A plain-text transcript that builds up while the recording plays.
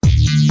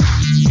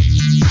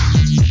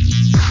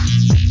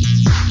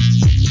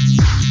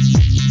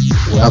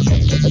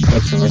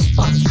It's a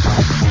response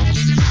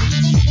podcast.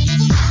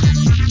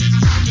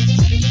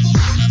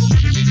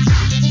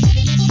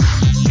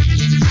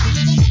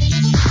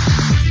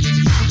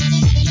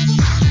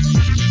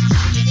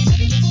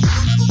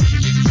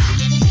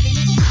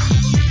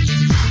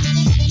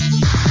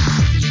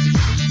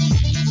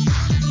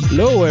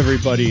 Hello,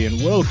 everybody,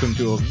 and welcome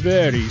to a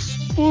very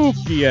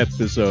spooky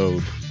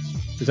episode.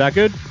 Is that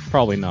good?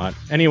 Probably not.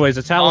 Anyways,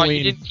 it's Halloween. Oh,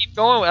 you didn't keep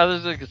going.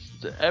 There's like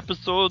an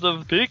episode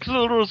of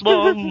Pixel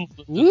Response.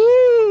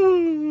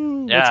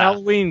 Woo! Yeah. It's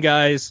Halloween,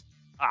 guys.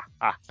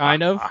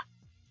 Kind of.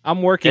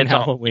 I'm working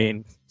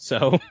Halloween,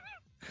 so.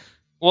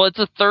 Well, it's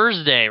a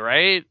Thursday,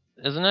 right?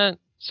 Isn't it?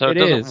 So it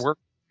doesn't is. work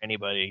for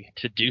anybody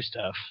to do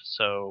stuff.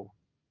 So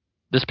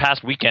this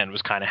past weekend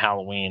was kind of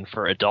Halloween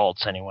for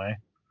adults, anyway.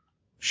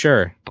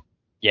 Sure.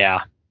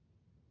 Yeah.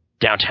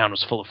 Downtown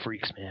was full of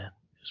freaks, man.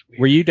 It was weird.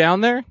 Were you down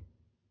there?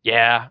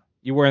 Yeah.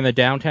 You were in the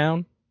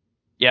downtown?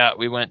 Yeah,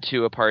 we went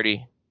to a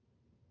party.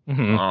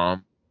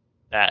 Mm-hmm.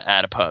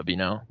 At a pub, you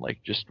know,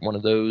 like just one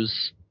of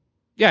those.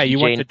 Yeah, you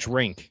went to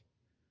drink.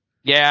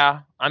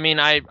 Yeah, I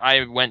mean,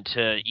 I went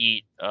to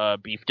eat a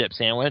beef dip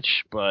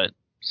sandwich, but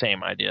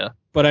same idea.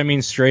 But I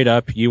mean, straight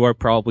up, you are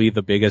probably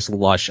the biggest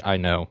lush I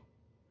know.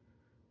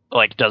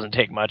 Like, doesn't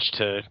take much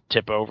to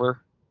tip over?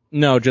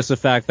 No, just the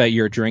fact that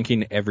you're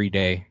drinking every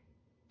day.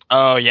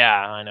 Oh, yeah,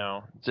 I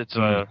know. It's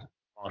a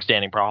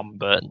long-standing problem,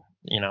 but,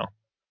 you know,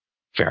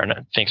 fair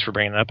enough. Thanks for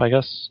bringing it up, I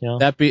guess. You know?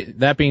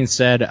 That being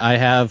said, I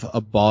have a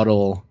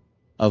bottle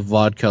of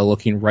vodka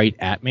looking right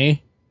at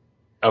me.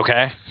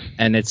 Okay.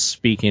 And it's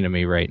speaking to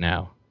me right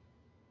now.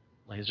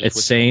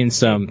 It's saying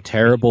some good?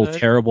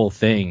 terrible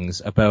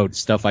things about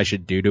stuff I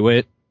should do to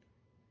it.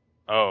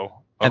 Oh, okay.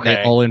 And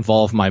they all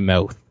involve my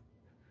mouth.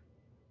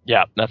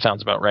 Yeah, that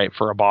sounds about right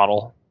for a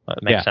bottle.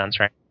 That makes sense,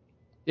 right?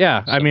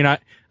 Yeah, So. I mean,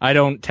 I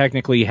don't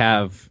technically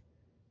have,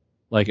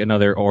 like,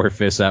 another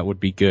orifice that would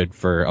be good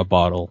for a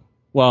bottle.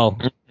 Well,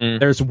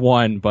 there's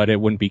one, but it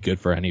wouldn't be good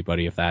for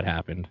anybody if that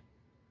happened.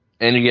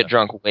 And you get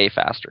drunk way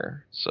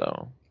faster,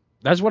 so.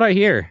 That's what I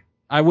hear.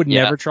 I would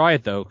never try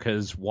it, though,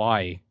 because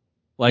why?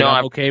 Like, no,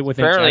 I'm okay with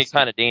it. Apparently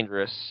kind of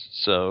dangerous,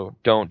 so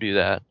don't do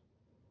that.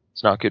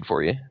 It's not good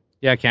for you.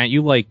 Yeah, can't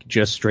you, like,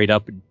 just straight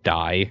up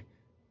die?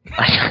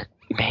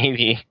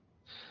 Maybe.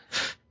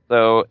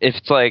 So, if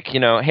it's like, you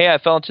know, hey, I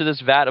fell into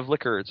this vat of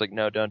liquor, it's like,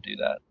 no, don't do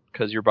that,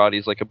 because your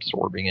body's, like,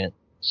 absorbing it,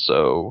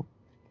 so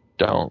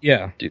don't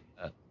do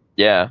that.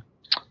 Yeah.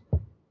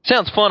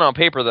 Sounds fun on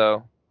paper,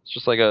 though. It's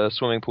just like a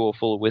swimming pool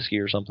full of whiskey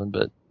or something,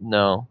 but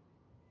no.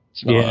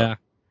 It's not. Yeah.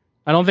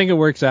 I don't think it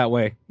works that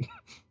way.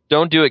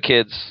 Don't do it,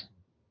 kids.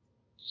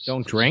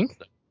 Don't drink?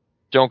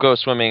 Don't go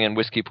swimming in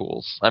whiskey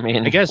pools. I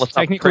mean, I guess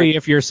technically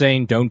if you're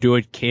saying don't do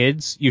it,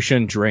 kids, you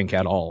shouldn't drink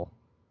at all.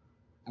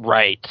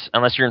 Right.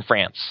 Unless you're in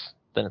France.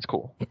 Then it's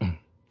cool.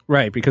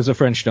 Right, because the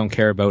French don't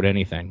care about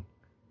anything.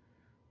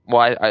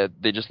 Well,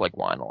 they just like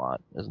wine a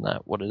lot. Isn't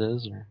that what it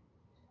is?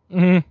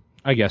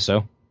 I guess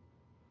so.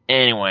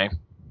 Anyway,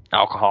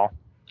 alcohol,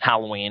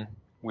 Halloween,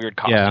 weird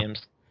costumes.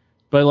 Yeah.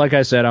 But like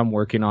I said, I'm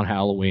working on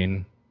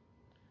Halloween.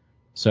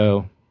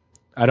 So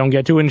I don't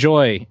get to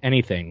enjoy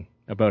anything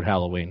about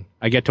Halloween.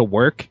 I get to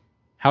work.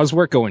 How's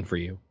work going for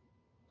you?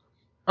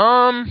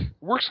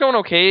 Work's going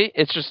okay.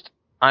 It's just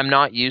I'm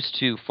not used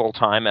to full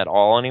time at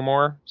all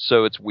anymore,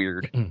 so it's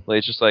weird. Like,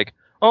 it's just like,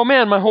 oh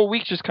man, my whole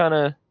week just kind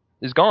of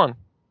is gone.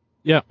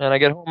 Yeah. And I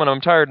get home and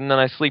I'm tired, and then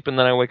I sleep, and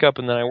then I wake up,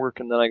 and then I work,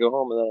 and then I go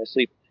home, and then I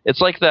sleep. It's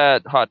like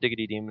that Hot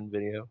Diggity Demon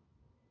video.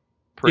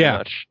 Pretty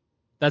much.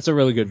 That's a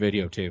really good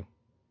video too.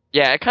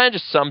 Yeah, it kind of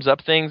just sums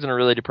up things in a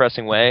really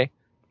depressing way,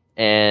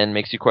 and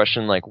makes you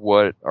question, like,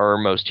 what are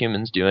most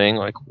humans doing?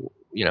 Like,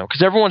 you know,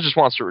 because everyone just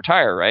wants to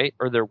retire, right?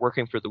 Or they're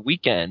working for the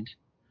weekend.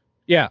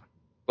 Yeah.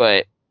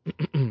 But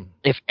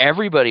if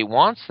everybody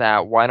wants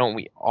that, why don't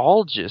we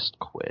all just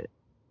quit?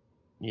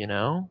 You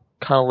know?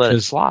 Kind of let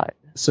it slide.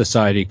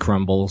 Society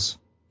crumbles.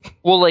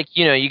 Well, like,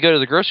 you know, you go to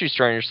the grocery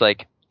store and you're just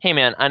like, hey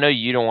man, I know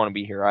you don't want to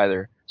be here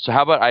either. So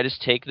how about I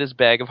just take this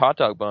bag of hot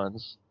dog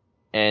buns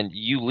and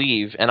you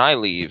leave and I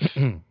leave.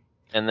 And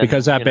then,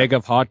 because that bag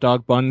of hot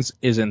dog buns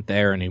isn't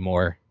there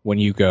anymore when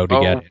you go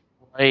to get it.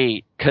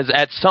 Right. Because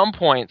at some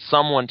point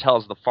someone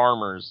tells the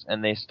farmers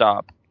and they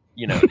stop,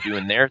 you know,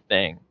 doing their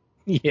thing.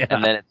 Yeah.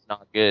 And then it's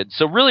not good.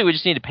 So really we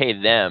just need to pay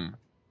them.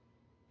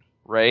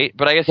 Right?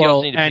 But I guess you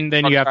also need to pay and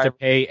then you have to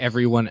pay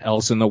everyone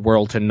else in the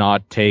world to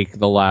not take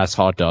the last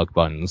hot dog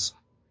buns.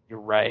 You're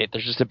right.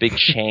 There's just a big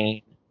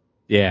chain.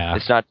 Yeah.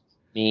 It's not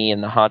me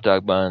and the hot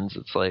dog buns.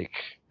 It's like,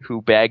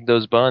 who bagged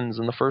those buns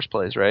in the first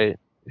place, right?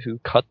 Who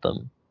cut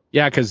them?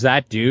 Yeah, because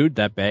that dude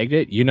that bagged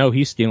it, you know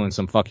he's stealing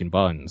some fucking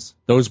buns.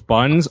 Those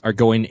buns are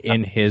going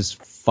in his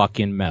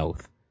fucking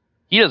mouth.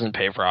 He doesn't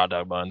pay for hot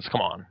dog buns.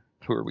 Come on.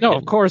 Who are we No,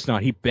 kidding? of course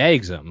not. He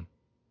bags them.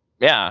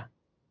 Yeah.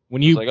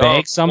 When you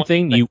bag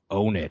something, you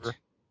own it.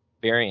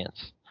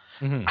 Variance.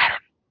 Mm-hmm.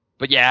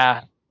 But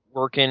yeah,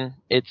 working.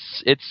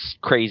 It's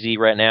crazy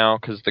right now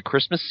because the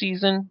Christmas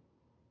season,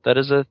 that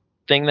is a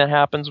thing that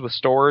happens with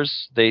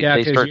stores.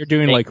 Because you're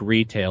doing like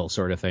retail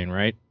sort of thing,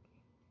 right?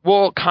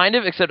 Well, kind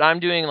of, except I'm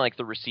doing like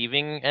the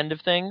receiving end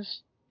of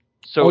things.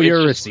 So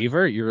you're a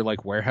receiver? You're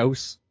like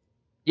warehouse?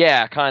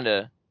 Yeah, kind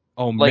of.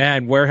 Oh, like,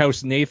 man,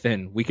 warehouse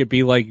Nathan. We could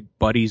be like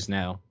buddies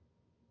now.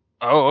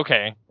 Oh,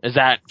 okay. Is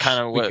that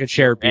kind of what... We could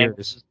share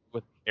beers.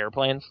 With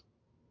airplanes?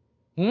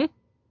 Hmm?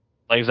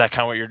 Like, is that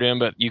kind of what you're doing,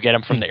 but you get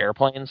them from the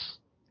airplanes?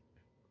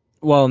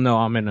 Well, no,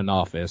 I'm in an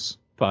office,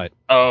 but...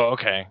 Oh,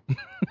 okay.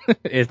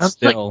 It's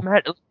still...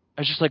 Like,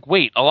 I was just like,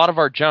 wait, a lot of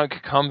our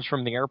junk comes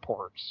from the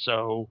airport,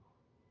 so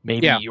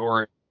maybe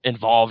you're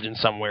involved in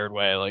some weird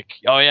way. Like,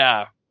 oh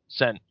yeah,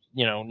 sent,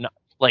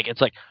 like,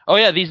 it's like, oh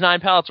yeah, these 9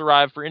 pallets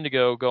arrived for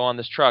Indigo, go on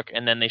this truck,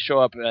 and then they show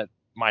up at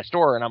my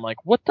store, and I'm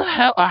like, what the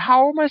hell?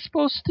 How am I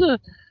supposed to...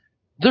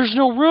 There's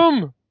no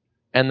room!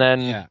 And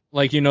then... Yeah,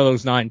 like,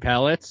 those 9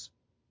 pallets?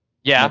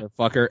 Yeah.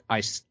 Motherfucker, I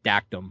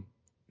stacked them.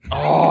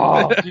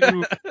 Oh,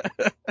 dude.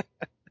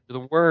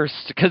 The worst.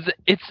 Because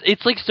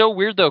it's like so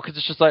weird, though, because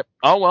it's just like,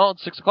 oh, well,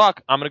 it's 6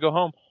 o'clock, I'm gonna go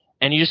home.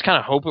 And you just kind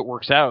of hope it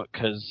works out,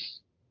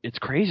 because it's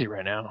crazy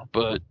right now.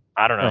 But,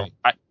 I don't know.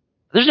 Right.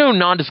 There's no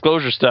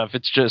non-disclosure stuff,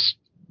 it's just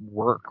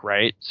work,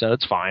 right? So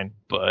it's fine.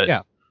 But,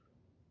 yeah,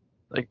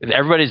 like,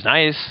 everybody's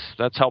nice,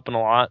 that's helping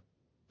a lot.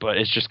 But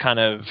it's just kind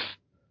of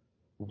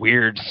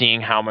weird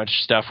seeing how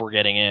much stuff we're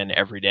getting in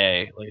every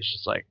day. Like, it's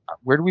just like,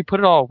 where do we put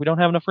it all? We don't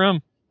have enough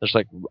room. It's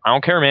like, I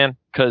don't care, man,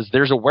 because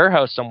there's a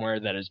warehouse somewhere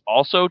that is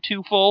also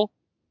too full,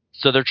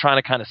 so they're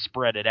trying to kind of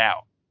spread it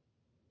out.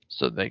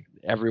 So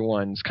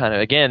everyone's kind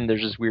of, again,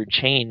 there's this weird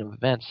chain of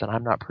events that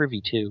I'm not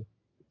privy to.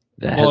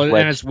 And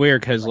it's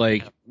weird because,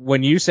 like,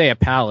 when you say a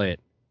pallet,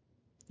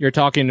 you're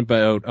talking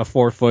about a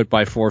 4-foot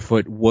by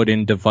 4-foot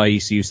wooden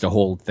device used to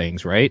hold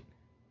things, right?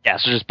 Yeah,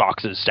 so just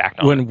boxes stacked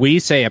on. When we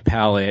say a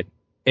pallet,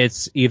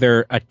 it's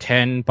either a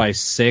 10 by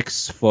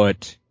 6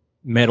 foot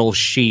metal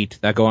sheet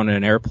that go on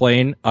an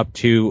airplane up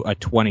to a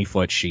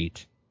 20-foot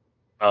sheet.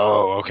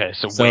 Oh, okay.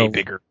 So way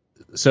bigger.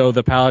 So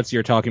the pallets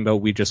you're talking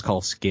about, we just call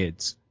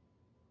skids.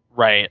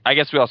 Right. I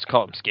guess we also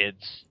call them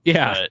skids.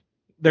 Yeah.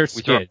 They're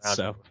skids,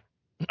 so.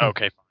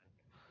 Okay, fine.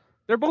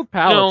 They're both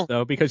pallets,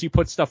 though, because you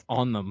put stuff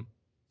on them.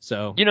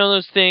 So. You know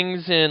those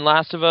things in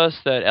Last of Us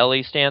that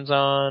Ellie stands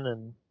on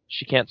and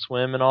she can't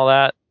swim and all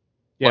that?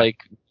 Yeah. Like,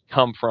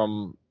 come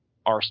from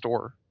our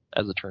store,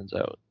 as it turns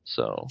out.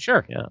 So.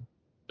 Sure. Yeah.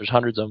 There's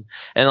hundreds of them.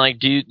 And, like,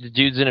 the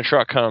dudes in a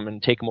truck come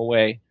and take them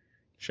away.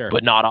 Sure.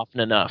 But not often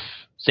enough.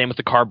 Same with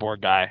the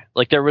cardboard guy.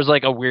 Like, there was,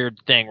 like, a weird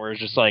thing where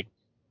it's just like,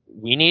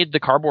 we need the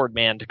cardboard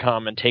man to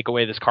come and take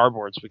away this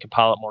cardboard so we can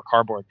pile up more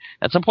cardboard.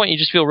 At some point, you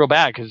just feel real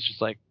bad because it's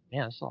just like,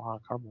 man, that's a lot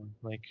of cardboard.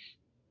 Like,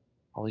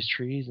 all these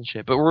trees and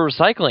shit. But we're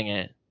recycling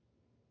it.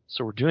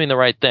 So we're doing the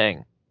right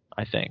thing,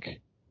 I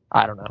think.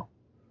 I don't know.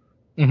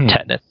 Mm-hmm.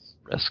 Tetanus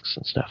risks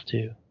and stuff,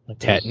 too. Like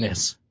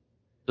tetanus.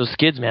 Those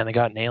skids, man, they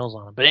got nails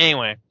on them. But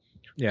anyway.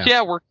 Yeah. So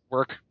yeah,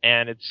 work,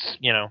 and it's,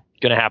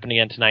 gonna happen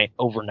again tonight,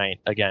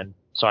 overnight again.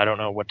 So I don't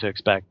know what to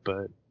expect,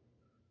 but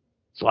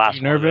it's the last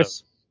one.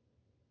 Nervous?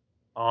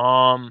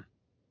 I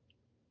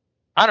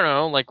don't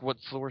know, like,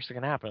 what's the worst that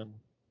can happen?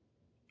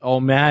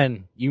 Oh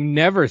man, you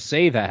never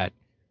say that.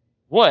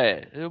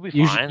 What? It'll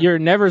be fine. You're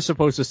never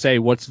supposed to say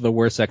what's the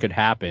worst that could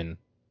happen.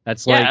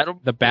 That's like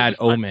the bad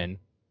omen.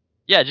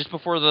 Yeah, just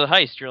before the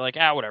heist, you're like,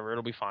 whatever,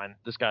 it'll be fine.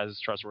 This guy's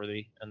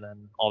trustworthy, and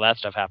then all that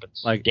stuff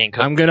happens. Like,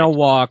 I'm gonna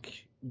walk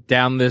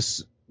down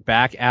this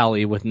back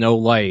alley with no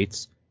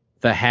lights,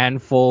 the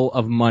handful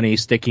of money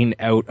sticking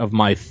out of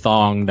my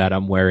thong that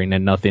I'm wearing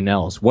and nothing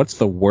else. What's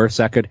the worst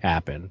that could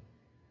happen?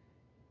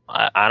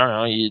 I don't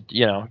know.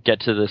 You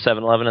get to the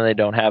 7-Eleven and they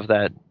don't have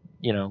that,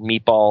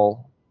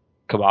 meatball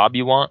kebab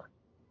you want.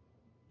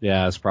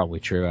 Yeah, that's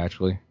probably true,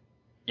 actually.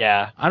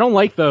 Yeah. I don't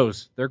like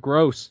those. They're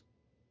gross.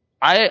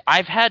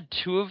 I've had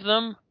 2 of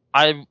them.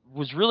 I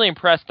was really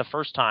impressed the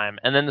first time,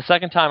 and then the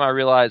second time I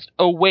realized,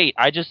 oh wait,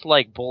 I just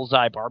like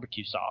Bullseye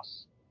barbecue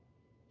sauce.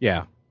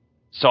 Yeah.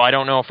 So I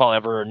don't know if I'll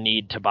ever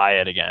need to buy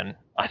it again.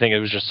 I think it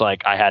was just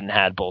like I hadn't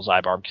had Bullseye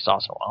barbecue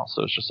sauce in a while,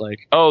 so it's just like,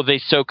 oh, they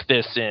soak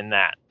this in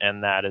that,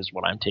 and that is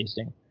what I'm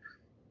tasting.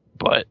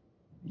 But,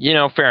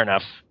 fair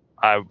enough.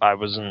 I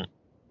wasn't,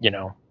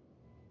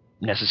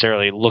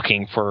 necessarily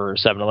looking for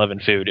 7-Eleven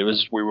food. It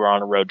was, we were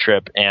on a road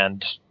trip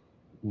and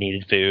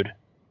needed food,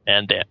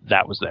 and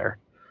that was there.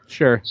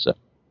 Sure. So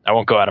I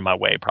won't go out of my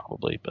way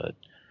probably, but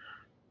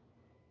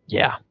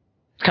yeah.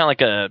 It's kind of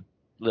like a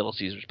Little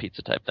Caesars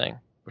pizza type thing,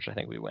 which I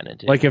think we went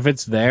into. Like, if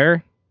it's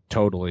there,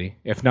 totally.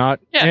 If not,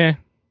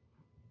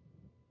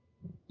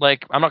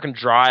 Like, I'm not going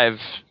to drive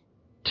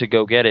to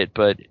go get it,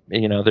 but,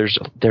 there's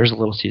a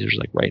Little Caesars,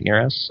 like, right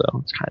near us, so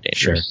it's kind of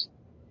dangerous. Sure.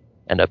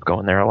 End up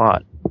going there a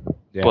lot.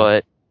 Yeah.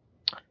 But,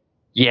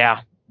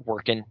 yeah,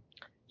 working.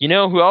 You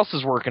know who else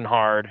is working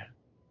hard?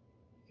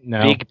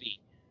 No. Big B.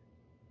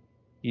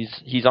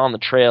 He's on the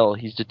trail.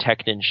 He's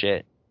detecting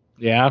shit.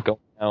 Yeah. Going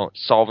out,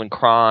 solving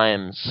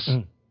crimes.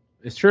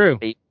 It's true.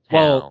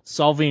 Well,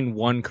 solving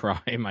one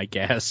crime, I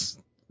guess.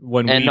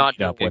 And not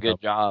doing a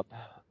good job.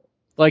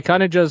 Like,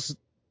 kind of just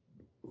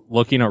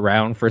looking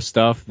around for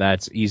stuff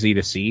that's easy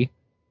to see.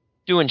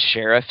 Doing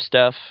sheriff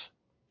stuff.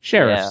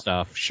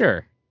 Stuff,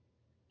 sure.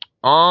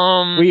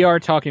 We are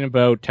talking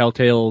about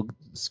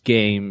Telltale's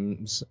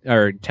game,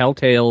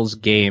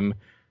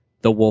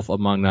 The Wolf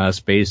Among Us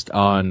based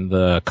on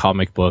the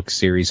comic book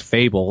series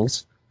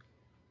Fables.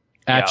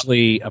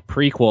 Actually, a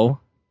prequel,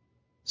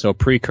 so a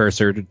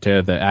precursor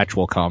to the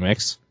actual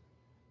comics.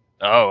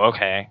 Oh,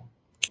 okay.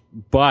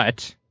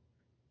 But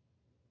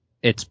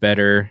it's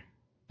better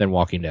than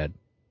Walking Dead.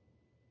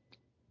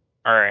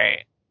 All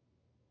right.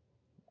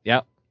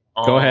 Yep.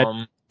 Go ahead.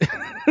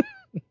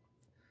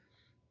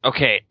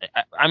 Okay.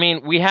 I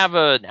mean, we have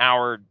an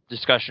hour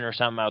discussion or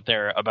something out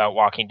there about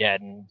Walking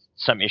Dead and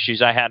some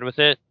issues I had with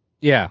it.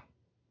 Yeah.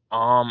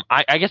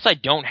 I guess I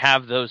don't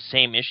have those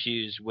same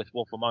issues with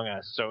Wolf Among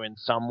Us, so in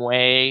some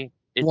way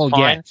it's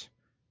fine. Yet,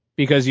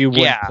 because you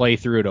wouldn't play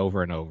through it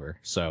over and over,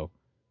 so.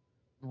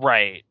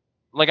 Right.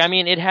 Like, I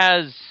mean, it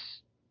has...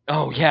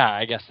 Oh, yeah,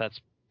 I guess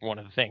that's one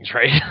of the things,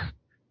 right?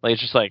 Like,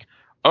 it's just like,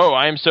 oh,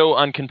 I am so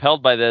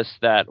uncompelled by this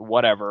that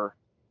whatever,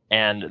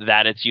 and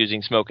that it's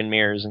using smoke and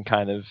mirrors and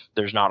kind of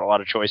there's not a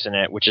lot of choice in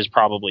it, which is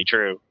probably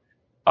true.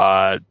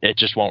 It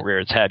just won't rear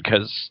its head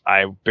because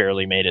I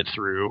barely made it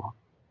through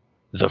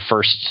the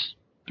first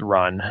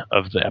run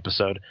of the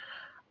episode.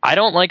 I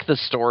don't like the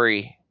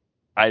story.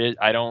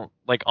 I don't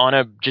like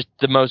on just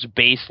the most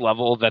base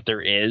level that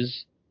there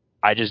is.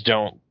 I just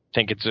don't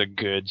think it's a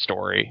good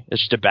story.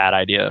 It's just a bad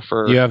idea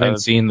for. You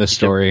haven't seen the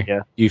story.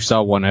 Yeah. You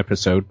saw one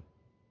episode.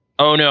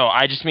 Oh no,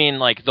 I just mean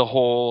like the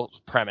whole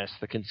premise,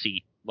 the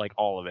conceit, like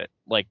all of it.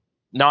 Like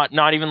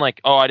not even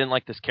like, oh, I didn't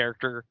like this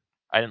character,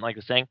 I didn't like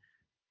this thing.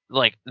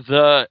 Like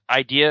the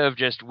idea of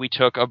just we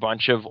took a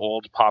bunch of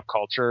old pop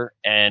culture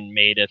and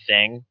made a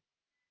thing.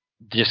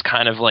 Just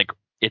kind of like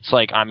it's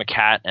like I'm a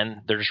cat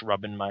and they're just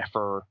rubbing my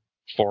fur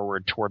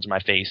forward towards my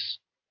face,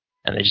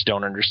 and they just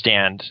don't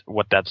understand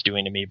what that's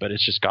doing to me. But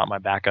it's just got my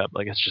back up.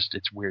 Like it's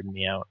weirding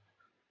me out.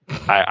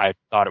 I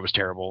thought it was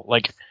terrible.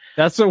 Like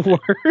that's the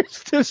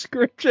worst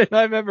description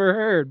I've ever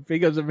heard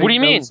because it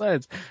makes no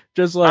sense.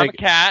 Just like I'm a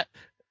cat,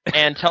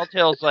 and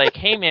Telltale's like,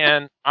 "Hey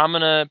man, I'm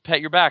gonna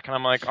pet your back," and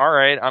I'm like, "All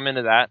right, I'm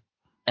into that."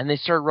 And they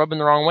start rubbing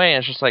the wrong way, and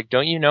it's just like,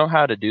 "Don't you know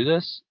how to do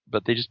this?"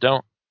 But they just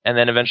don't. And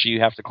then eventually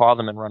you have to claw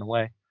them and run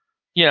away.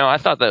 You know, I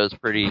thought that was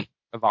pretty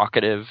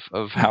evocative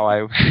of how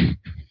I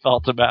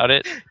felt about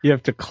it. You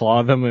have to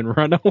claw them and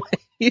run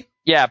away.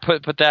 Yeah,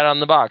 put that on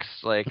the box.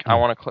 Like, I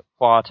want to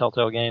claw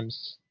Telltale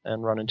Games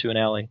and run into an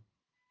alley.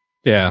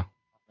 Yeah.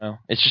 No,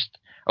 it's just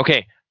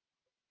okay.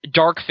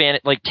 Dark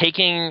like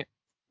taking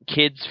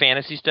kids'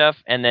 fantasy stuff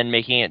and then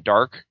making it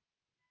dark.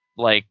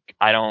 Like,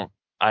 I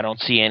don't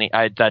see any.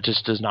 That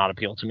just does not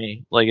appeal to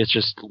me. Like, it's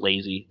just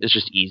lazy. It's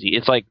just easy.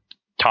 It's like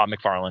Todd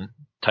McFarlane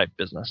type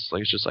business.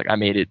 Like, it's just like I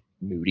made it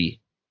moody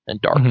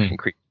and dark and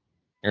creepy.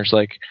 You're just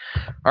like,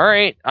 all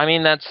right. I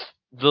mean, that's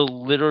the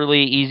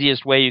literally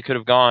easiest way you could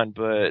have gone,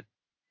 but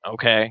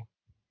okay.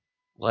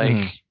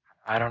 Like,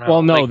 I don't know.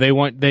 Well, no,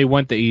 like, they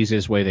went the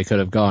easiest way they could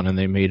have gone, and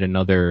they made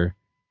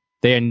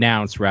they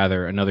announced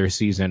another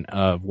season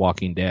of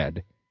Walking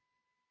Dead.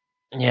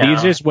 Yeah. The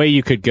easiest way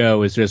you could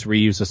go is just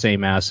reuse the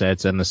same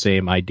assets and the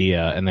same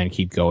idea, and then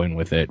keep going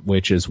with it,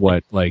 which is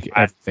what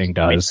everything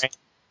does.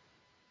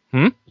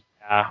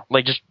 Yeah,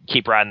 like just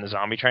keep riding the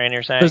zombie train.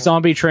 You're saying the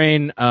zombie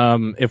train.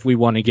 If we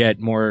want to get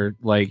more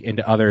like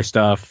into other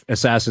stuff,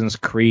 Assassin's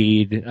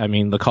Creed. I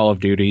mean, the Call of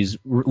Duties,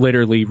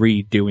 literally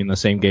redoing the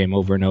same game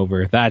over and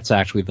over. That's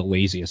actually the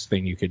laziest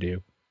thing you could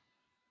do.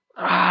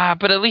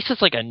 But at least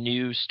it's like a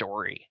new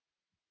story.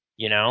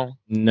 You know?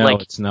 No,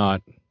 like, it's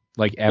not.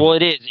 Well,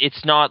 it is.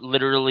 It's not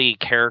literally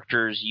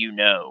characters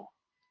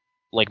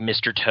like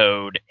Mr.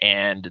 Toad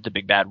and the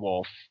Big Bad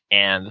Wolf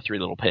and the Three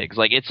Little Pigs.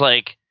 Like it's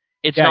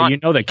not. You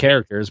know the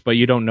characters, but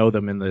you don't know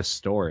them in this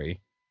story.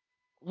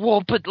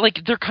 Well, but like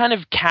they're kind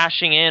of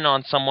cashing in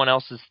on someone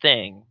else's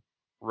thing,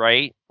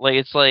 right? Like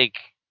it's like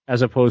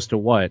as opposed to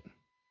what?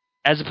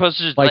 As opposed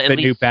to just like the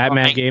new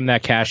Batman game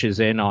that cashes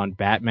in on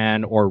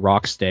Batman or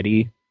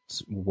Rocksteady's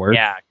work.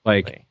 Yeah,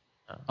 exactly.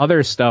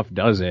 Other stuff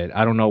does it.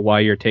 I don't know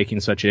why you're taking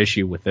such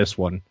issue with this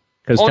one,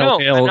 because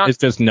Telltale is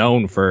just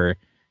known for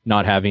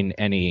not having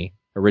any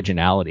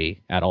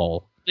originality at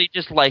all. They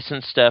just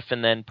license stuff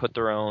and then put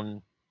their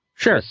own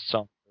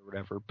song or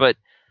whatever. But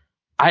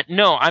I'm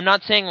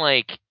not saying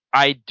like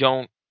I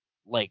don't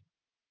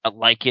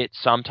like it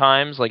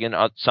sometimes. Like in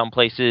some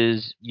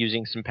places,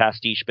 using some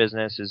pastiche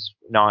business is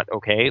not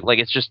okay. Like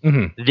it's just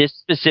this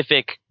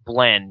specific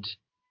blend.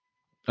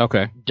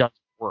 Okay. Doesn't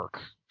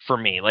work for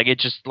me. Like it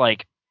just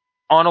like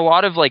on a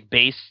lot of like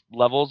base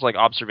levels, like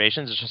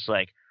observations, it's just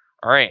like,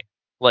 all right,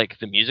 like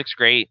the music's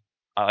great.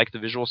 I like the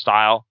visual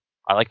style.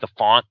 I like the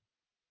font,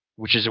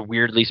 which is a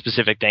weirdly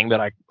specific thing,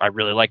 but I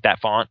really like that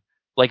font.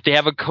 Like they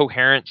have a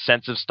coherent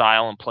sense of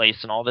style and place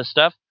and all this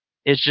stuff.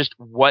 It's just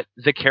what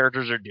the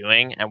characters are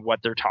doing and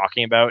what they're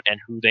talking about and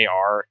who they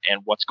are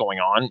and what's going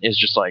on is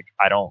just like,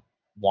 I don't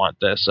want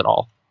this at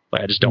all.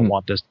 Like I just don't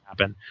want this to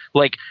happen.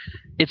 Like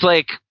it's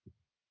like,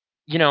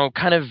 you know,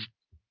 kind of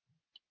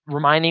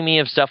reminding me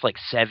of stuff like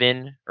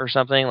Seven or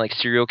something, like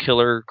serial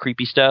killer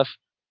creepy stuff.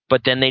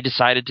 But then they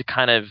decided to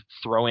kind of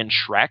throw in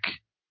Shrek,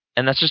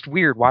 and that's just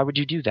weird. Why would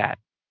you do that?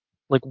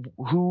 Like,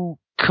 who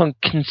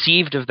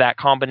conceived of that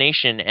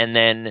combination and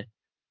then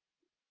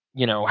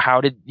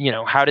how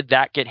did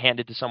that get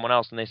handed to someone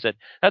else? And they said,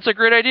 that's a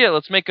great idea.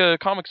 Let's make a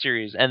comic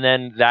series. And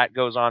then that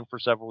goes on for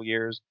several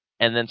years.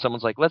 And then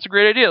someone's like, that's a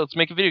great idea. Let's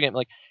make a video game.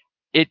 Like,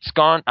 it's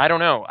gone. I don't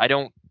know.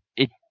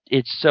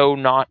 It's so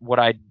not what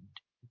I'd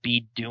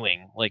be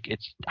doing. Like,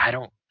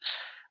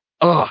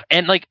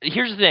 and like,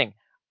 here's the thing.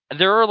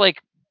 There are like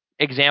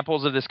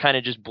examples of this kind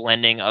of just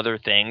blending other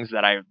things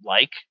that I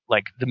like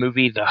the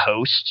movie The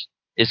Host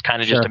is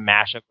kind of just a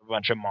mashup of a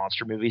bunch of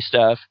monster movie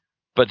stuff,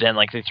 but then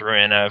like they threw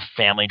in a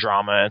family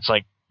drama. It's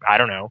like, I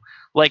don't know,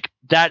 like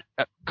that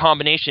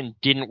combination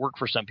didn't work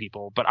for some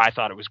people, but I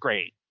thought it was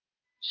great.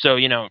 So,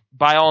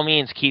 by all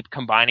means, keep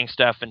combining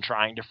stuff and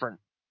trying different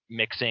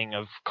mixing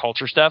of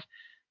culture stuff.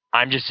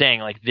 I'm just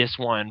saying, like, this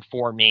one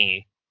for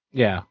me,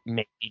 made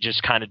me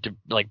just kind of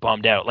like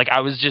bummed out. Like, I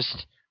was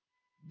just,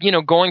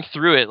 going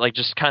through it, like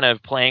just kind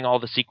of playing all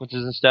the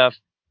sequences and stuff,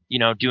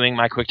 doing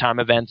my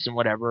QuickTime events and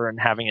whatever, and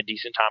having a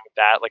decent time with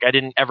that. Like, I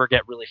didn't ever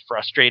get really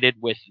frustrated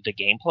with the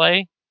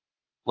gameplay.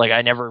 Like,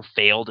 I never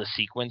failed a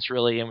sequence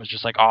really, and was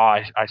just like, oh,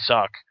 I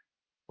suck.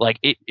 Like,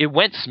 it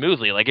went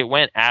smoothly. Like, it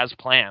went as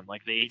planned.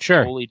 Like, they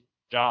totally did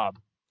the job.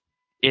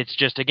 It's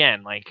just,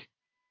 again, like,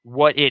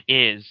 what it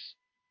is,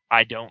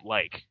 I don't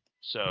like.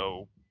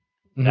 So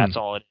that's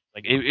all it is.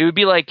 Like, it would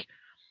be like,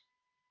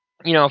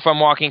 if I'm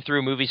walking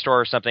through a movie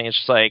store or something, it's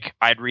just like,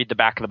 I'd read the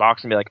back of the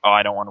box and be like, oh,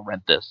 I don't want to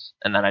rent this.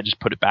 And then I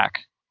just put it back.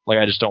 Like,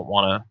 I just don't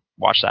want to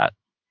watch that.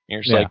 And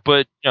you're just like,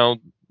 but,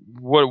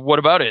 what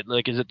about it?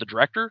 Like, is it the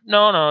director?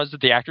 No. Is it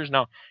the actors?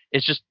 No.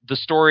 It's just the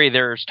story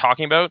they're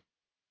talking about.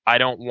 I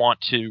don't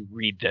want to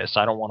read this.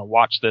 I don't want to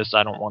watch this.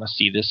 I don't want to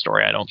see this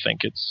story. I don't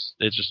think it's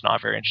just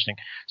not very interesting.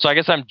 So I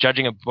guess I'm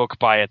judging a book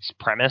by its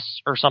premise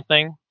or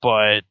something,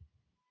 but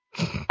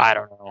I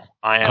don't know.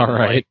 I am all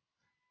right. Like,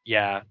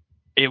 yeah,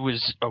 it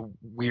was a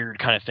weird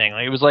kind of thing.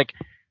 Like, it was like,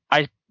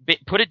 I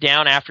put it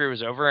down after it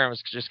was over and it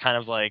was just kind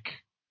of like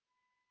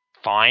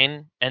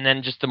fine. And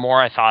then just the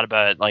more I thought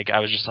about it, like, I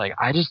was just like,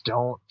 I just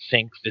don't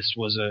think this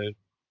was a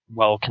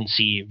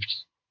well-conceived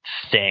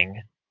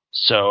thing.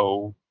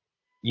 So,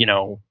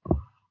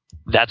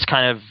 that's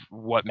kind of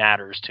what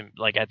matters to,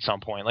 like, at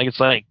some point. Like,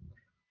 it's like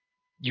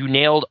you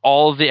nailed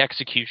all of the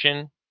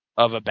execution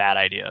of a bad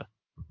idea.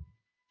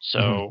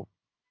 So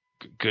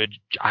good.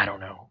 I don't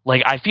know.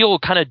 Like, I feel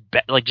kind of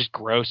like just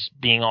gross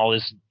being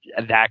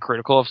that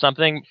critical of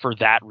something for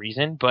that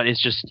reason, but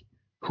it's just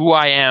who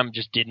I am. It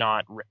just did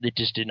not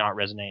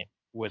resonate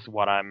with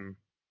what I'm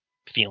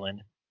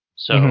feeling.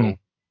 So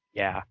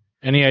yeah.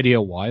 Any idea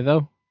why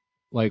though?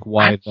 Like,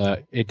 why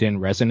it didn't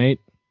resonate?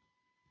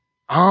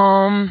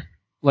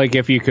 Like,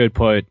 if you could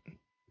put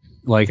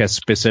like a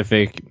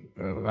specific,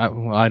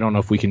 I don't know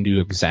if we can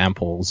do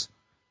examples.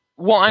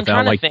 Well, I'm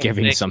trying to think,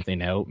 giving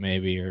something out,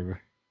 maybe,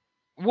 or.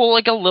 Well,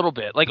 like a little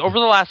bit. Like, over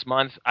the last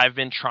month, I've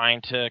been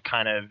trying to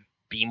kind of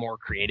be more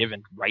creative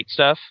and write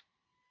stuff.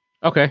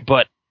 Okay.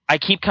 But I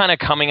keep kind of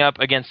coming up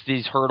against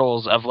these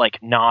hurdles of like,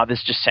 nah,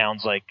 this just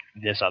sounds like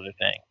this other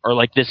thing, or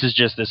like this is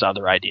just this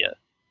other idea,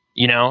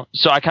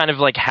 So I kind of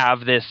like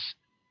have this,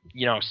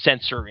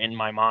 censor in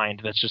my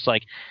mind that's just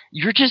like,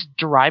 you're just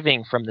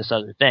deriving from this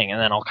other thing, and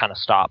then I'll kind of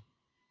stop,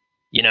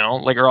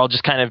 like, or I'll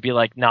just kind of be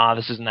like, nah,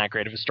 this isn't that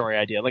great of a story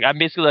idea. Like, I'm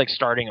basically like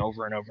starting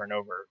over and over and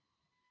over,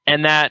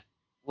 and that,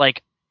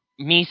 like,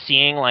 me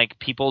seeing like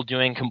people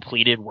doing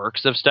completed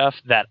works of stuff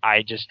that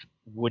I just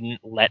wouldn't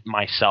let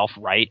myself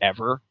write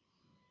ever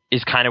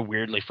is kind of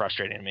weirdly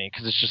frustrating to me,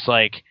 because it's just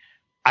like,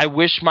 I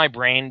wish my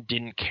brain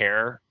didn't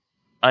care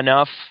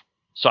enough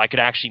so I could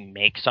actually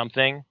make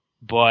something,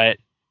 but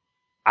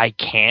I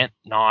can't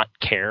not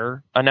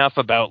care enough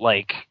about,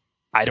 like,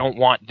 I don't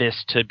want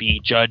this to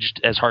be judged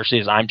as harshly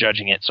as I'm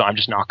judging it, so I'm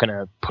just not going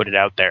to put it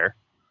out there.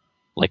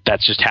 Like,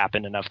 that's just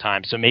happened enough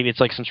times. So maybe it's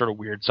like some sort of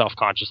weird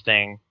self-conscious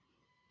thing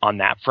on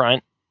that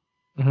front.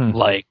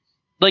 Like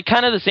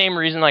kind of the same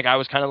reason, like, I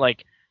was kind of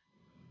like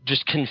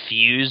just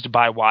confused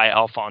by why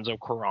Alfonso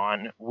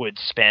Cuarón would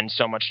spend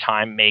so much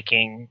time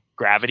making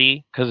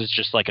Gravity, because it's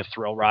just like a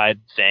thrill ride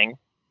thing.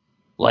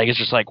 Like, it's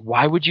just like,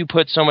 why would you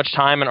put so much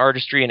time and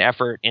artistry and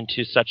effort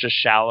into such a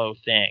shallow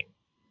thing?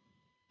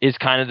 Is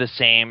kind of the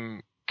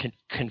same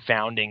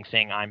confounding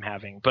thing I'm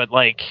having. But,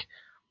 like,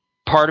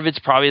 part of it's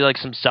probably like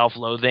some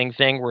self-loathing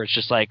thing where it's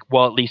just like,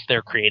 well, at least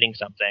they're creating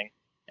something.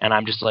 And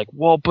I'm just like,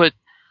 well, but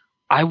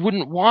I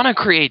wouldn't want to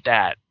create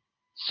that.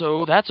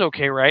 So that's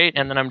okay, right?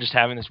 And then I'm just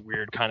having this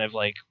weird kind of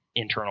like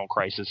internal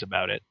crisis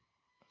about it.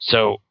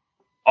 So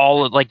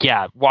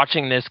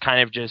watching this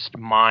kind of just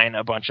mine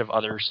a bunch of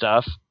other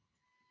stuff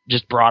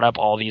just brought up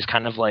all these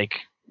kind of like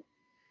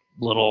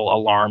little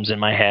alarms in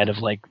my head of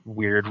like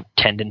weird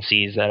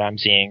tendencies that I'm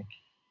seeing.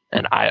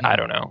 And I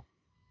don't know.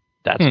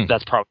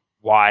 That's probably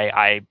why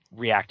I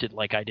reacted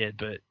like I did,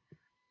 but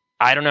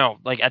I don't know.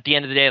 Like, at the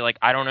end of the day, like,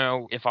 I don't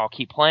know if I'll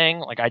keep playing.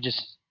 Like,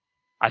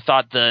 I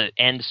thought the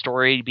end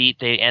story beat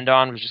they end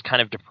on was just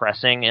kind of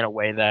depressing in a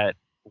way that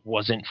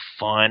wasn't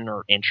fun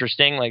or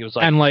interesting. Like, it was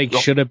like, and like,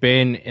 should have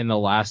been in the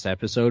last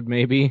episode,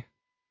 maybe,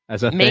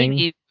 as a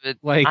thing.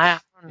 Like,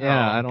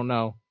 I don't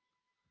know.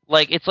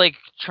 Like, it's like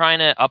trying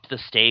to up the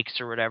stakes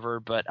or whatever,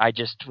 but I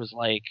just was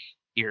like,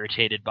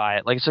 irritated by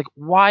it. Like, it's like,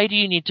 why do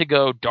you need to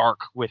go dark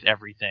with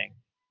everything?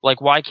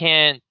 Like, why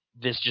can't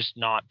this just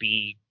not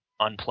be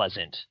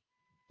unpleasant?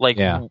 Like,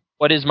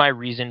 what is my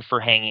reason for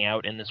hanging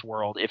out in this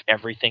world if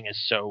everything is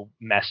so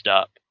messed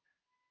up?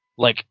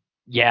 Like,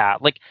 yeah,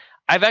 like,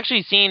 I've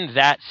actually seen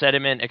that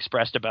sentiment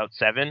expressed about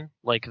Seven,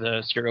 like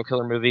the serial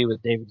killer movie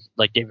with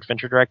David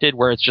Fincher directed,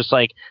 where it's just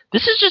like,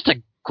 this is just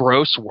a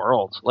gross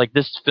world. Like,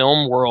 this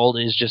film world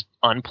is just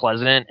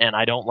unpleasant, and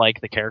I don't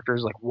like the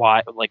characters. Like,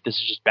 why? Like, this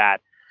is just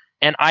bad.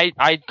 And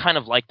I kind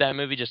of like that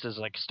movie just as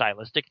like a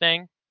stylistic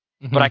thing,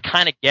 but I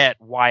kind of get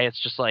why it's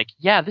just like,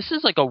 yeah, this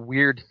is like a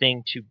weird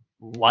thing to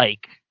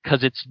like,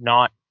 because it's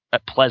not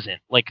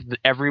pleasant. Like,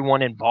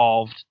 everyone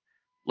involved,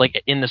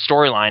 like, in the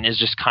storyline is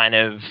just kind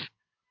of,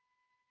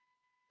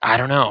 I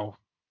don't know,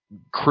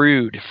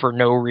 crude for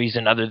no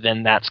reason other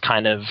than that's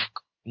kind of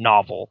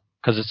novel.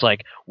 Because it's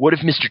like, what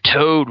if Mr.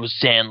 Toad was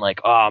saying, like,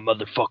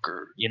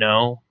 motherfucker, you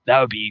know? That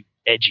would be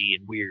edgy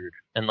and weird.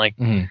 And, like,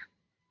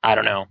 I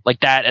don't know. Like,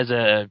 that as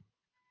a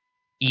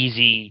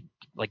easy,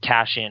 like,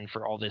 cash in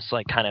for all this,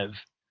 like, kind of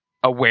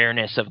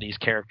awareness of these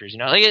characters, you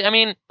know? Like, I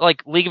mean,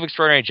 like, League of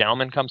Extraordinary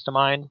Gentlemen comes to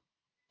mind.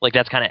 Like,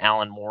 that's kind of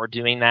Alan Moore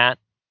doing that.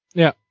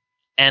 Yeah.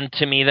 And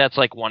to me, that's,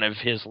 like, one of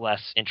his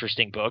less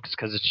interesting books,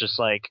 because it's just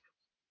like,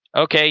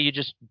 okay, you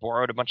just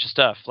borrowed a bunch of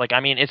stuff. Like, I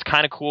mean, it's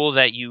kind of cool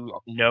that you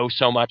know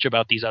so much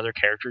about these other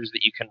characters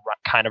that you can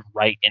kind of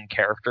write in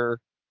character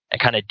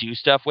and kind of do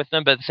stuff with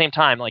them. But at the same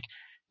time, like,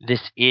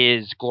 this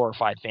is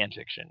glorified fan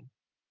fiction.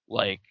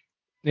 Like,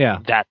 yeah,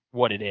 that's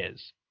what it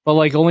is. But,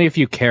 like, only if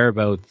you care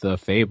about the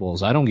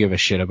fables. I don't give a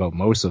shit about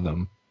most of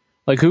them.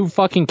 Like, who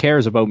fucking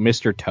cares about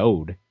Mr.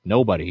 Toad?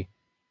 Nobody.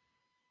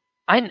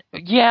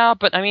 Yeah,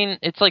 but I mean,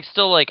 it's like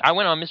still like, I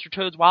went on Mr.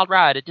 Toad's Wild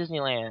Ride at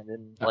Disneyland,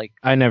 and like,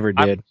 I never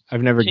did.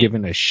 I've never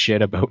given a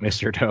shit about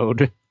Mr.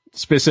 Toad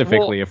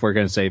specifically, if we're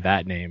gonna say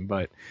that name.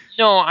 But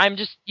no, I'm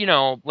just, you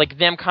know, like,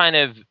 them kind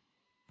of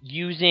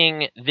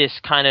using this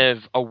kind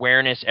of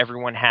awareness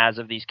everyone has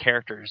of these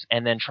characters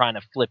and then trying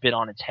to flip it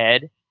on its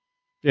head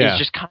is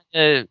just kind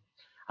of,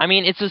 I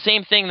mean, it's the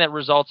same thing that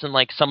results in,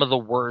 like, some of the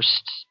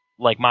worst,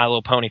 like, My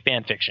Little Pony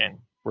fan fiction,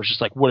 where it's just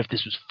like, what if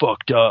this was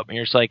fucked up? And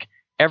you're just like,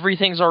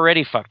 everything's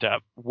already fucked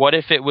up. What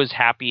if it was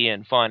happy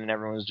and fun and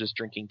everyone was just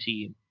drinking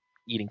tea and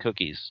eating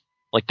cookies?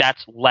 Like,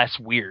 that's less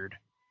weird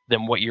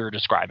than what you're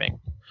describing.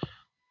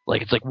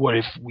 Like, it's like, what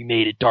if we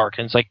made it dark?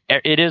 And it's like,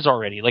 it is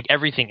already. Like,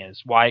 everything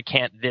is. Why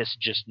can't this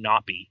just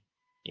not be?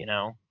 You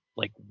know?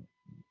 Like,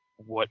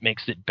 what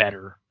makes it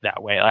better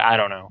that way? I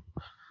don't know.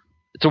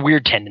 It's a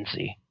weird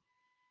tendency.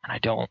 And I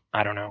don't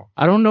know.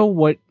 I don't know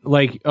what,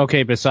 like,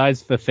 okay,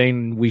 besides the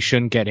thing we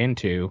shouldn't get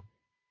into.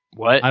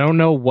 What? I don't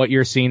know what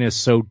you're seeing as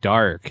so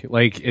dark.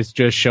 Like, it's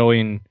just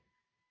showing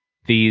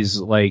these,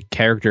 like,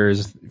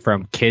 characters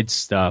from kids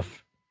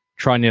stuff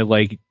trying to,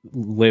 like,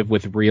 live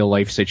with real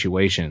life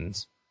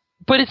situations.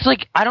 But it's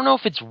like, I don't know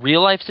if it's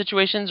real life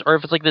situations or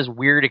if it's like this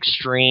weird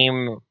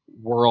extreme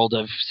world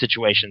of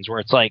situations where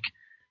it's like,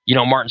 you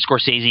know, Martin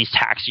Scorsese's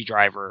Taxi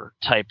Driver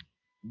type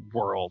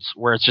worlds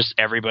where it's just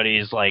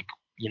everybody's like,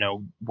 you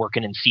know,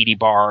 working in seedy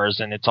bars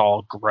and it's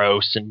all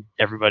gross and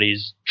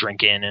everybody's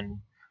drinking and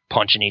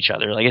punching each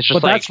other. Like, it's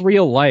just, but that's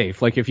real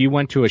life. Like, if you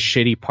went to a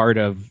shitty part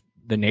of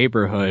the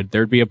neighborhood,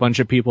 there'd be a bunch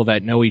of people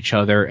that know each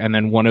other, and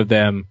then one of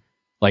them,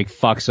 like,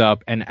 fucks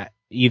up and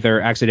either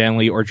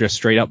accidentally or just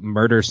straight up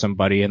murders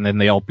somebody, and then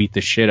they all beat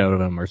the shit out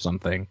of him or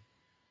something.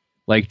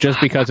 Like,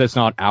 just because it's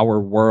not our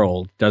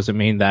world doesn't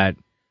mean that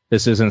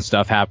this isn't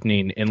stuff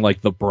happening in, like,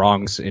 the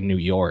Bronx in New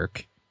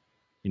York.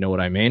 You know what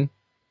I mean?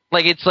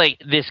 Like, it's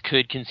like, this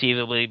could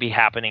conceivably be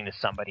happening to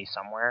somebody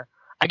somewhere.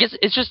 I guess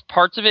it's just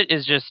parts of it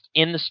is just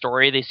in the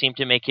story. They seem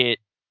to make it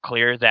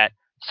clear that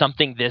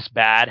something this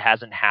bad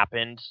hasn't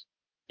happened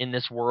in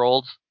this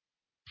world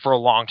for a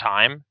long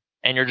time.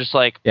 And you're just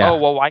like, oh,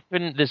 well, why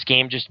couldn't this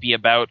game just be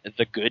about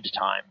the good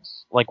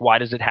times? Like, why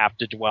does it have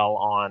to dwell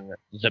on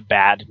the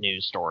bad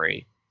news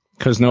story?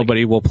 Because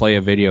nobody will play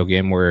a video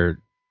game where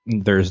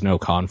there's no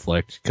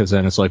conflict. Because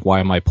then it's like,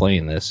 why am I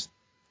playing this?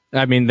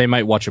 I mean, they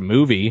might watch a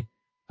movie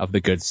of the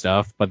good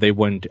stuff, but they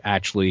wouldn't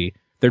actually...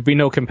 There'd be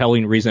no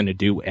compelling reason to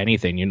do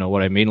anything, you know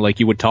what I mean? Like,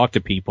 you would talk to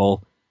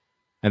people,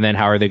 and then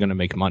how are they going to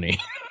make money?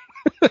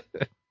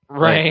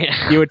 Right.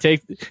 Like,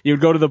 you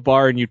would go to the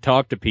bar and you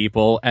talk to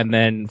people, and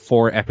then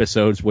 4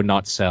 episodes would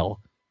not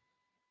sell.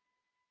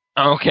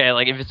 Okay,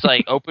 like, if it's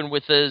like open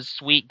with a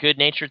sweet,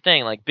 good-natured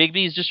thing, like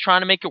Bigby's just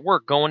trying to make it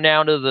work, going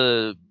down to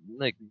the,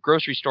 like,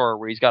 grocery store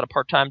where he's got a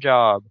part-time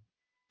job,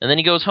 and then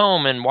he goes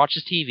home and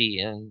watches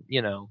TV, and,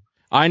 you know.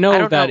 I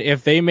know that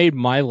if they made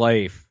my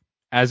life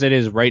as it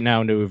is right now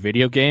into a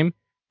video game,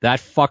 that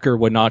fucker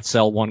would not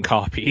sell 1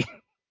 copy.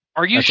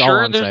 Are you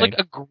sure there's saying. Like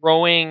a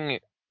growing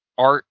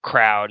art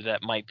crowd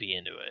that might be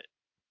into it?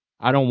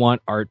 I don't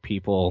want art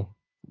people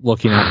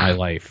looking at my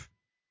life.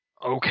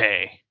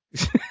 Okay.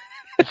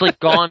 It's like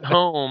Gone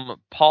Home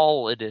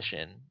Paul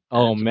edition.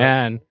 Oh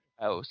man.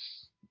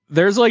 House.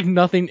 There's like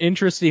nothing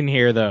interesting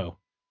here though.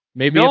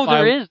 Maybe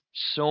there is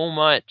so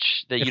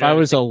much that if I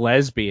was a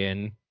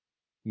lesbian,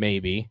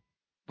 maybe.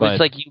 But it's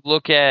like you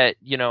look at,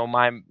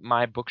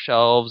 my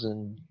bookshelves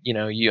and,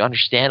 you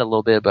understand a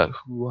little bit about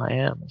who I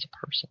am as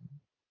a person,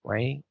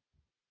 right?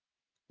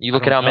 You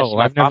look at how messy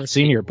I've never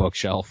seen your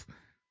bookshelf.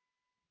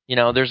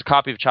 There's a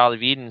copy of Child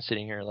of Eden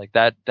sitting here. Like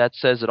that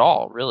says it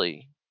all,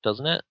 really,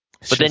 doesn't it?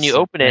 But then you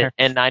open it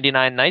and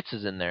 99 Nights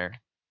is in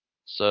there.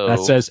 So that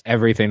says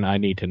everything I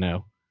need to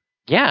know.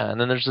 Yeah, and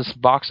then there's this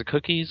box of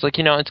cookies. Like,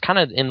 it's kind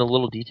of in the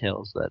little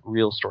details that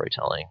real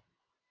storytelling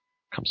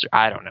comes through.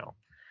 I don't know.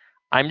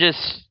 I'm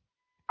just...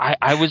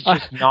 I was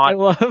just not... I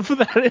love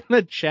that in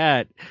the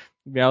chat.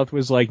 Mouth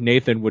was like,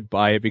 Nathan would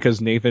buy it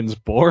because Nathan's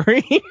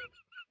boring.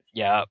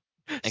 Yeah.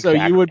 Exactly. So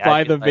you would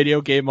buy the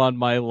video game on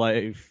My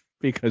Life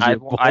because you're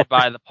boring. I'd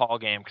buy the Paul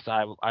game because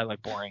I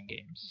like boring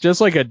games.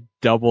 Just like a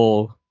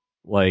double,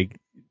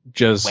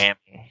 just...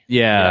 whammy.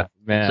 Yeah,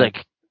 man. It's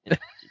like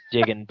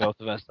digging both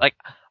of us. Like,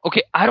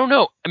 okay, I don't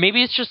know.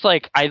 Maybe it's just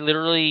like I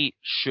literally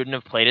shouldn't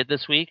have played it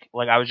this week.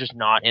 Like, I was just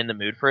not in the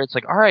mood for it. It's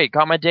like, all right,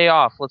 got my day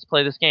off. Let's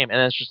play this game.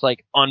 And it's just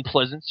like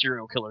unpleasant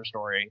serial killer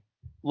story.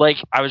 Like,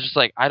 I was just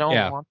like, I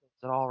don't want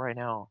this at all right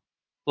now.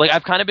 Like,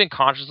 I've kind of been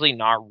consciously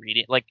not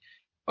reading. Like,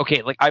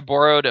 okay, like I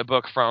borrowed a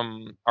book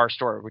from our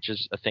store, which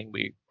is a thing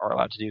we are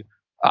allowed to do,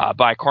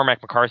 by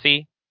Cormac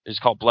McCarthy. It's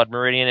called Blood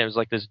Meridian. It was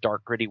like this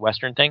dark, gritty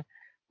Western thing.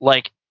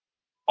 Like,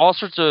 all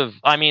sorts of,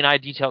 I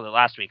detailed it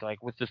last week,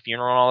 like with the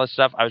funeral and all this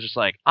stuff. I was just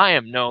like, I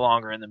am no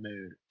longer in the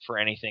mood for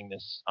anything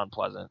this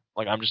unpleasant.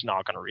 Like, I'm just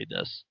not going to read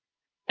this.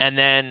 And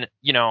then,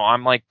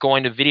 I'm like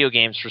going to video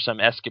games for some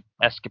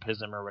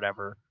escapism or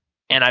whatever.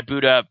 And I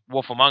boot up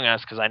Wolf Among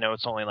Us because I know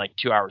it's only like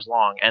 2 hours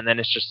long. And then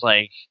it's just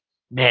like,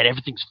 man,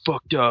 everything's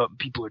fucked up.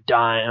 People are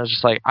dying. I was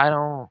just like, I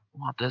don't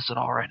want this at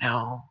all right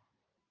now.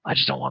 I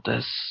just don't want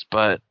this.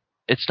 But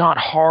it's not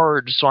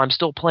hard, so I'm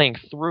still playing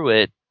through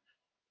it.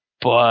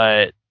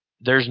 But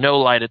there's no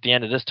light at the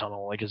end of this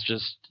tunnel. Like, it's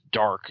just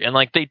dark. And,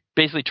 like, they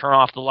basically turn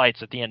off the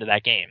lights at the end of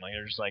that game. Like,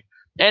 they're just like,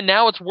 and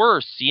now it's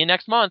worse. See you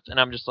next month. And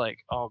I'm just like,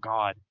 oh,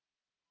 God.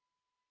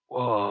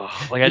 Whoa.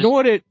 Like,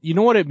 you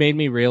know what it made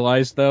me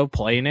realize, though,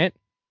 playing it?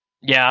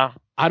 Yeah.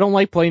 I don't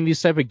like playing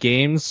these type of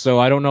games, so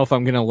I don't know if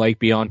I'm going to like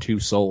Beyond Two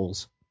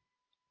Souls.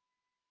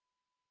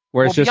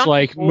 Where it's just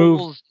like,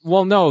 move...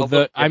 Well, no,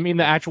 the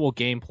actual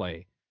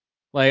gameplay.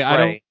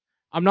 Like,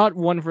 I'm not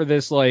one for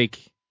this, like...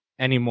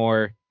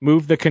 anymore.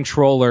 Move the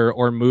controller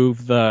or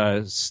move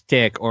the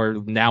stick or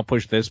now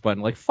push this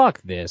button. Like,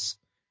 fuck this.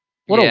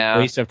 What a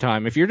waste of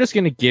time. If you're just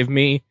going to give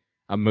me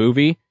a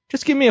movie,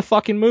 just give me a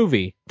fucking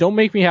movie. Don't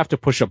make me have to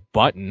push a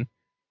button.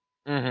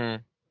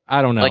 Mm-hmm.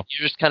 I don't know. Like,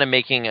 you're just kind of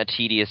making a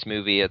tedious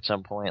movie at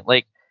some point.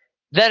 Like,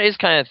 that is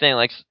kind of the thing.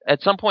 Like,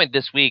 at some point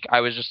this week, I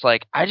was just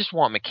like, I just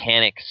want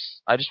mechanics.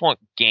 I just want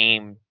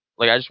game.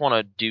 Like, I just want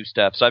to do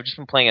stuff. So I've just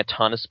been playing a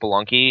ton of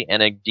Spelunky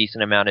and a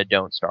decent amount of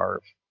Don't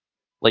Starve.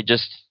 Like,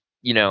 just...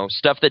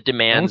 stuff that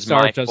demands Don't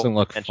Starve doesn't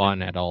look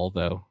fun at all,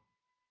 though.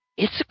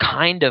 It's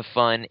kind of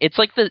fun. It's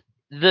like the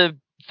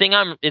thing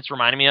it's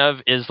reminding me of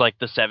is like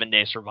the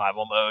 7-day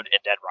survival mode in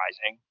Dead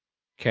Rising.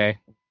 Okay.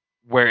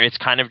 Where it's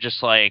kind of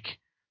just like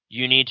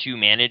you need to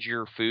manage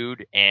your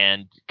food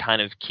and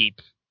kind of keep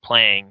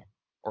playing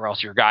or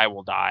else your guy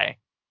will die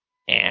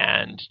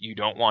and you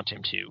don't want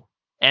him to.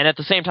 And at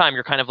the same time,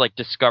 you're kind of like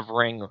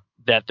discovering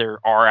that there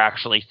are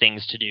actually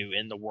things to do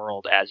in the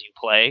world as you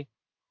play.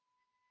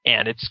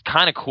 And it's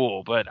kind of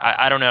cool, but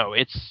I don't know.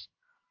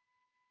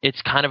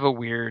 It's kind of a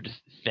weird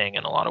thing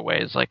in a lot of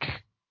ways. Like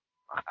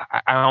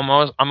I'm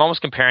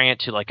almost comparing it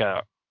to like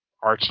a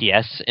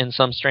RTS in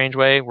some strange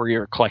way, where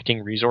you're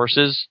collecting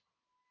resources,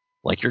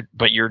 like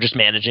you're just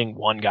managing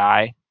one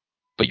guy,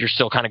 but you're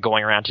still kind of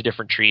going around to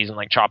different trees and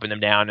like chopping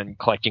them down and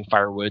collecting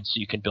firewood so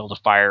you can build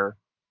a fire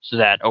so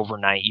that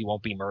overnight you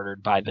won't be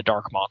murdered by the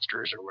dark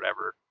monsters or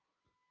whatever.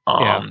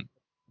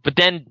 But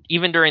then,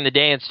 even during the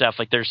day and stuff,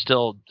 like, there's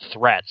still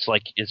threats.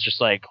 Like, it's just,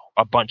 like,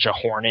 a bunch of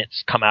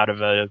hornets come out of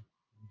a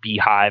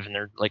beehive, and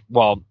they're, like,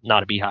 well,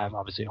 not a beehive,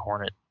 obviously, a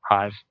hornet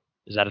hive.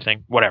 Is that a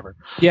thing? Whatever.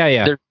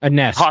 Yeah. There's a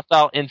nest.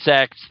 Hostile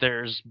insects,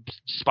 there's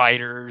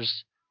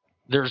spiders,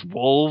 there's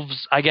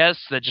wolves, I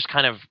guess, that just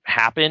kind of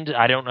happened.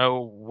 I don't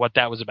know what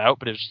that was about,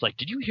 but it was just like,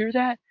 did you hear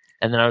that?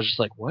 And then I was just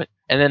like, what?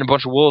 And then a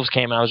bunch of wolves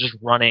came, and I was just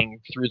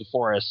running through the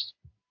forest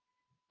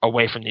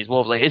away from these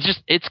wolves. Like,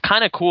 it's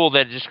kind of cool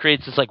that it just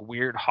creates this like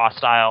weird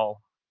hostile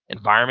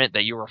environment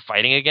that you were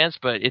fighting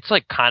against, but it's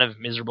like kind of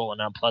miserable and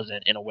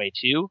unpleasant in a way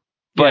too.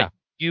 But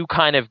you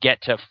kind of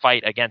get to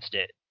fight against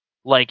it.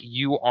 Like,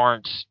 you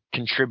aren't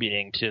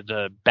contributing to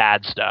the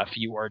bad stuff.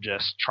 You are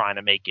just trying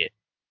to make it.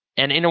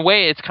 And in a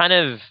way, it's kind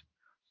of,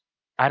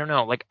 I don't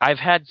know, like, I've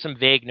had some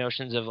vague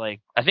notions of,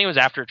 like, I think it was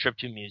after a trip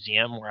to a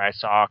museum where I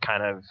saw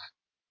kind of,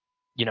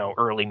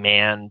 early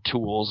man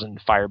tools and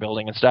fire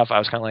building and stuff. I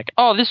was kind of like,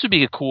 oh, this would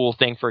be a cool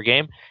thing for a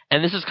game.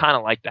 And this is kind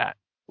of like that.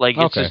 Like,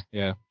 it's just,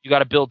 you got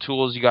to build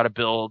tools, you got to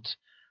build,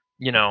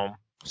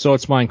 So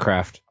it's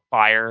Minecraft.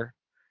 Fire.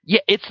 Yeah,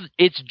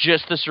 it's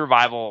just the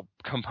survival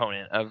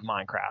component of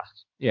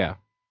Minecraft. Yeah.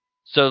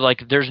 So,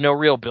 like, there's no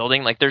real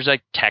building. Like, there's,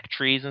 like, tech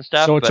trees and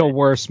stuff. So it's a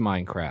worse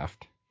Minecraft.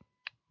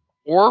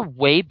 Or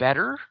way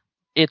better.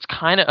 It's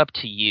kind of up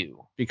to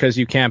you. Because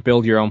you can't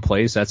build your own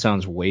place, that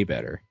sounds way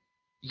better.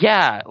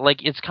 Yeah,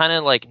 like it's kind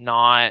of like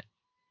not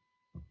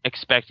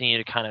expecting you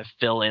to kind of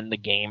fill in the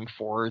game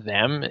for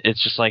them.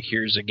 It's just like,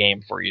 here's a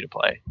game for you to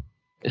play.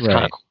 It's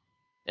kind of cool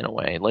in a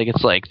way. Like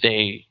it's like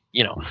they,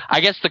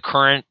 I guess the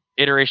current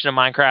iteration of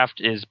Minecraft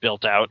is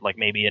built out. Like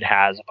maybe it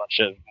has a bunch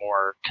of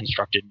more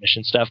constructed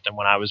mission stuff than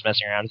when I was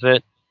messing around with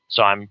it.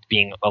 So I'm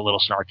being a little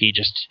snarky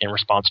just in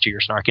response to your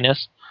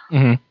snarkiness.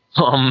 Mm-hmm.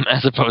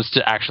 As opposed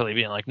to actually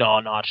being like, no,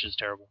 Notch is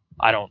terrible.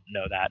 I don't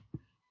know that.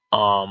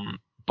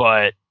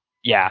 But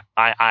yeah,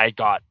 I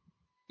got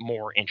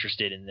more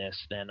interested in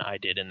this than I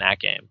did in that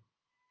game.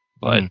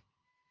 But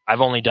I've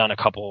only done a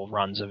couple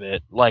runs of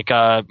it. Like,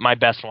 my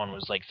best one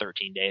was like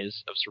 13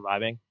 days of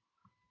surviving,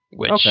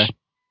 which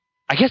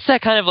I guess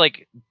that kind of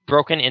like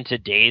broken into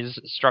days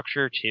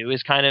structure too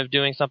is kind of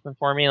doing something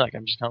for me. Like,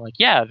 I'm just kind of like,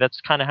 yeah,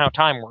 that's kind of how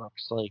time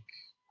works. Like,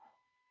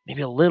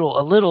 maybe a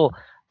little,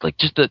 like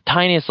just the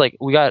tiniest, like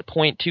we got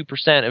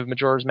 0.2% of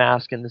Majora's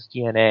Mask in this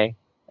DNA,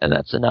 and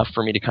that's enough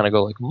for me to kind of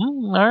go like,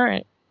 all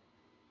right,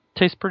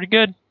 tastes pretty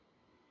good.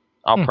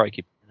 I'll probably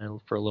keep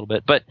it for a little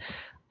bit, but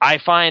I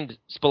find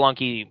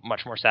Spelunky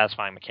much more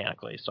satisfying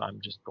mechanically, so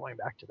I'm just going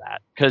back to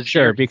that.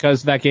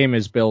 Because that game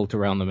is built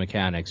around the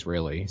mechanics,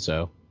 really.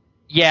 So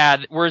yeah,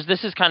 whereas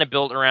this is kind of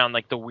built around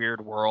like the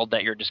weird world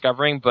that you're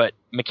discovering, but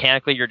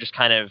mechanically you're just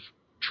kind of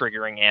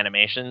triggering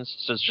animations.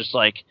 So it's just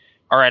like,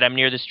 all right, I'm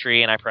near this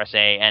tree and I press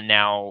A, and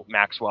now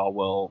Maxwell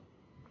will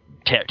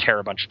tear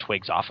a bunch of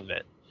twigs off of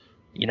it.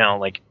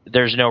 Like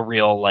there's no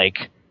real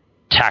like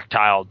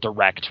tactile,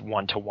 direct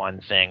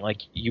one-to-one thing. Like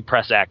you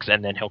press X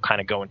and then he'll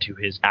kind of go into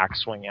his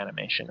axe swing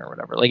animation or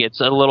whatever. Like it's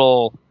a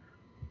little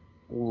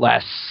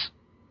less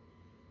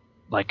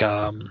like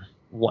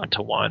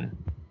one-to-one.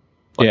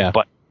 Like,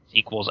 but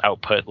equals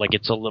output. Like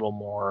it's a little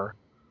more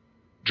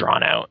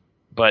drawn out.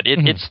 But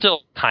it's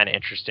still kind of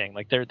interesting.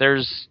 Like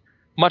there's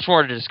much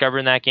more to discover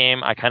in that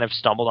game. I kind of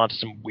stumbled onto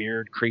some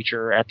weird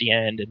creature at the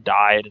end and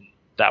died, and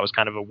that was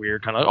kind of a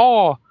weird kind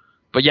of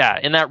But yeah,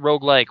 in that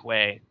roguelike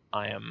way,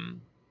 I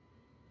am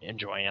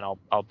enjoying it.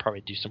 I'll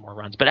probably do some more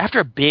runs. But after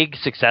a big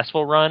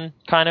successful run,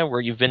 kind of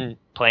where you've been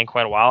playing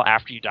quite a while,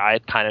 after you die,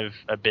 it's kind of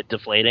a bit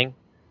deflating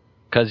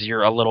because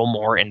you're a little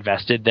more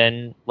invested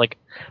than like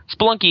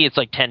Spelunky. It's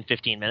like 10,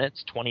 15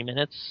 minutes, 20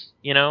 minutes.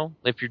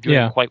 If you're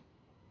doing quite.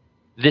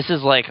 This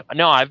is like,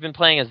 no, I've been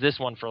playing as this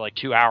one for like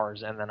 2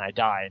 hours and then I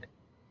died.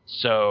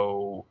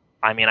 So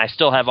I mean, I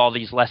still have all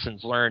these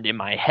lessons learned in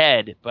my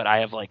head, but I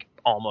have like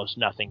almost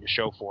nothing to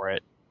show for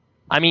it.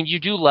 I mean, you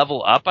do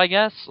level up, I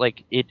guess.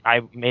 Like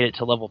I made it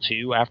to level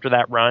 2 after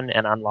that run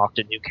and unlocked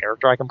a new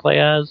character I can play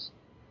as.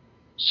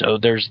 So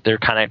they're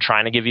kind of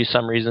trying to give you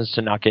some reasons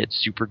to not get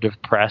super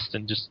depressed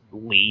and just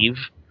leave.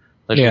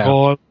 Like,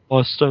 I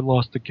lost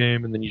the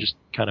game, and then you just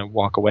kind of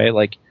walk away.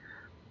 Like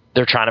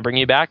they're trying to bring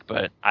you back,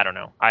 but I don't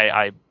know.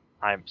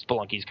 I'm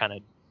Spelunky's kind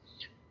of.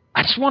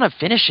 I just want to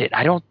finish it.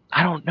 I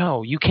don't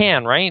know. You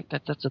can, right?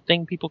 That's a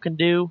thing people can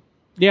do.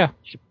 Yeah.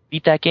 You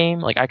beat that game.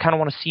 Like I kind of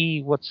want to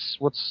see what's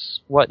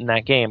what in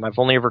that game. I've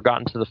only ever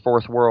gotten to the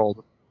 4th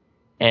world,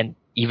 and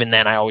even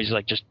then I always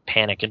like just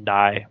panic and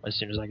die as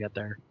soon as I get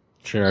there.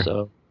 Sure.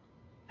 So,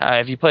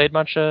 have you played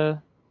much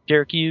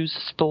Derek Hughes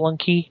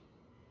Spelunky?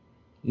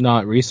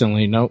 Not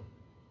recently, nope.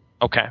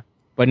 Okay.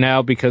 But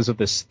now because of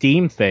the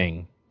Steam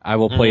thing, I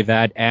will play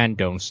that and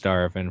Don't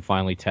Starve and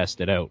finally test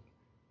it out.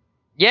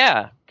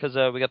 Yeah, because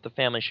we got the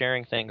family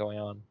sharing thing going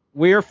on.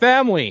 We are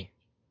family.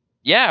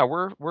 Yeah,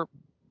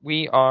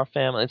 we are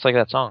family. It's like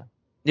that song.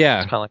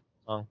 Yeah. It's kind of like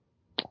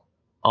that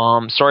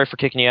song. Sorry for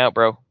kicking you out,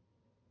 bro.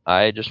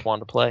 I just wanted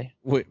to play.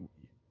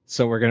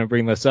 So we're gonna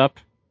bring this up?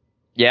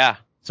 Yeah.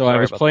 So I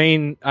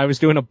was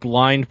doing a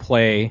blind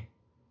play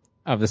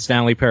of the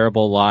Stanley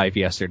Parable live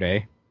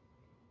yesterday,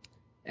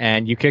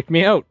 and you kicked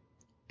me out,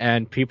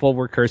 and people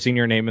were cursing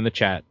your name in the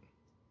chat.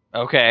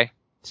 Okay.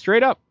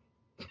 Straight up.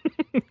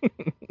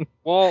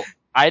 Well,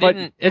 I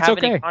didn't have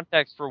any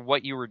context for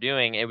what you were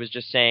doing. It was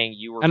just saying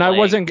you were. And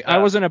playing. I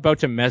wasn't about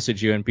to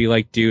message you and be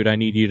like, dude, I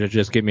need you to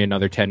just give me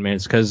another 10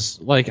 minutes because,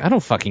 like, I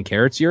don't fucking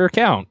care. It's your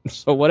account,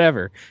 so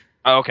whatever.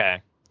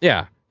 Okay.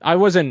 Yeah, I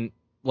wasn't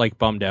like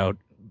bummed out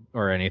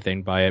or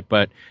anything by it,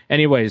 but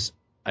anyways,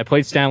 I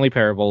played Stanley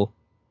Parable,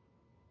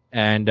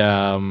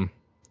 and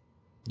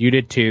you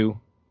did too.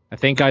 I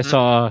think I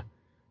saw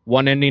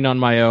one ending on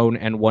my own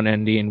and one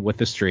ending with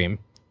the stream.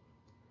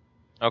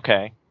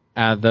 Okay.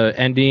 The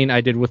ending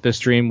I did with the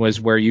stream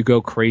was where you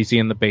go crazy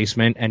in the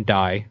basement and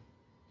die.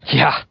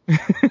 Yeah.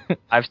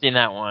 I've seen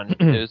that one.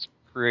 It was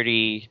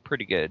pretty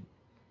good.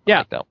 Yeah. I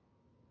like that one.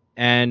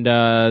 And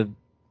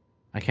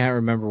I can't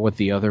remember what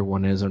the other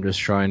one is. I'm just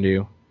trying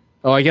to...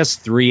 Oh, I guess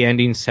 3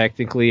 endings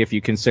technically, if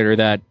you consider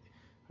that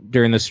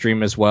during the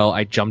stream as well.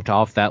 I jumped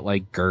off that,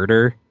 like,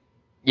 girder.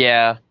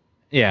 Yeah.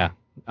 Yeah.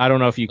 I don't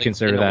know if you like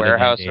consider in the that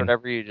warehouse an or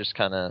whatever, you just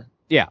kind of...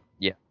 Yeah.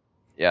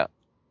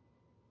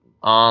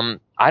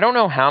 I don't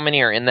know how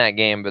many are in that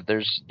game, but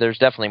there's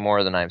definitely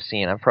more than I've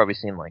seen. I've probably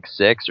seen like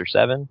 6 or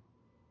 7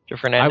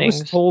 different endings. I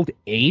was told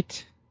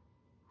 8,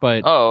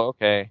 but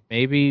okay,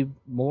 maybe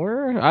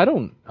more. I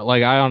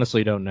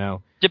honestly don't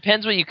know.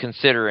 depends what you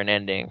consider an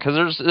ending,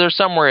 because there's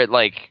some where it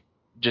like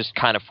just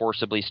kind of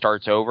forcibly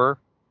starts over.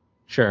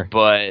 Sure.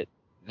 But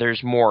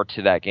there's more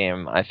to that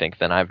game, I think,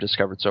 than I've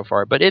discovered so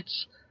far. But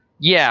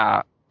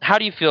yeah. How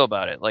do you feel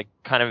about it? Like,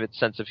 kind of its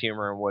sense of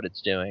humor and what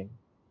it's doing.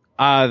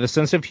 The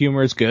sense of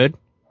humor is good.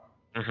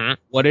 Mm-hmm.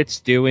 What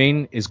it's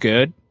doing is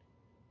good.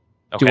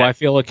 Okay. Do I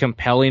feel it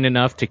compelling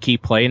enough to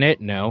keep playing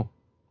it? No,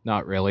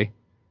 not really.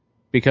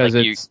 Because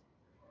like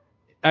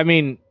I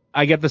mean,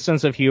 I get the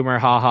sense of humor,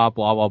 haha,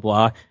 blah, blah,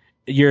 blah.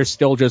 You're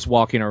still just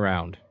walking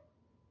around.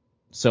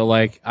 So,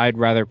 like, I'd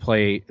rather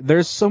play...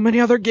 There's so many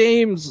other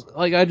games!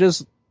 Like, I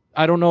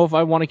don't know if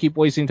I want to keep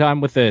wasting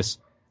time with this.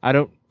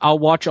 I'll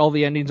watch all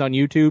the endings on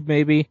YouTube,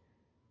 maybe,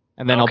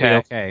 and then I'll be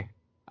okay.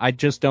 I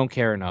just don't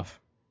care enough.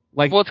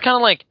 Like, well, it's kind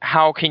of like,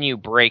 how can you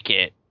break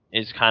it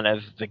is kind of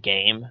the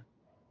game.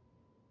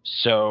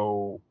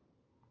 So,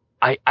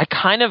 I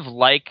kind of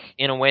like,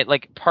 in a way,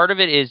 like, part of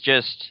it is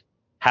just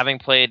having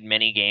played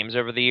many games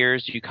over the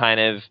years, you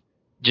kind of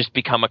just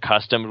become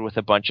accustomed with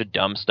a bunch of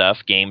dumb stuff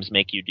games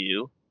make you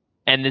do.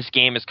 And this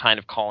game is kind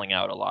of calling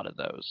out a lot of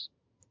those.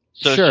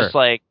 So It's just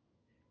like,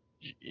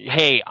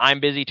 hey, I'm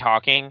busy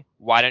talking.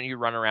 Why don't you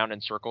run around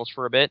in circles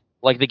for a bit?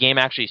 Like, the game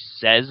actually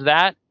says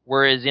that,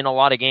 whereas in a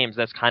lot of games,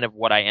 that's kind of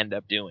what I end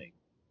up doing.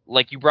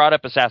 Like, you brought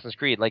up Assassin's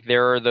Creed. Like,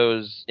 there are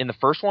those... In the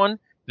first one,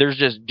 there's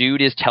just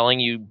dude is telling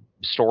you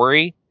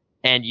story,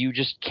 and you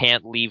just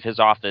can't leave his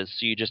office,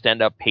 so you just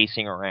end up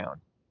pacing around.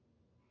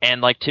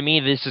 And, like, to me,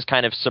 this is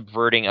kind of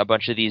subverting a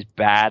bunch of these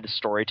bad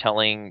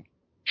storytelling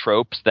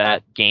tropes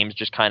that games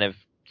just kind of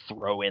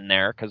throw in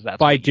there, because that's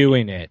by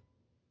doing it.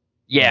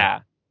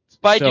 Yeah.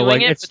 By so, doing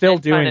like, it, it's still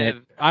doing it.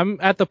 I'm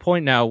at the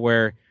point now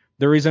where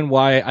the reason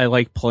why I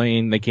like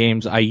playing the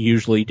games I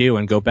usually do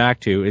and go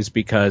back to is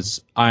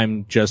because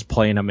I'm just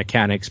playing a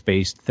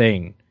mechanics-based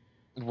thing.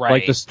 Right.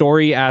 Like, the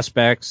story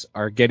aspects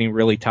are getting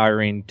really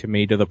tiring to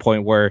me to the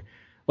point where,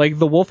 like,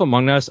 The Wolf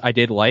Among Us I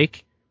did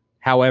like.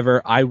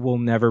 However, I will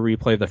never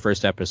replay the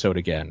first episode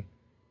again.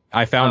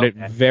 I found it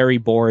very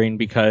boring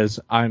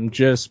because I'm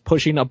just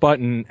pushing a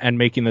button and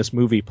making this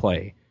movie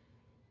play.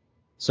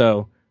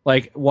 So,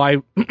 like,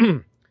 why...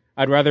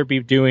 I'd rather be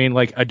doing,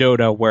 like, a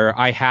Dota where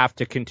I have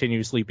to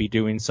continuously be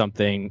doing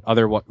something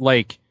otherwise.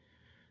 Like,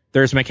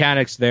 there's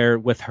mechanics there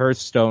with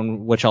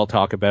Hearthstone, which I'll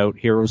talk about,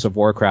 Heroes of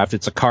Warcraft.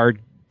 It's a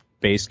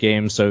card-based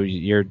game, so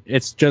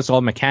it's just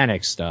all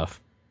mechanics stuff.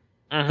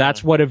 Mm-hmm.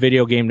 That's what a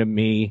video game to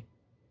me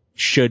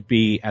should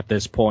be at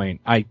this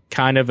point. I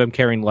kind of am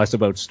caring less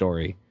about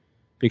story.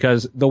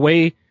 Because the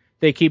way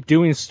they keep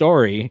doing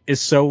story is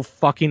so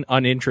fucking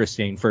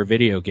uninteresting for a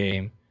video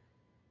game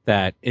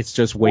that it's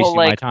just wasting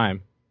my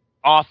time.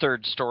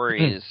 Authored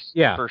stories,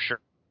 yeah, for sure.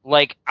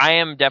 Like, I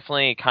am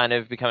definitely kind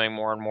of becoming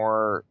more and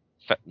more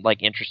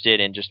like interested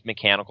in just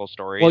mechanical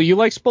stories. Well, you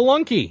like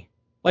Spelunky,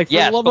 like for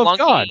the love of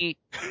God. Spelunky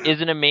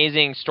is an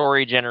amazing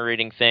story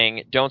generating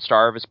thing. Don't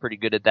Starve is pretty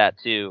good at that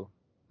too.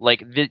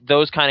 Like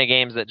those kind of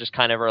games that just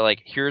kind of are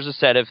like, here's a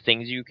set of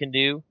things you can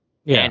do,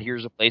 and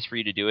here's a place for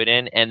you to do it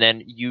in, and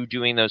then you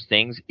doing those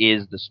things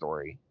is the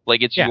story.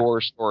 Like, it's your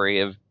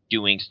story of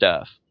doing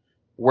stuff.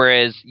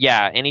 Whereas,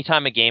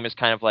 anytime a game is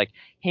kind of like,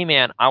 hey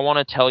man, I want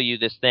to tell you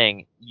this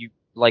thing, you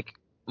like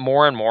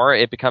more and more,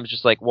 it becomes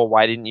just like, well,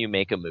 why didn't you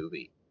make a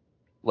movie?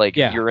 Like,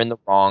 you're in the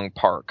wrong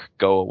park.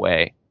 Go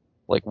away.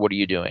 Like, what are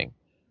you doing?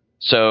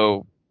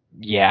 So,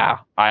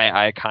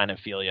 I kind of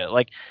feel you.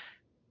 Like,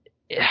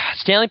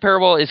 Stanley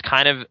Parable is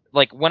kind of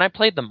like, when I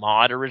played the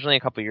mod originally a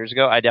couple years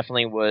ago, I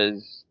definitely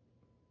was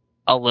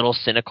a little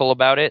cynical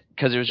about it,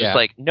 because it was just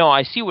like, no,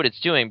 I see what it's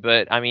doing,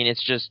 but I mean,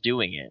 it's just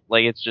doing it.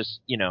 Like, it's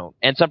just,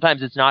 and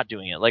sometimes it's not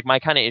doing it. Like, my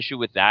kind of issue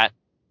with that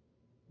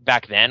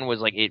back then was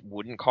like, it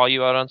wouldn't call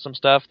you out on some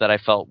stuff that I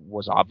felt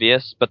was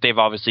obvious, but they've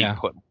obviously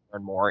put more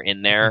and more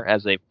in there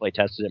as they play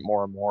tested it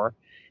more and more.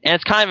 And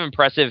it's kind of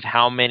impressive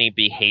how many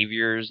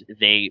behaviors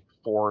they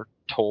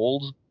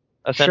foretold,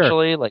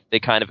 essentially, like they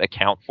kind of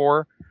account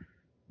for.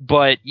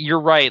 But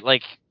you're right,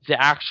 like,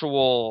 the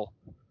actual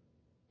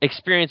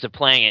experience of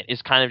playing it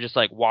is kind of just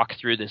like walk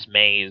through this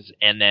maze,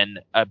 and then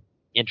a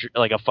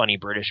funny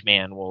British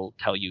man will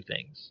tell you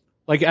things.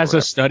 Like, as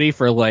a study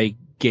for like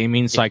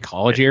gaming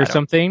psychology or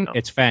something,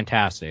 it's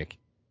fantastic.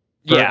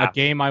 For a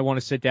game I want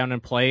to sit down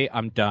and play,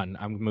 I'm done.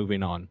 I'm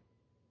moving on.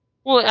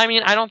 Well, I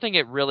mean, I don't think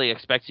it really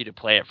expects you to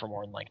play it for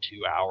more than like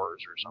 2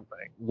 hours or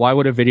something. Why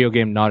would a video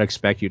game not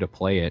expect you to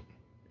play it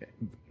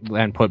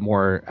and put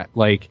more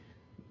like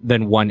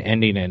than one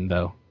ending in,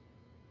 though?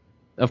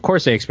 Of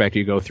course they expect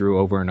you to go through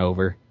over and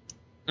over.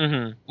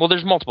 Mm-hmm. Well,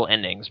 there's multiple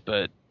endings,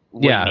 but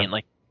what do you mean?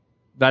 Like,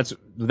 that's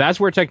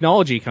where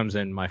technology comes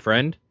in, my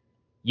friend.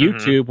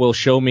 YouTube will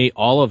show me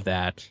all of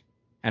that,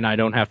 and I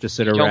don't have to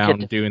sit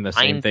around doing the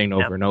same thing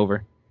over and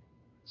over.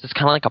 So it's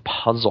kind of like a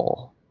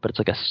puzzle, but it's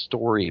like a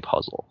story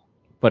puzzle.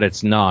 But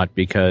it's not,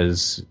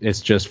 because it's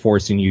just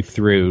forcing you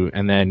through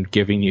and then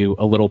giving you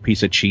a little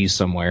piece of cheese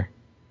somewhere.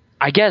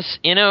 I guess,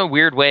 in a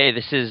weird way,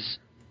 this is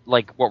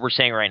like what we're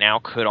saying right now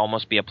could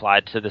almost be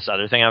applied to this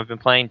other thing I've been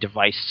playing,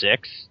 Device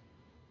 6,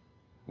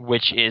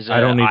 which is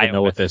I don't even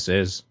know what this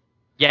is.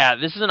 Yeah,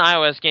 this is an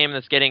iOS game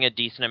that's getting a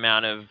decent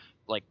amount of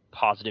like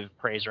positive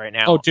praise right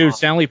now. Oh, dude,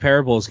 Stanley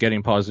Parable is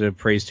getting positive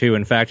praise too.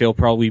 In fact, it'll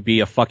probably be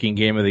a fucking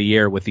game of the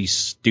year with these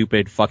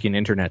stupid fucking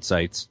internet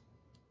sites.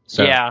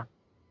 So. Yeah.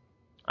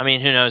 I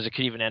mean, who knows? It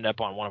could even end up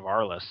on one of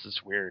our lists.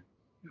 It's weird.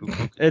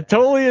 It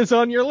totally is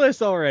on your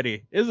list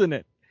already, isn't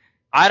it?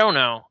 I don't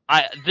know.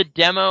 The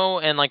demo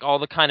and like all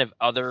the kind of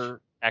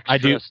other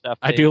extra stuff.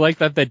 I do like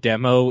that the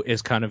demo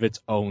is kind of its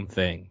own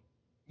thing.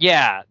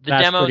 Yeah,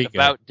 That's demo's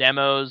about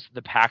demos.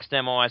 The PAX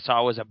demo I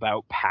saw was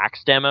about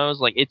PAX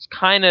demos. Like, it's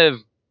kind of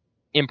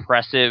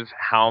impressive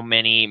how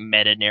many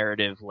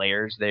meta-narrative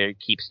layers they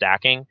keep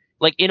stacking.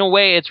 Like, in a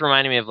way, it's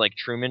reminding me of, like,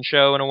 Truman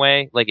Show in a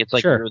way. Like, it's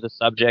like you're the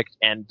subject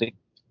and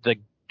the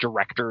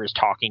director is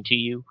talking to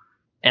you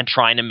and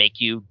trying to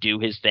make you do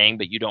his thing,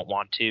 but you don't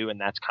want to,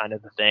 and that's kind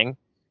of the thing.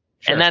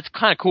 Sure. And that's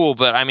kind of cool,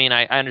 but, I mean,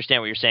 I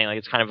understand what you're saying. Like,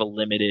 it's kind of a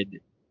limited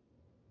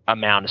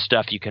amount of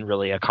stuff you can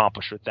really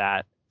accomplish with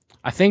that.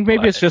 I think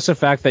maybe it's just the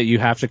fact that you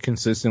have to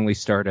consistently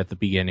start at the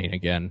beginning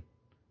again.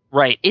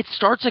 Right. It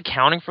starts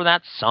accounting for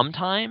that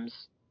sometimes,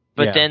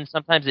 but then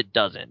sometimes it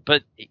doesn't.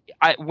 But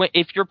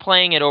if you're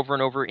playing it over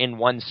and over in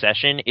one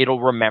session, it'll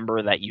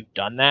remember that you've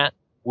done that,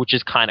 which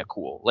is kind of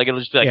cool. Like,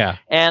 it'll just be like,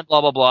 and blah,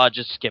 blah, blah,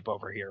 just skip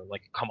over here.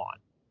 Like, come on.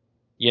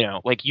 You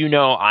know, like,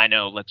 I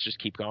know, let's just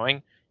keep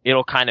going.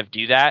 It'll kind of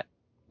do that,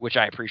 which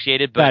I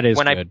appreciated. But that is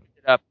when good. I picked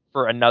it up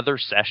for another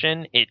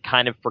session, it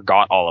kind of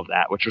forgot all of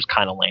that, which was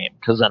kind of lame,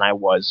 because then I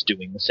was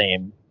doing the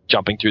same,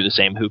 jumping through the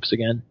same hoops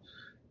again.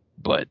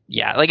 But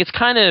yeah, like, it's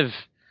kind of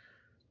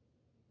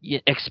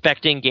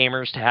expecting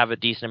gamers to have a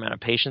decent amount of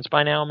patience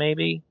by now,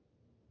 maybe,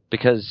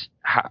 because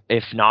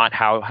if not,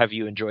 how have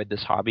you enjoyed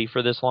this hobby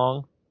for this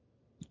long?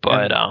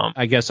 But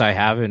I guess I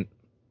haven't.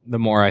 The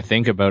more I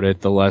think about it,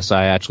 the less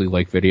I actually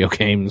like video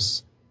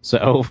games.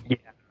 So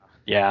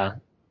yeah.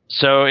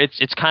 So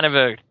it's kind of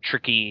a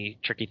tricky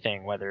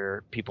thing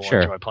whether people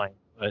enjoy playing.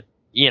 But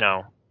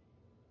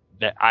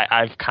that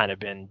I've kind of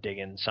been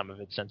digging some of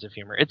its sense of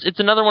humor. It's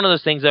another one of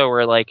those things though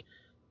where, like,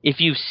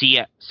 if you see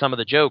some of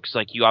the jokes,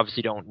 like, you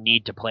obviously don't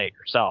need to play it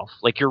yourself.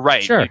 Like, you're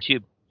right,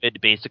 YouTube would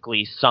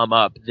basically sum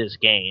up this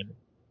game.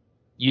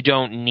 You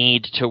don't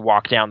need to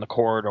walk down the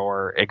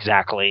corridor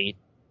exactly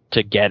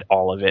to get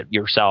all of it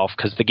yourself,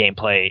 because the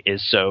gameplay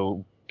is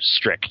so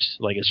strict.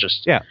 Like, it's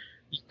just you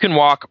can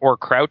walk or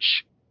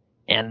crouch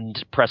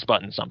and press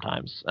buttons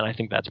sometimes, and I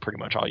think that's pretty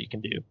much all you can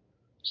do.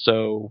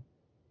 So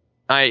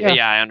I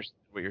understand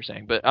what you're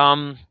saying, but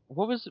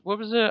what was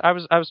it? I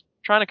was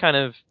trying to kind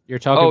of you're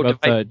talking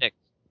about the 6.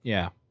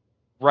 Yeah.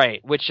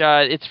 Right, which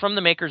it's from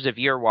the makers of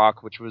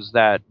Yearwalk, which was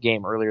that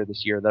game earlier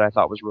this year that I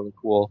thought was really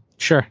cool.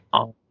 Sure.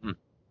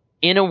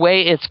 In a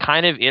way, it's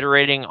kind of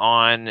iterating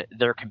on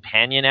their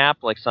companion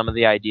app, like some of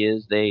the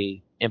ideas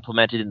they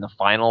implemented in the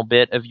final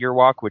bit of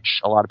Yearwalk,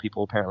 which a lot of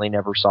people apparently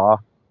never saw,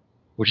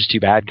 which is too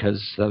bad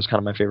because that was kind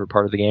of my favorite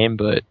part of the game.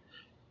 But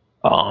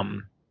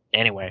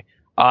anyway,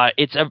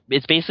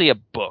 it's basically a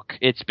book.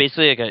 It's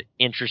basically like an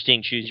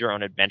interesting choose your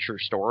own adventure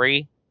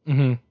story.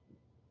 Mm-hmm.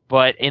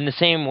 But in the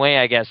same way,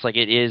 I guess, like,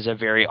 it is a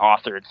very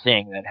authored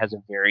thing that has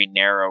a very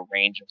narrow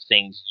range of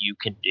things you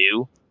can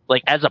do.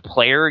 Like, as a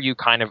player, you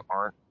kind of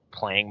aren't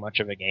playing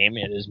much of a game.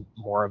 It is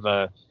more of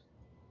a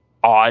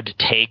odd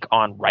take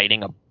on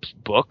writing a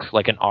book,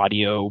 like an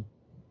audio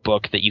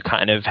book that you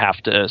kind of have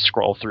to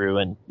scroll through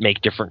and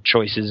make different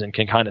choices and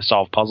can kind of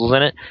solve puzzles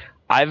in it.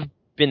 I've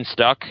been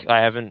stuck. I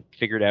haven't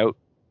figured out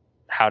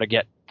how to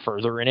get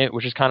further in it,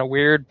 which is kind of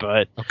weird,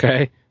 but...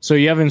 Okay. So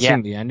you haven't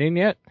seen the ending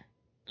yet?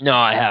 No,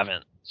 I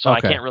haven't. So I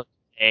can't really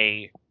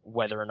say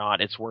whether or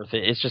not it's worth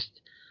it. It's just,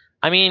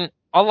 I mean,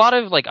 a lot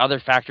of, like, other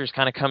factors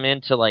kind of come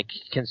into, like,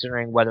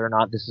 considering whether or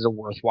not this is a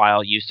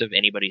worthwhile use of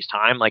anybody's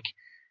time. Like,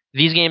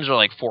 these games are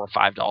like $4 or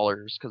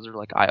 $5 because they're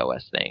like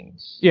iOS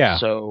things. Yeah.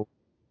 So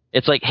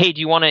it's like, hey, do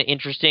you want an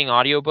interesting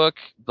audiobook?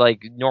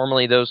 Like,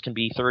 normally those can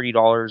be $30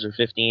 or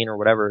 $15 or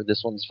whatever.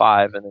 This one's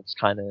 $5, and it's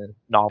kind of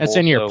novel. It's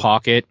in your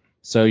pocket,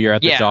 so you're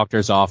at the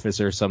doctor's office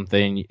or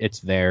something.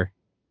 It's there.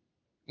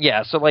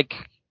 Yeah. So, like,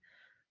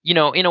 in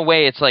a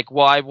way, it's like,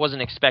 well, I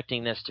wasn't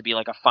expecting this to be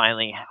like a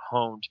finely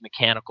honed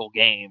mechanical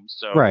game.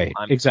 So right,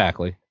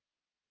 exactly.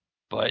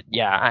 But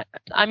yeah,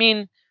 I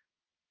mean,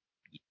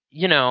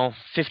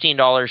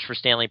 $15 for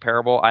Stanley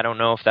Parable. I don't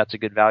know if that's a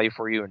good value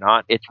for you or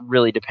not. It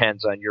really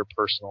depends on your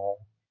personal,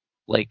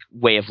 like,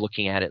 way of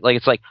looking at it. Like,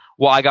 it's like,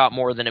 well, I got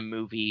more than a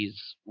movie's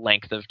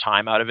length of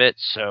time out of it,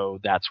 so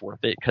that's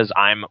worth it because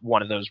I'm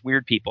one of those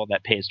weird people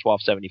that pays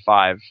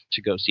 $12.75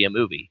 to go see a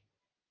movie.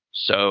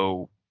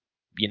 So,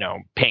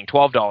 paying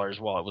 $12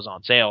 while it was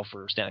on sale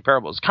for Stanley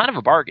Parable is kind of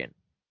a bargain.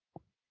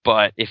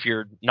 But if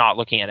you're not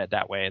looking at it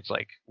that way, it's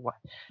like, what?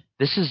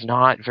 This is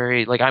not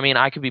very, like, I mean,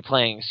 I could be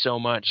playing so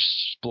much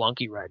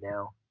Spelunky right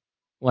now.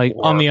 Like,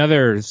 on the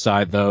other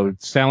side, though,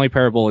 Stanley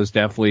Parable is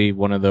definitely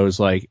one of those,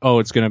 like, oh,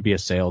 it's going to be a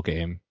sale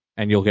game,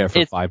 and you'll get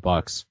it for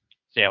 $5.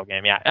 Sale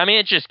game, yeah. I mean,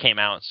 it just came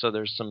out, so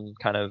there's some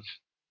kind of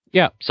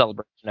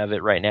celebration of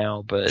it right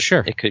now, but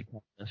it could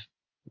kind of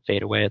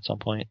fade away at some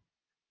point.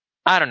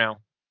 I don't know.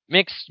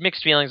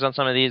 Mixed feelings on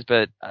some of these,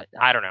 but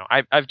I don't know.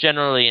 I've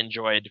generally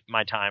enjoyed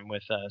my time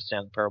with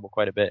Stanley Parable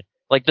quite a bit.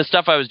 Like the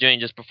stuff I was doing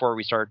just before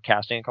we started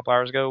casting a couple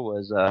hours ago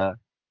was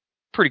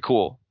pretty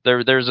cool.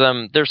 There's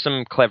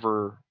some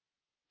clever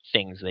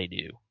things they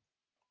do.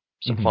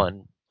 Some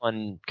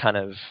fun kind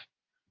of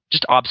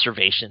just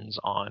observations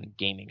on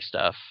gaming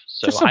stuff.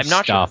 So just some I'm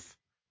not stuff. sure.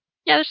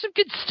 Yeah, there's some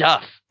good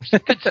stuff. There's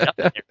some good stuff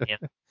in there,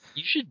 man.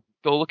 You should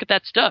go look at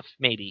that stuff,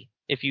 maybe,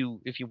 if you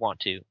want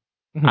to.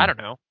 I don't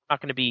know. I'm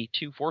not going to be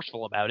too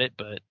forceful about it,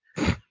 but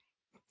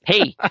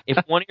hey,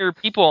 if one of your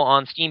people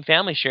on Steam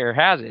Family Share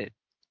has it,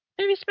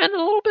 maybe spend a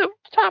little bit of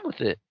time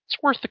with it.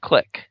 It's worth the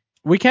click.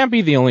 We can't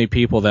be the only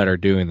people that are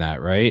doing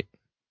that, right?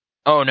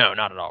 Oh no,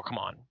 not at all. Come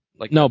on.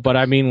 Like no, but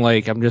I mean,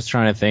 like, I'm just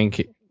trying to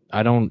think.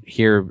 I don't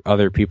hear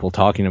other people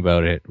talking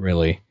about it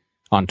really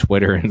on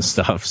Twitter and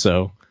stuff.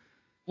 So,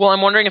 well,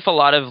 I'm wondering if a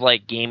lot of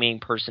like gaming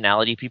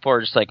personality people are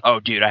just like, oh,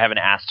 dude, I have an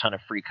ass ton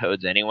of free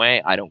codes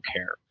anyway. I don't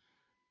care.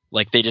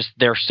 Like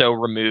they're so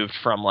removed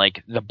from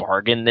like the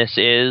bargain this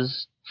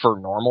is for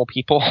normal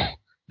people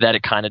that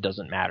it kind of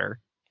doesn't matter.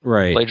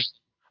 Right. Like just,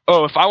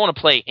 oh, if I want to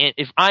play,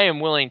 if I am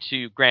willing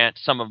to grant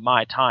some of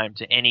my time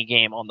to any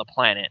game on the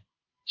planet,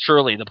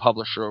 surely the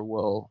publisher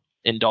will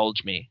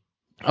indulge me.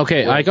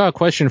 Okay, I got a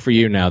question for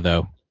you now,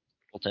 though.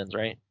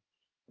 Right?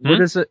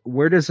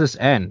 Where does this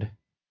end?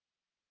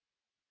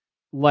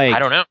 Like, I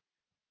don't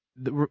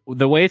know.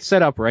 The way it's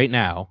set up right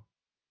now,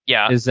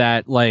 is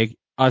that like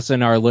us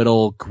and our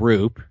little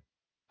group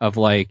of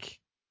like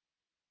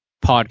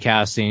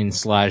podcasting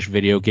 /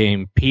 video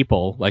game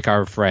people, like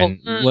our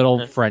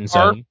little friend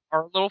zone,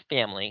 our little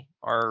family,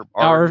 our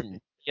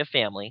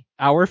family,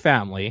 our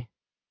family.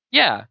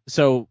 Yeah.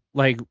 So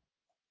like,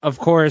 of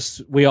course,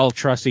 we all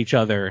trust each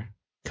other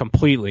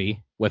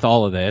completely with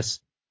all of this.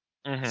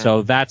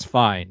 So that's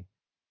fine.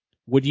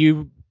 What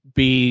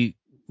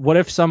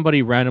if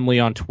somebody randomly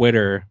on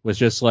Twitter was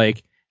just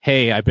like,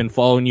 hey, I've been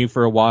following you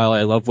for a while.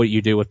 I love what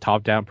you do with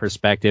top-down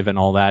perspective and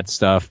all that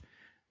stuff.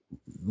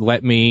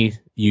 Let me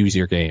use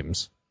your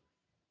games.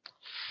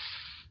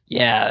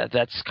 Yeah,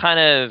 that's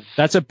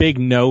a big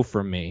no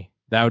from me.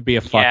 That would be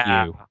a fuck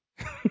you.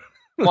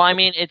 Well, I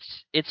mean,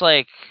 it's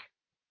like,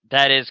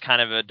 that is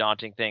kind of a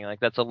daunting thing. Like,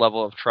 that's a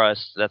level of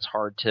trust that's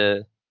hard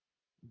to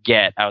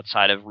get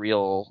outside of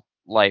real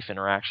life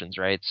interactions,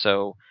 right?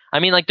 So, I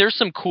mean, like, there's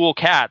some cool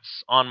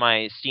cats on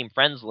my Steam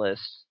friends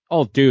list.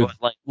 Oh, dude,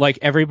 like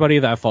everybody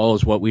that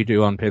follows what we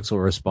do on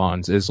Pixel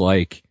Response is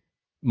like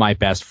my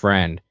best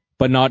friend,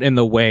 but not in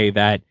the way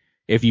that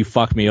if you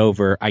fuck me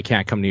over, I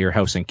can't come to your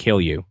house and kill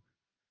you,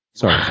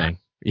 sort of thing.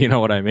 You know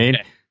what I mean?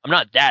 Okay. I'm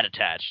not that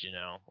attached, you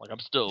know. Like, I'm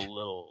still a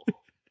little.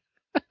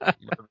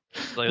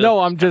 Like, no,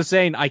 I'm just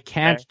saying I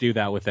can't do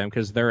that with them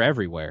because they're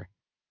everywhere,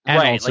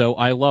 and also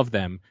I love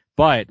them.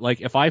 But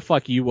like, if I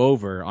fuck you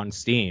over on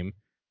Steam,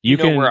 you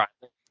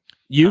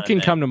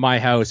can come to my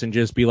house and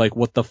just be like,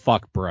 "What the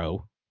fuck,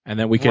 bro?" And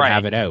then we could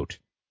have it out.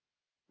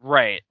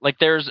 Right. Like,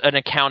 there's an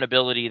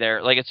accountability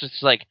there. Like, it's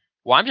just like,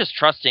 well, I'm just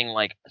trusting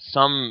like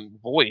some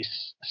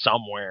voice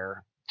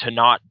somewhere to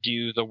not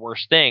do the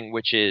worst thing,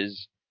 which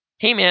is,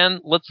 hey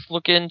man, let's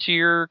look into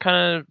your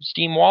kind of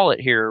Steam wallet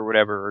here or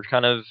whatever, or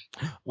kind of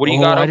what do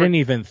you got? I didn't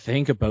even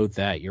think about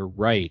that. You're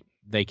right.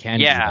 They can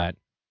do that.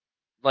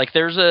 Like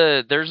there's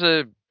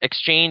a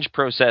exchange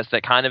process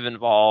that kind of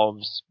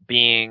involves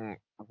being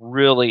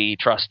really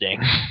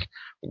trusting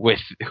with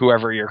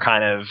whoever you're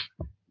kind of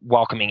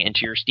welcoming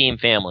into your Steam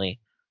family,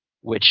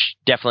 which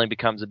definitely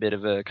becomes a bit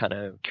of a kind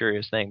of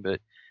curious thing.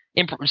 But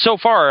so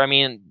far, I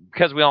mean,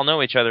 because we all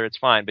know each other, it's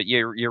fine. But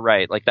you're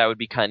right. Like that would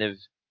be kind of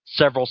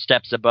several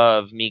steps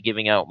above me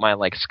giving out my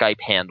like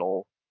Skype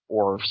handle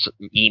or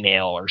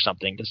email or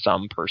something to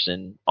some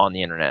person on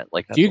the internet.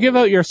 Like, do you give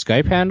out your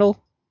Skype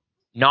handle?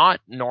 Not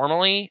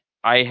normally.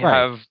 I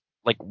have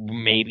like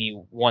maybe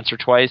once or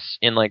twice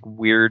in like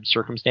weird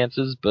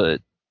circumstances,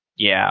 but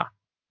yeah,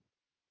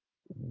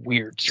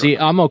 weird. See,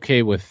 I'm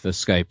okay with the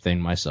Skype thing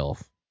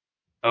myself.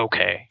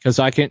 Okay. Because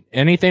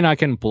anything I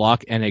can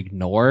block and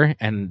ignore,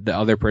 and the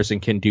other person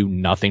can do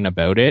nothing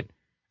about it.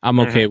 I'm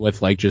okay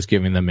with like just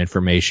giving them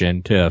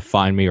information to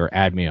find me or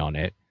add me on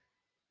it.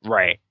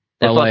 Right.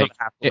 It's less of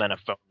a hassle than a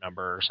phone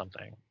number or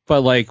something.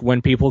 But like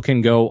when people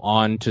can go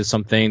on to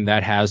something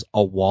that has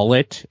a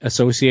wallet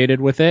associated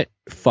with it,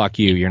 fuck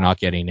you, you're not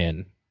getting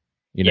in.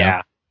 You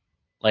know?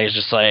 Like it's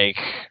just like,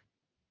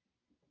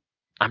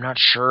 I'm not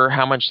sure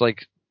how much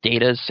like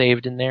data is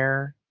saved in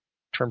there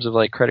in terms of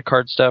like credit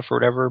card stuff or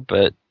whatever,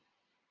 but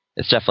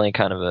it's definitely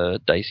kind of a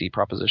dicey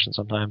proposition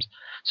sometimes.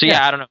 So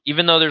yeah, I don't know.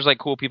 Even though there's like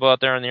cool people out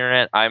there on the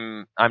internet,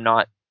 I'm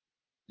not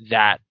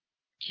that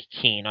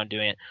keen on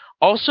doing it.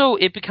 Also,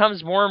 it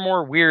becomes more and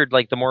more weird,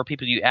 like the more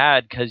people you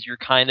add, because you're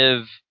kind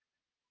of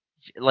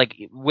like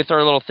with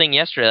our little thing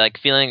yesterday, like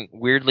feeling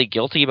weirdly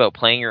guilty about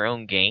playing your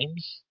own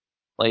games.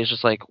 Like it's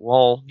just like,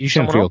 well, you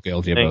shouldn't feel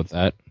guilty about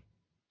that.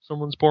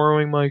 Someone's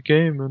borrowing my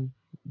game,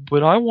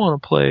 but I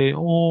want to play.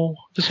 Oh,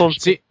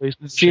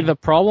 see, the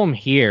problem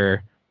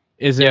here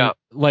is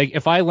like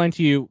if I lent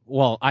you,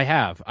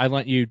 I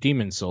lent you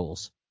Demon's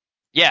Souls.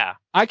 Yeah,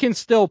 I can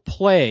still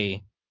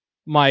play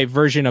my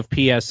version of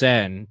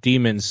PSN,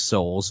 Demon's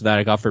Souls, that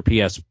I got for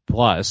PS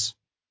Plus.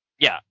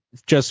 Yeah.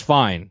 Just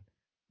fine.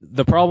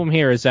 the problem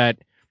here is that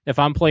if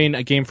I'm playing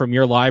a game from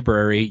your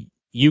library,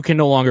 you can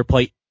no longer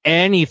play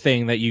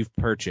anything that you've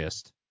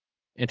purchased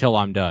until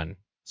I'm done,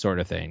 sort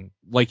of thing.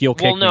 Like, you'll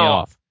kick me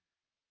off.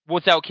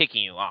 Without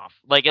kicking you off.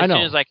 Like, as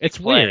soon as I can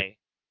play. Weird.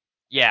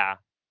 Yeah.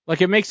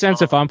 Like, it makes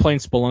sense if I'm playing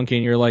Spelunky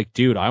and you're like,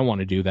 dude, I want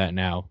to do that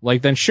now.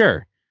 Like, then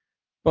sure.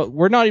 But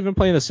we're not even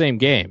playing the same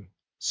game.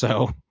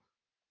 So,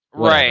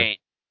 whatever. Right.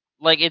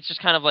 Like, it's just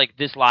kind of like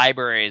this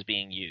library is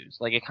being used.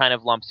 Like, it kind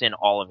of lumps in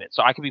all of it.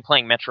 So I could be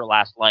playing Metro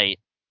Last Light,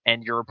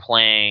 and you're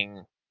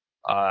playing,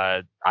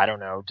 I don't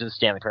know, the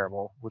Stanley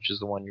Parable, which is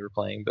the one you were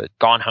playing, but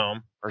Gone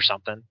Home or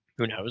something.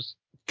 Who knows?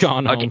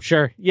 Gone Home,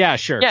 sure. Yeah,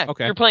 sure. Yeah,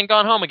 okay. You're playing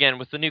Gone Home again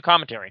with the new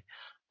commentary.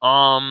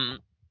 And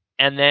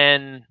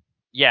then,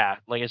 yeah,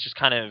 like, it's just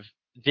kind of,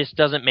 this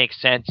doesn't make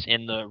sense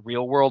in the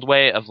real world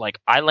way of, like,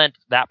 I lent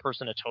that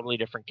person a totally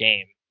different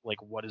game.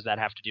 Like, what does that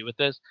have to do with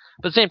this?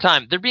 But at the same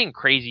time, they're being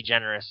crazy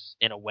generous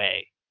in a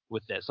way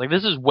with this. Like,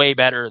 this is way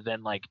better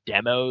than, like,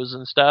 demos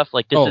and stuff.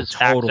 Like, this is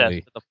totally.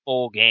 access to the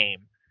full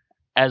game,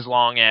 as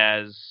long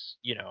as,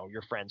 you know,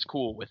 your friend's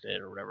cool with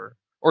it or whatever.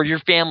 Or your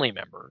family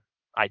member,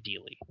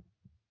 ideally.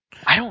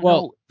 I don't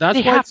know. That's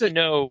they why have to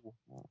know,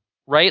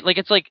 right? Like,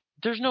 it's like,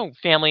 there's no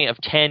family of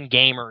 10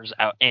 gamers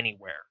out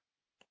anywhere.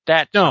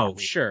 That's no,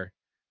 sure.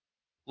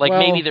 Like,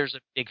 maybe there's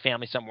a big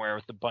family somewhere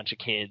with a bunch of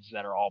kids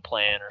that are all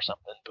playing or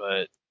something,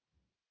 but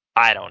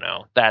I don't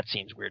know. That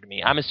seems weird to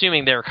me. I'm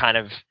assuming they're kind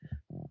of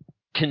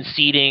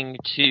conceding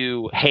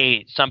to,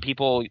 hey, some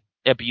people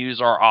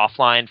abuse our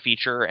offline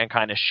feature and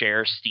kind of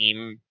share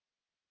Steam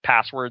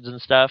passwords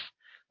and stuff.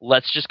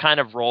 Let's just kind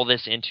of roll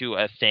this into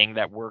a thing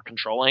that we're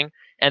controlling.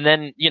 And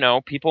then, you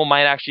know, people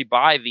might actually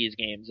buy these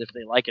games if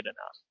they like it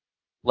enough.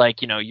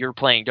 Like, you know, you're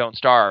playing Don't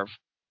Starve,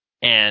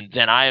 and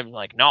then I'm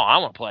like, no, I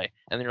want to play.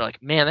 And then you're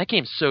like, man, that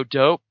game's so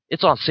dope.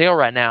 It's on sale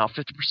right now,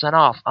 50%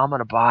 off. I'm going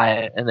to buy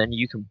it. And then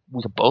we can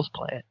both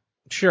play it.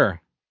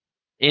 Sure.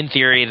 In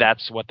theory,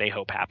 that's what they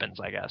hope happens,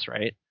 I guess,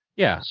 right?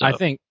 Yeah, so, I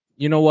think,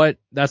 you know what?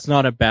 That's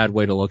not a bad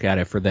way to look at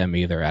it for them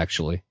either,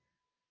 actually.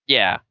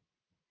 Yeah.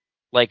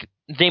 Like,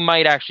 they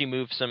might actually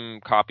move some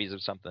copies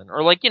of something.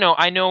 Or, like, you know,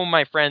 I know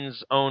my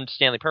friends owned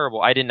Stanley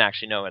Parable. I didn't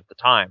actually know at the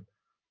time,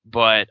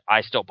 but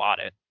I still bought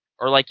it.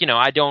 Or, like, you know,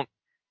 I don't,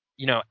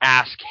 you know,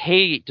 ask,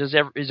 hey,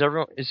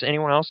 is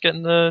anyone else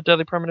getting the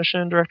Deadly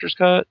Premonition Director's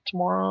Cut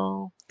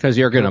tomorrow? Because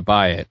you're going to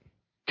buy it.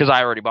 Because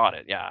I already bought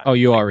it, yeah. Oh,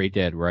 you already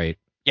did, right.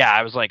 Yeah,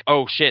 I was like,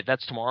 oh shit,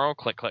 that's tomorrow?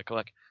 Click, click,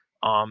 click.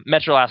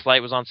 Metro Last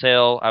Light was on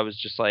sale. I was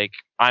just like,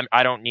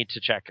 I don't need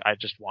to check. I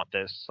just want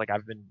this. Like,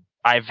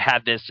 I've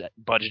had this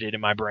budgeted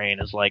in my brain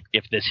as like,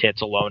 if this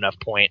hits a low enough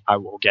point, I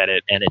will get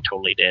it, and it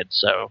totally did.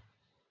 So,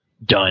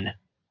 done.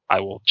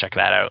 I will check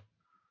that out.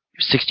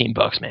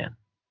 $16, man.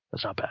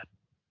 That's not bad.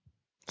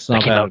 It's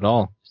not bad at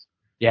all.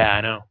 Yeah,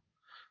 I know.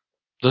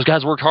 Those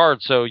guys worked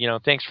hard, so, you know,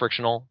 thanks,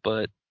 Frictional,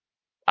 but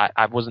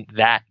I wasn't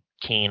that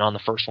keen on the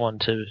first one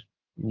to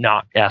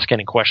not ask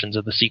any questions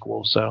of the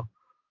sequel, so.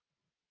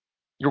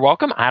 You're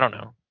welcome? I don't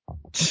know.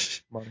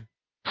 Money.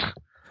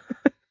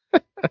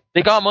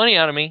 They got money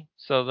out of me,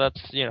 so that's,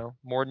 you know,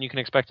 more than you can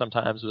expect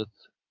sometimes with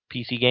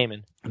PC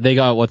gaming. They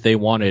got what they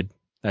wanted.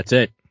 That's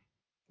it.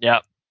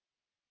 Yep.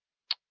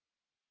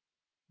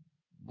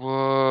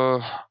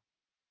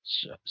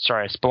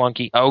 Sorry,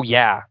 Spelunky. Oh,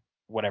 yeah.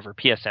 Whatever.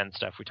 PSN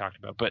stuff we talked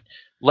about. But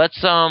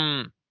let's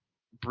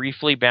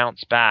briefly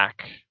bounce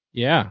back.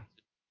 Yeah.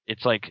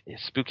 It's like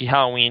spooky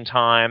Halloween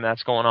time.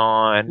 That's going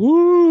on.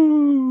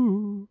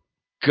 Woo!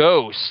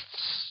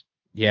 Ghosts.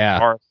 Yeah.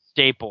 Are a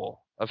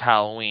staple of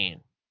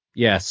Halloween.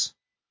 Yes.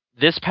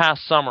 This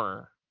past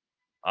summer,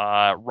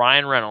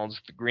 Ryan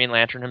Reynolds, the Green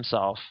Lantern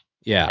himself,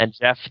 and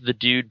Jeff the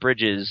Dude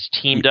Bridges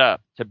teamed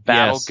up to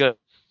battle ghosts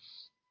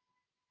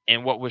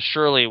in what was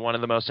surely one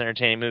of the most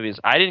entertaining movies.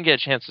 I didn't get a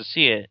chance to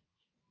see it,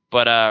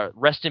 but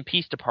Rest in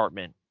Peace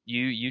Department,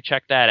 you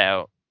check that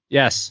out.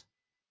 Yes.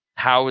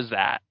 How was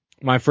that?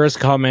 My first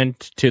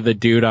comment to the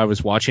dude I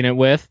was watching it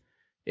with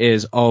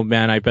is, oh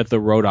man, I bet the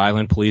Rhode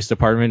Island Police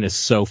Department is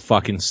so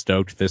fucking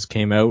stoked this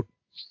came out.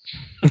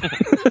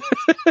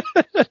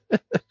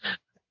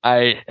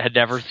 I had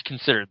never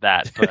considered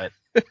that, but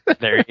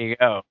there you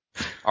go.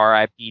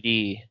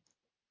 R.I.P.D.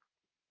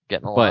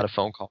 Getting a lot of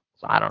phone calls.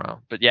 I don't know.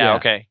 But yeah,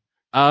 okay.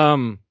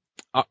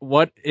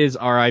 What is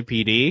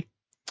R.I.P.D?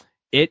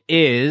 It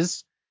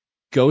is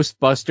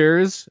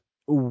Ghostbusters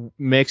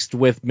mixed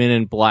with Men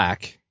in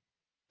Black.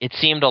 It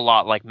seemed a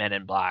lot like Men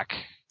in Black.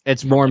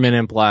 It's more Men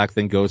in Black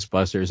than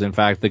Ghostbusters. In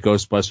fact, the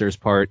Ghostbusters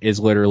part is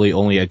literally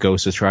only a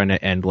ghost is trying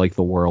to end like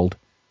the world.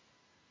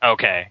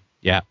 Okay.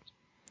 Yeah.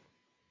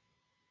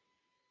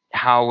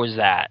 How was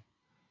that?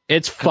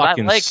 It's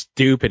fucking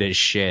stupid as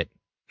shit.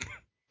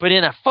 But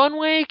in a fun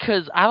way,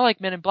 because I like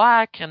Men in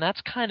Black, and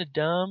that's kind of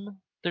dumb.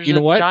 There's a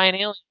giant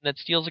alien that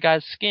steals a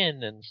guy's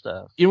skin and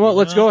stuff. You know what?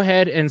 Let's go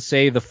ahead and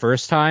say the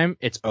first time,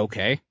 it's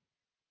okay.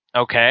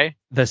 Okay.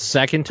 The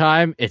second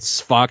time,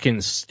 it's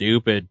fucking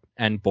stupid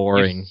and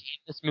boring. You've seen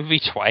this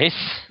movie twice?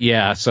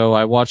 Yeah, so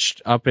I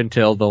watched up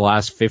until the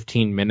last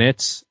 15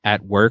 minutes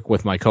at work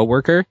with my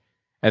coworker,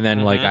 and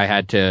then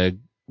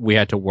we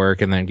had to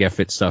work and then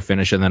get stuff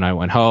finished, and then I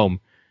went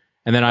home.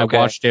 And then I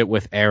watched it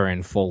with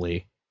Aaron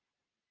fully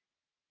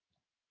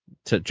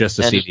to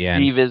see the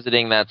end.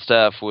 Revisiting that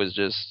stuff was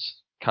just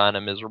kind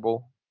of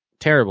miserable.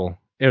 Terrible.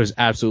 It was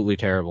absolutely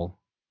terrible.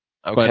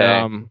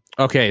 Okay.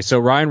 But, okay, so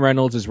Ryan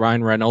Reynolds is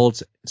Ryan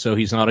Reynolds, so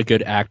he's not a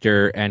good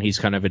actor, and he's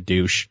kind of a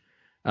douche.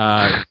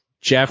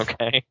 Jeff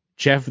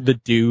the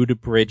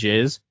Dude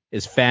Bridges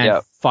is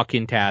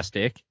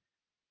fan-fucking-tastic.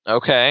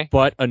 Okay.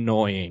 But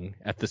annoying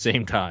at the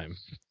same time.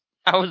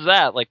 How is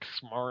that? Like,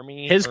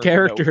 smarmy? His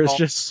character is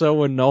just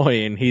so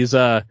annoying. He was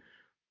a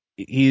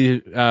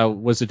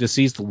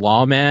deceased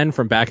lawman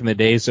from back in the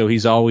day, so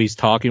he's always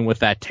talking with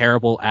that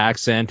terrible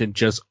accent and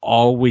just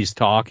always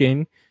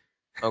talking.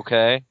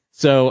 Okay.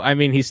 So, I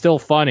mean, he's still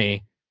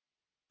funny,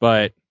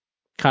 but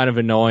kind of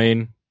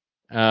annoying.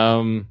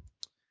 Trying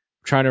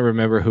to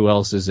remember who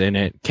else is in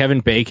it. Kevin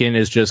Bacon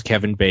is just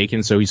Kevin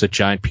Bacon, so he's a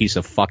giant piece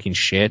of fucking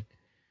shit.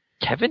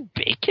 Kevin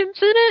Bacon's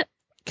in it?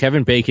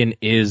 Kevin Bacon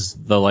is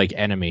the,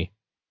 enemy.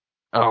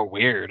 Oh,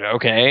 weird.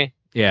 Okay.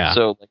 Yeah.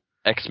 So,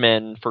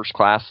 X-Men First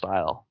Class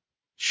style.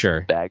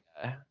 Sure. Bad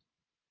guy.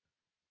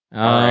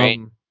 All right.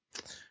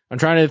 I'm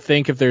trying to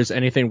think if there's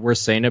anything worth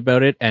saying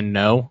about it, and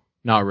no,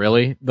 not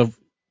really.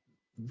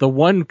 The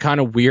one kind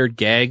of weird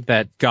gag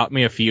that got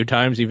me a few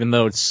times, even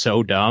though it's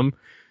so dumb,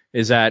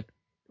 is that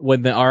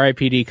when the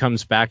R.I.P.D.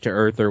 comes back to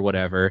Earth or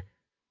whatever,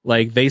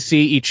 they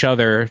see each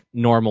other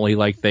normally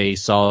like they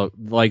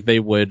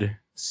would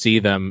see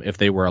them if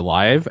they were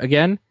alive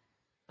again.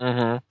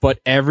 Mm-hmm.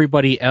 But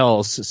everybody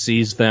else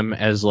sees them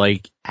as,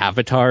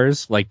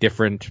 avatars,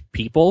 different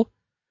people.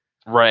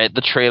 Right.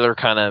 The trailer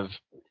kind of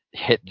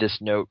hit this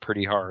note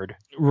pretty hard.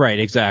 Right,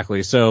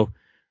 exactly. So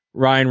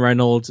Ryan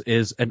Reynolds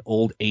is an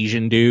old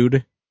Asian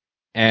dude.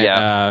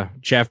 And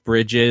Jeff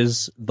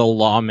Bridges, the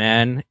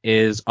lawman,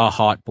 is a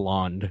hot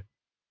blonde.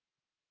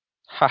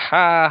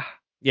 Haha.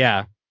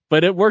 Yeah,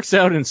 but it works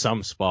out in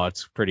some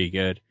spots pretty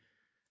good.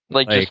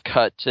 Just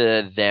cut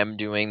to them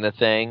doing the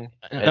thing.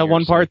 At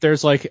one part,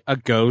 there's a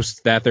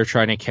ghost that they're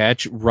trying to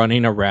catch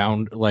running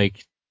around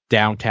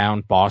downtown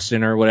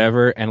Boston or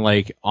whatever,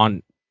 and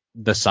on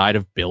the side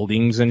of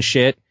buildings and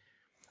shit.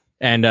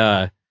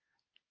 And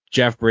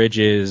Jeff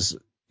Bridges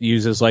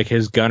uses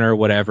his gun or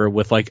whatever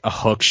with a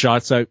hook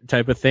shot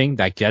type of thing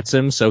that gets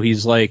him. So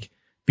he's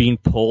being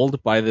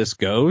pulled by this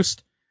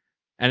ghost.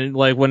 And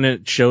when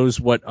it shows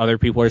what other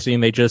people are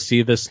seeing, they just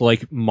see this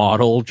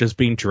model just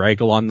being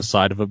dragged along the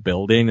side of a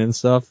building and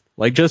stuff.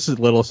 Just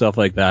little stuff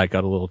like that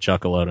got a little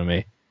chuckle out of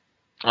me.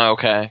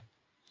 Okay.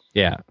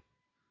 Yeah.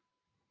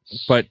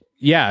 But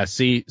yeah,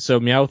 see,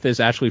 so Meowth is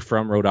actually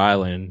from Rhode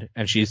Island,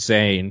 and she's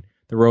saying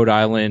the Rhode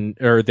Island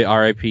or the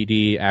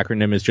R.I.P.D.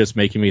 acronym is just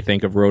making me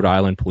think of Rhode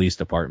Island Police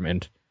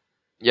Department.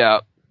 Yeah.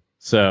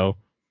 So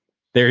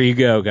there you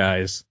go,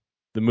 guys.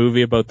 The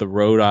movie about the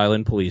Rhode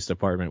Island Police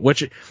Department,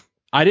 which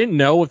I didn't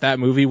know what that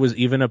movie was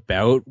even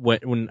about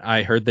when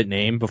I heard the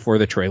name before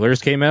the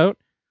trailers came out.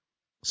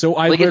 So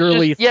I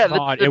literally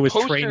thought it was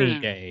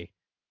Training Day.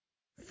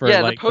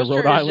 The poster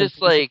is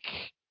just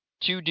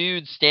two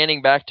dudes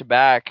standing back to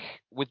back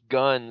with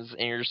guns,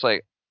 and you're just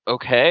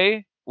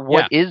okay,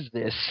 what is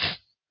this?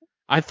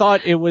 I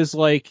thought it was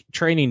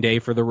Training Day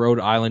for the Rhode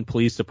Island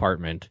Police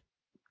Department.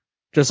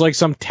 Just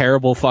some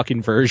terrible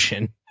fucking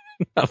version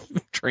of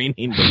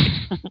Training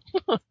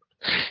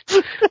Day.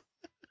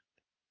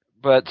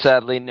 But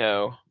sadly,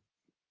 no.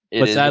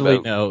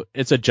 No.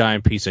 It's a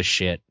giant piece of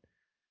shit.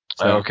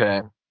 So,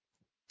 okay.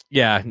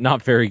 Yeah,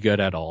 not very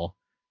good at all.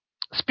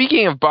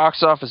 Speaking of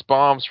box office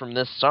bombs from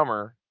this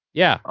summer.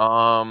 Yeah.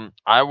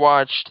 I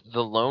watched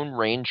The Lone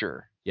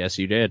Ranger. Yes,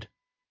 you did.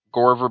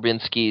 Gore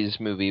Verbinski's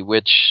movie,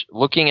 which,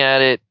 looking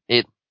at it,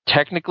 it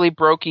technically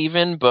broke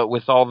even, but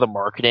with all the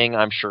marketing,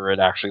 I'm sure it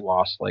actually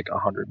lost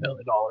 $100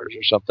 million or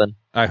something.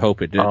 I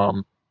hope it did.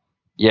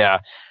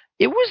 Yeah.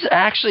 It was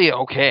actually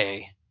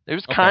okay. It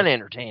was kind of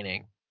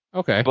entertaining.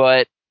 Okay.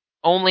 But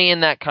only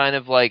in that kind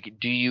of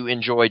do you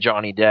enjoy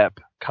Johnny Depp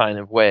kind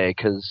of way,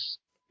 because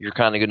you're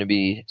kind of going to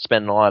be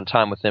spending a lot of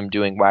time with him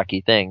doing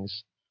wacky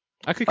things.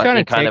 I could kind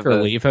of take or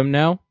leave him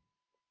now.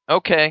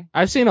 Okay.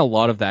 I've seen a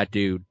lot of that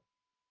dude.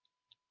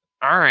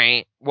 All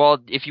right. Well,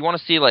 if you want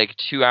to see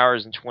 2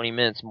 hours and 20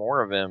 minutes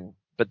more of him,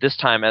 but this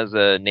time as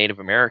a Native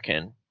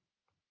American,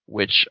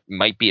 which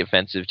might be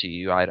offensive to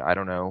you, I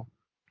don't know.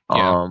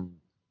 Yeah.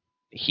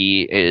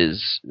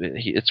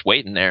 It's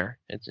waiting there.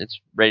 It's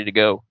ready to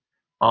go.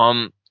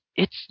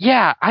 It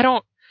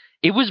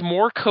was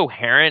more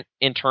coherent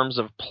in terms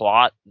of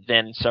plot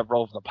than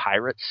several of the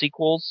Pirate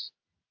sequels.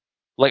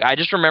 I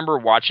just remember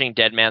watching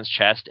Dead Man's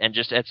Chest and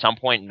just at some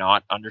point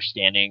not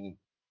understanding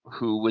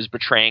who was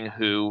betraying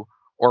who,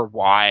 or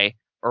why,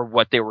 or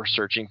what they were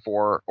searching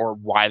for, or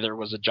why there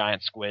was a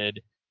giant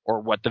squid, or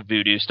what the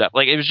voodoo stuff.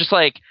 It was just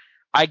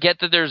I get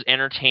that there's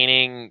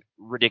entertaining,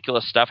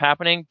 ridiculous stuff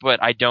happening,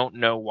 but I don't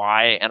know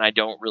why, and I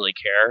don't really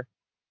care.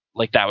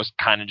 That was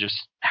kind of just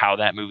how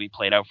that movie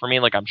played out for me.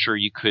 I'm sure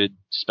you could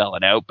spell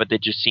it out, but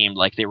it just seemed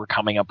like they were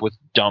coming up with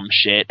dumb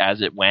shit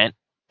as it went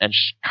and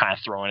kind of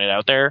throwing it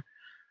out there.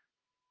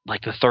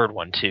 The third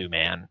one too,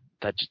 man.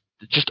 That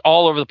just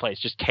all over the place,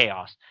 just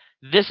chaos.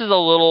 This is a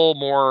little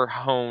more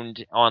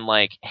honed on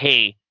like,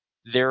 hey,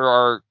 there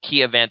are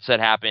key events that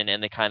happen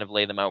and they kind of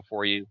lay them out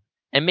for you.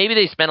 And maybe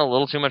they spent a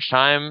little too much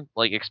time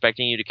like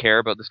expecting you to care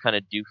about this kind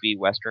of doofy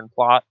Western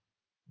plot,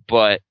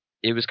 but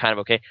it was kind of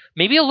okay.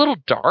 Maybe a little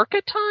dark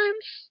at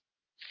times.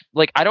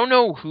 Like, I don't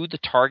know who the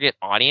target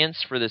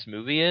audience for this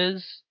movie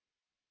is.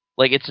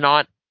 Like, it's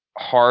not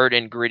hard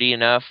and gritty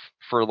enough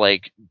for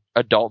like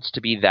adults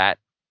to be that,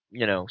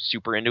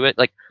 super into it.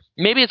 Like,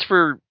 maybe it's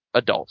for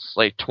adults,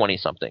 like 20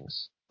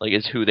 somethings, like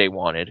is who they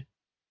wanted.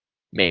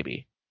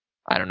 Maybe.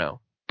 I don't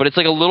know. But it's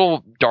like a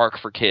little dark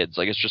for kids.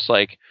 Like, it's just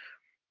like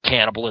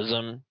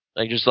cannibalism,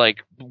 like just like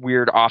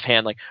weird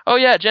offhand, like, oh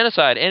yeah,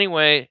 genocide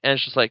anyway. And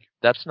it's just like,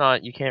 that's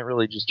not, you can't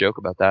really just joke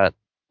about that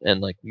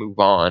and like move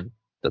on.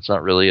 That's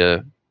not really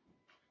a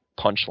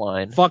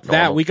punchline. Fuck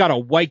that. We got a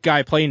white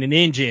guy playing an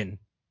engine.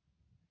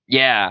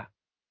 Yeah.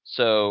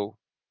 So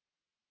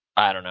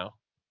I don't know.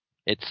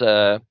 It's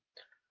a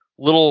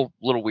little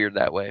weird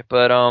that way.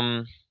 But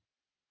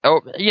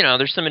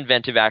there's some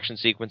inventive action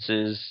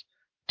sequences,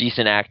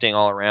 decent acting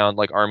all around.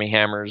 Like Armie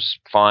Hammer's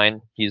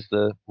fine. He's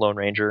the Lone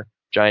Ranger.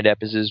 Johnny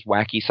Depp is his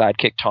wacky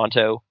sidekick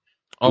Tonto.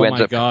 Oh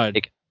my god.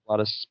 Taking a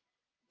lot of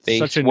space.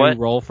 Such a new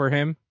role for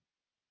him.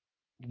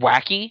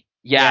 Wacky?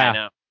 Yeah, I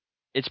know.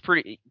 It's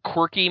pretty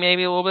quirky,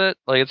 maybe a little bit.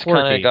 Like, it's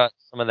kind of got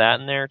some of that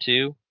in there,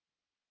 too.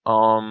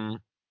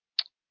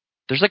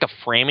 There's, like, a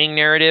framing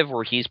narrative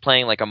where he's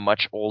playing, like, a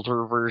much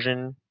older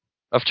version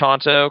of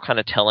Tonto, kind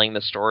of telling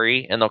the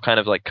story, and they'll kind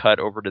of, like, cut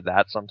over to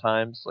that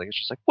sometimes. Like, it's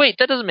just like, wait,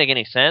 that doesn't make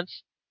any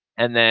sense.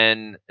 And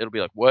then it'll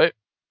be like, what?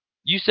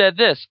 You said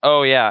this.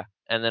 Oh, yeah.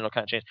 And then it'll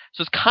kind of change.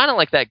 So it's kind of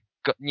like that,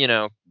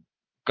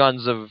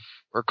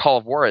 Call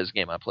of Juarez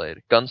game I played.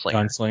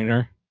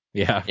 Gunslinger?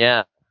 Yeah.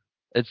 Yeah.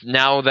 It's,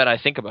 now that I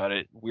think about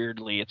it,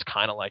 weirdly, it's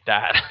kind of like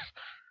that.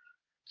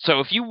 So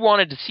if you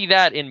wanted to see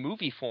that in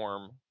movie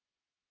form,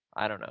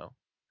 I don't know.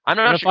 I'm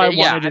not sure. If I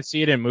wanted to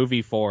see it in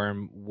movie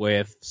form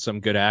with some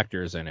good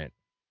actors in it.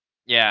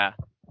 Yeah.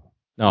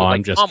 No,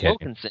 I'm just kidding. Tom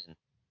Wilkinson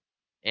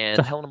and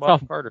Helena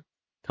Bonham Carter.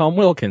 Tom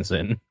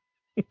Wilkinson.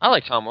 I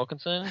like Tom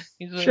Wilkinson.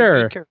 He's a good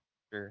character.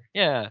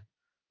 Yeah.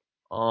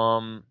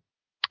 I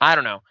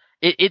don't know.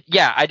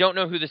 Yeah, I don't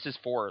know who this is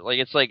for. Like,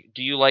 it's like,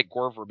 do you like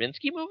Gore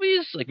Verbinski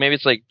movies? Like, maybe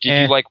it's like,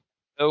 did you like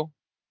Rio?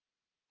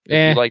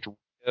 If you liked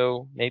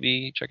Rio,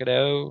 maybe check it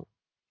out.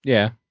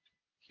 Yeah.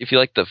 If you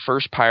like the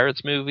first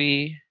Pirates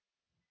movie,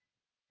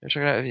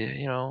 check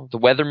it out. The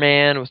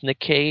Weatherman with Nick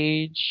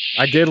Cage.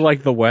 I did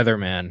like the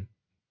Weatherman.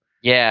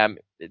 Yeah,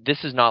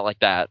 this is not like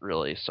that,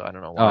 really, so I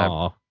don't know why.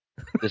 Oh.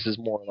 This is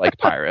more like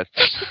Pirates.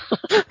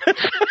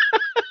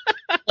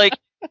 Like,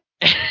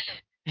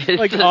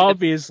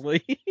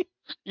 obviously.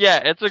 Yeah,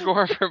 it's a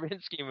Gore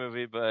Verbinski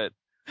movie, but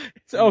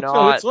so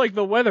it's like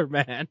the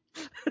Weatherman.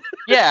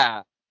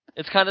 Yeah,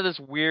 it's kind of this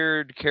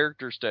weird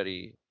character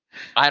study.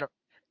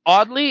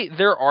 Oddly,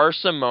 there are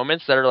some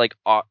moments that are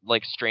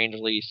like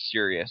strangely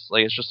serious.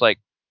 Like, it's just like,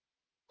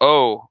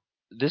 oh,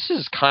 this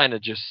is kind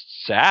of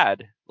just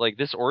sad. Like,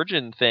 this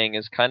origin thing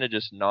is kind of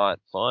just not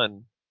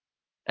fun.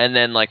 And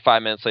then like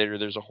 5 minutes later,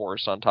 there's a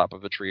horse on top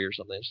of a tree or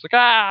something. It's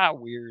like,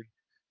 weird.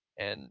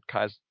 And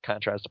kind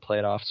of tries to play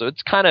it off. So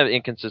it's kind of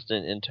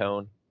inconsistent in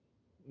tone.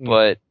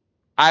 But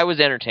I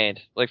was entertained.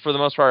 Like, for the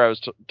most part, I was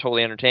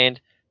totally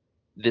entertained.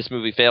 This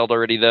movie failed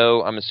already,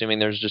 though. I'm assuming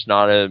there's just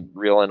not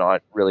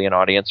really an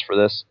audience for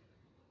this.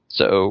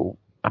 So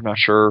I'm not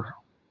sure.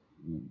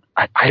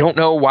 I don't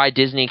know why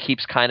Disney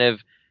keeps kind of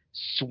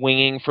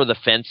swinging for the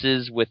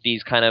fences with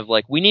these kind of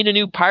like, we need a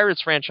new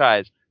Pirates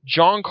franchise.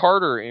 John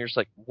Carter. And you're just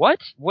like, what?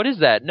 What is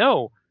that?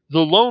 No. The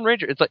Lone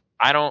Ranger. It's like,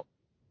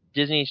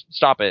 Disney,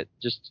 stop it.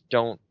 Just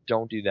don't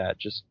do that.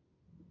 Just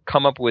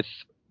come up with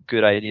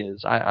good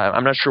ideas.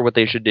 I'm not sure what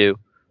they should do.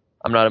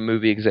 I'm not a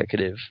movie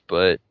executive,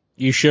 but...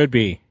 You should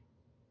be.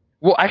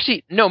 Well,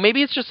 actually, no,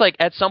 maybe it's just like,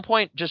 at some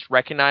point, just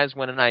recognize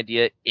when an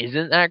idea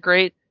isn't that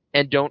great,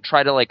 and don't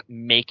try to, like,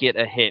 make it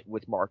a hit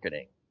with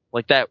marketing.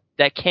 Like, that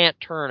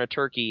can't turn a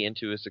turkey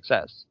into a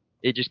success.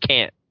 It just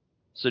can't.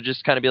 So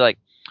just kind of be like,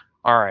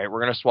 alright,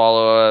 we're gonna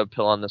swallow a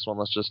pill on this one.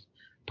 Let's just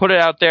put it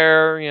out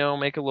there,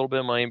 make a little bit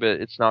of money, but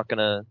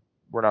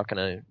we're not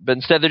gonna, but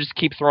instead they just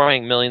keep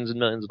throwing millions and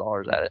millions of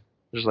dollars at it.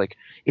 There's like,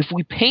 if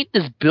we paint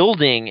this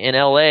building in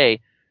LA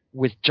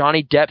with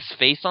Johnny Depp's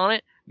face on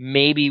it,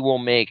 maybe we'll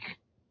make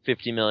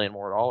 $50 million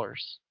more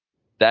dollars.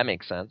 That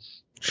makes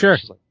sense. Sure.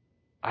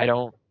 Like,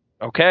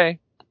 okay.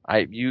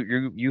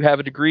 You have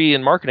a degree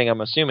in marketing,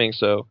 I'm assuming,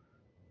 so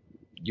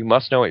you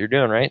must know what you're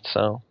doing, right?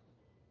 So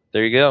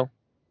there you go.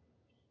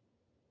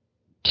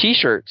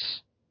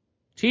 T-shirts.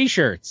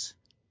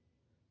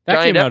 That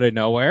Johnny came Depp out of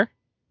nowhere.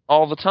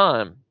 All the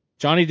time.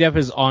 Johnny Depp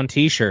is on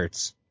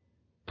T-shirts.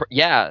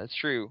 Yeah, it's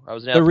true. I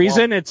was the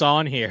reason it's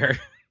on here.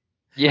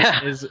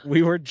 Yeah. Is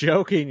we were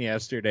joking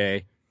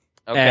yesterday.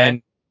 Okay.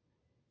 And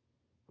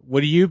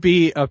would you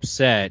be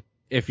upset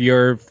if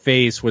your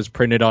face was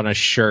printed on a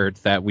shirt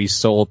that we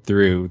sold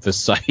through the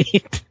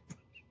site?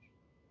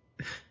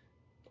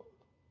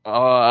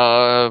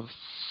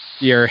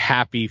 Your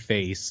happy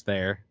face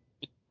there.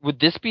 Would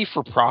this be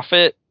for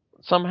profit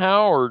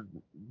somehow, or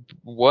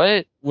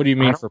what? What do you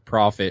mean for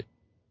profit?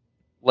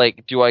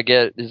 Like,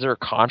 is there a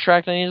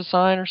contract I need to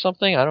sign or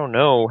something? I don't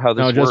know how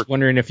this works. No, just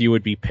wondering if you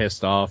would be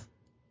pissed off.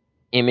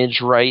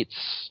 Image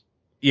rights?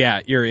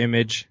 Yeah, your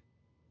image.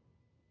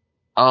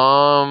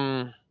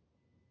 Well,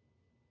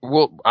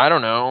 I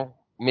don't know.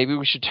 Maybe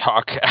we should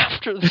talk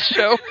after the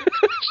show.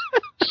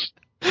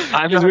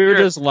 Because we were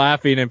just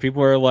laughing and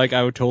people were like,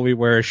 I would totally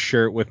wear a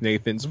shirt with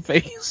Nathan's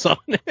face on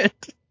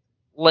it.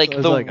 Like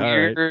so the like,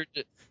 weird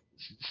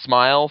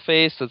smile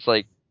face that's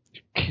like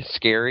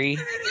scary.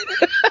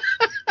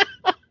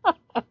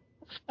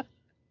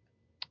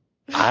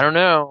 I don't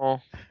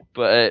know,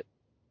 but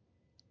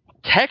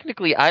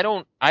technically I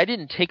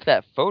didn't take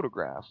that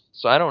photograph,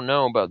 so I don't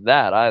know about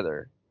that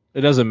either.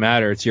 It doesn't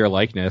matter, it's your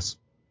likeness.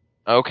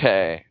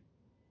 Okay.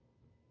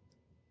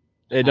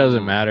 It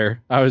doesn't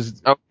matter.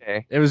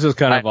 Okay. It was just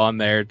kind of on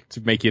there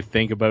to make you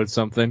think about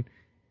something.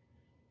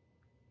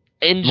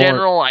 In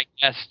general, I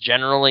guess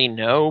generally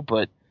no,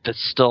 but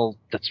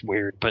that's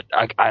weird. But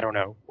I don't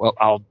know. Well,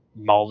 I'll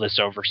mull this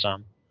over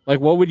some.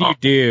 Like, what would you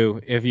do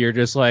if you're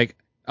just like,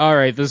 all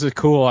right, this is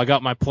cool. I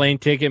got my plane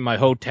ticket, my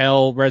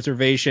hotel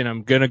reservation.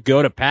 I'm going to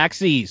go to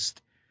PAX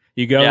East.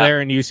 You go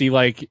there and you see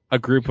like a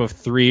group of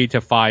 3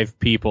 to 5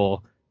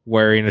 people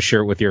wearing a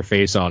shirt with your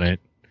face on it.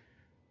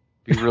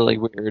 It'd be really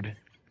weird.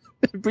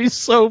 It'd be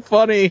so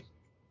funny.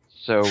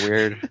 So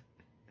weird.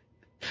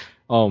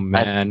 Oh,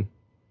 man.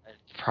 I'd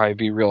probably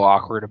be real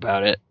awkward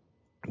about it.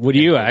 Would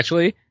you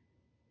actually?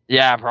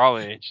 Yeah,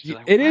 probably.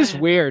 Like, it is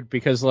weird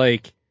because,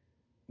 like,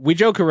 we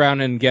joke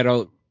around and get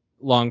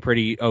along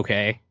pretty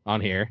okay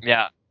on here.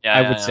 Yeah.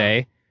 I would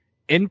say.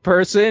 In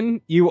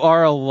person, you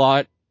are a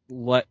lot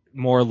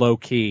more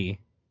low-key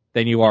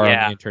than you are on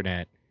the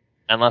internet.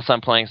 Unless I'm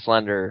playing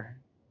Slender,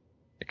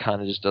 it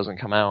kind of just doesn't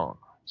come out.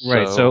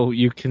 Right, so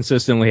you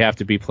consistently have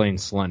to be playing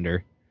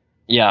Slender.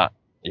 Yeah.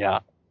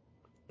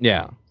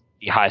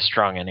 Be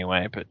high-strung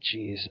anyway, but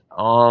jeez.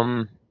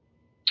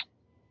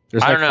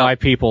 There's like 5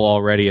 people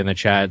already in the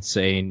chat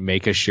saying,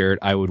 make a shirt,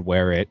 I would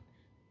wear it.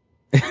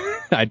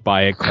 I'd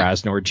buy a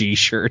Krasnor G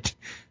shirt.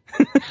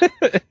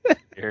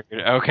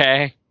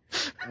 Okay.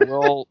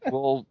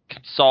 We'll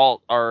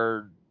consult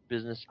our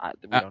business.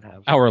 We don't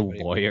have our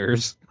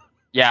lawyers.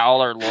 Yeah,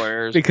 all our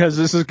lawyers. Because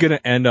this is going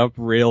to end up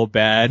real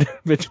bad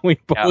between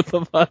both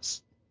of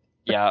us.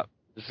 Yeah.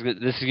 This is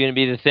going to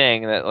be the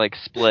thing that, like,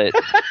 split.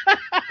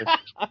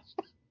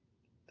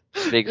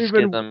 Big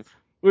schism.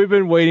 We've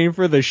been waiting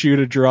for the shoe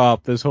to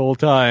drop this whole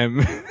time.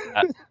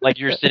 Like,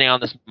 you're sitting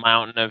on this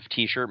mountain of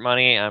t-shirt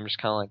money, and I'm just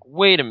kind of like,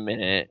 wait a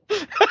minute.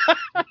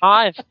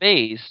 My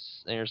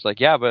face. And you're just like,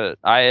 yeah, but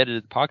I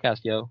edited the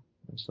podcast, yo.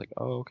 I'm just like,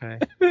 oh, okay.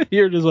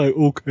 You're just like,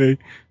 okay.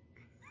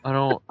 I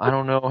don't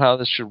know how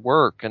this should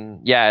work.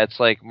 And yeah, it's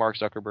like Mark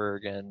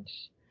Zuckerberg and...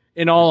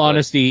 In all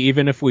honesty,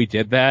 even if we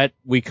did that,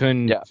 we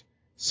couldn't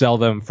sell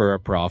them for a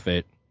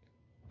profit.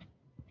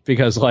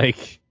 Because,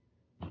 like,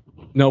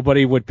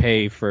 nobody would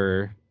pay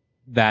for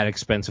that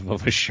expensive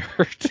of a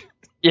shirt.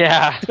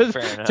 Yeah,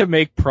 fair enough. To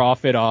make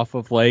profit off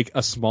of, like,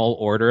 a small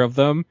order of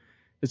them.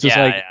 It's just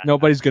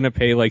nobody's going to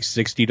pay, like,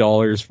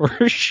 $60 for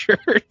a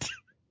shirt.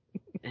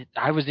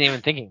 I wasn't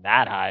even thinking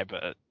that high,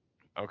 but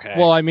okay.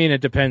 Well, I mean,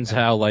 it depends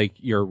how, like,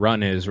 your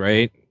run is,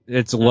 right?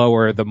 It's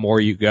lower the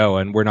more you go,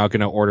 and we're not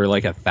going to order,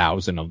 like,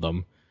 1,000 of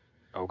them.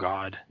 Oh,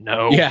 God.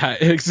 No. Yeah,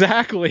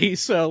 exactly.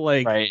 So,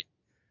 like, right.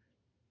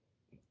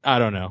 I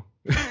don't know.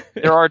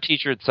 There are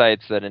t-shirt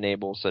sites that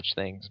enable such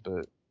things,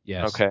 but...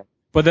 Yes. Okay.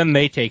 But then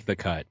they take the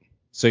cut.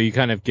 So you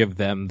kind of give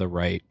them the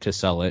right to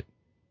sell it.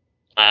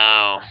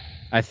 Oh.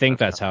 I think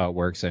that's how it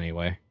works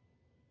anyway.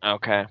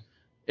 Okay.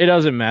 It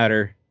doesn't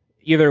matter.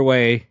 Either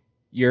way,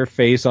 your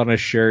face on a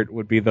shirt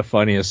would be the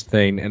funniest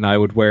thing, and I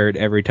would wear it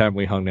every time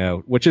we hung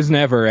out, which is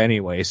never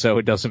anyway, so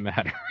it doesn't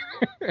matter.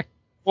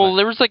 Well,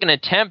 there was like an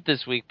attempt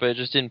this week, but it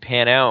just didn't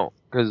pan out,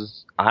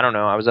 because, I don't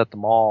know, I was at the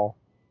mall.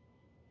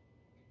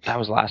 That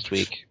was last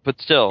week,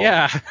 but still.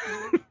 Yeah.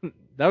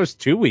 That was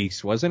 2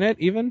 weeks, wasn't it,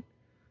 even?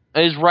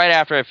 It was right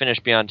after I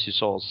finished Beyond Two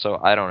Souls, so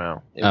I don't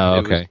know.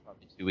 Okay. It was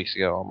probably 2 weeks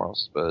ago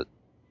almost, but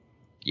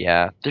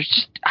yeah. There's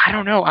just, I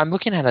don't know, I'm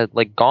looking at a,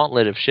 like,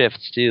 gauntlet of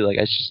shifts, too. Like,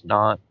 it's just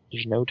not,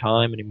 there's no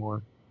time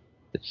anymore.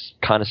 It's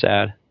kind of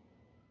sad.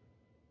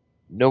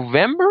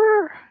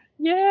 November?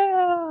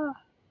 Yeah.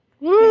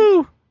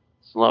 Woo!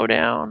 Slow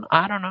down.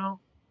 I don't know.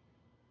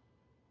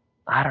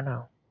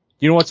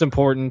 You know what's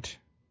important?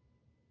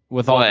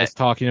 With all this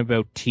talking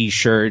about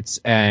t-shirts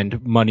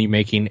and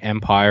money-making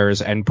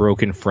empires and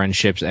broken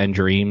friendships and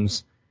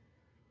dreams.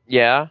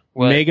 Yeah?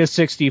 What? Mega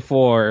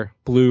 64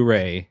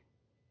 Blu-ray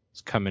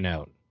is coming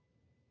out.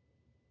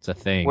 It's a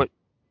thing. What?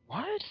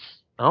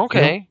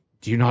 Okay.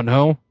 Do you not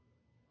know?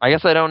 I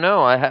guess I don't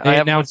know. They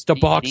announced a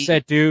box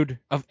set, dude,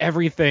 of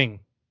everything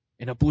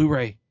in a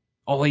Blu-ray.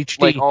 All HD.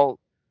 Like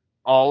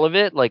all of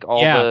it? Like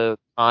all the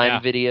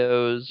time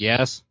videos?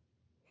 Yes.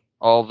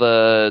 All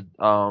the,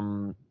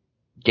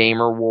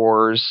 Gamer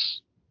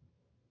Wars.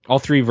 All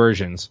 3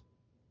 versions.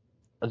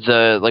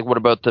 What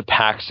about the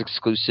PAX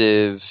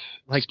exclusive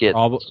skits?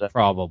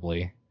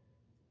 Probably.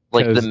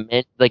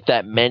 Like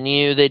that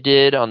menu they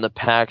did on the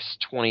PAX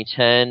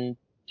 2010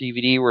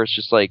 DVD where it's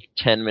just like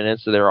 10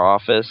 minutes of their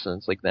office and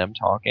it's like them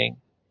talking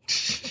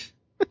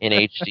in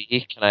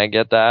HD. Can I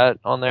get that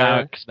on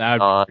there? That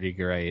would be pretty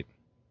great.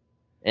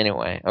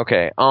 Anyway,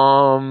 okay.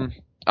 All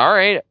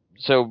right.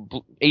 So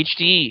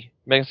HD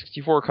Mega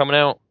 64 coming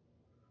out.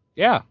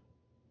 Yeah.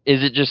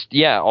 Is it just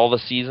all the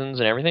seasons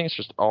and everything? It's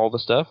just all the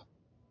stuff?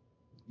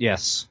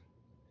 Yes.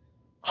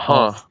 Huh.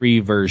 All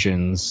 3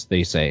 versions,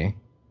 they say.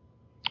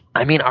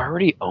 I mean, I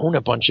already own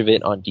a bunch of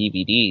it on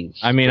DVDs.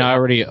 I mean, I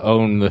already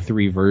own the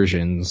 3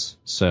 versions,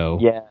 so...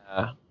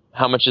 Yeah.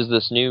 How much is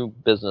this new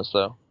business,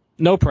 though?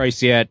 No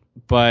price yet,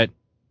 but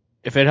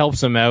if it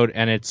helps them out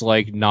and it's,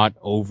 like, not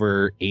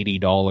over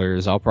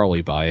 $80, I'll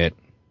probably buy it.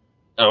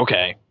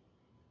 Okay.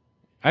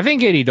 I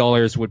think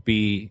 $80 would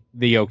be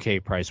the okay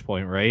price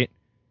point, right?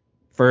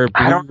 For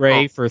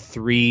Blu-ray, for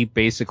 3,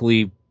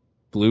 basically,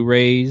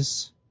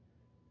 Blu-rays.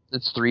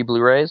 It's 3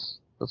 Blu-rays?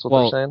 That's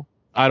what they're saying?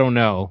 I don't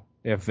know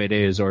if it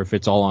is or if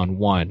it's all on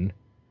one.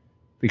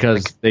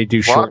 Because they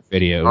do short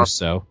videos,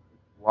 so.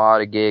 A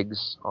lot of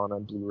gigs on a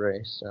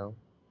Blu-ray, so.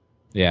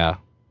 Yeah.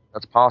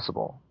 That's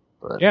possible.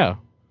 But. Yeah.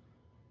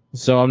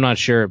 So I'm not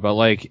sure, but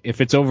like, if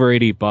it's over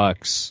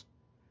 $80,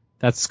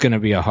 that's gonna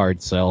be a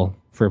hard sell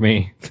for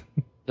me.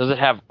 Does it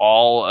have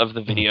all of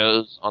the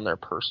videos on their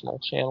personal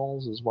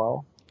channels as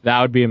well?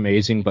 That would be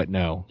amazing, but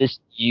no. This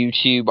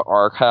YouTube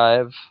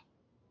archive,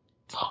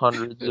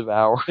 hundreds of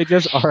hours. They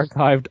just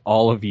archived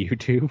all of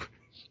YouTube.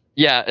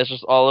 Yeah, it's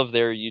just all of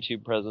their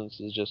YouTube presence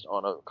is just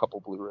on a couple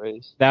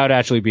Blu-rays. That would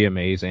actually be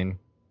amazing.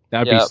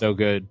 That would be so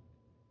good.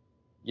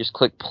 You just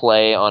click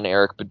play on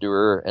Eric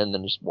Badur and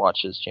then just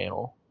watch his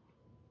channel.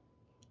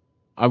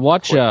 I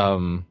watch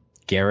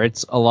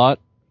Garrett's a lot.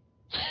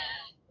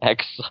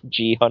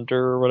 XG Hunter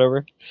or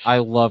whatever. I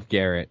love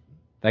Garrett.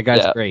 That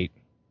guy's great.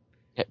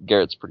 Yeah,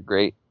 Garrett's pretty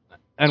great.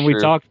 And we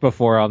talked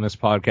before on this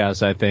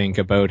podcast, I think,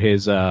 about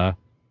his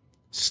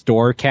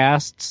store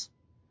casts.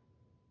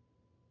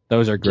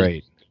 Those are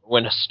great.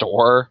 When a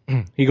store?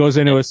 He goes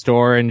into a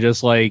store and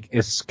just like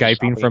is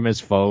Skyping from his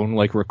phone,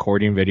 like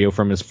recording video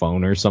from his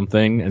phone or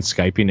something and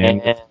Skyping in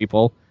with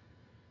people.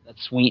 That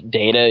sweet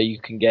data you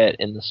can get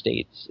in the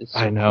States. It's so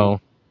I know.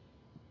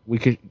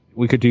 Cool.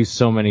 We could do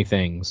so many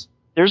things.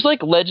 There's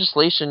like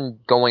legislation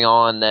going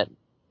on that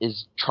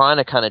is trying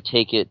to kind of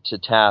take it to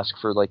task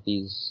for like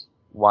these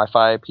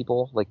Wi-Fi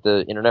people, like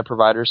the internet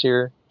providers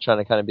here, trying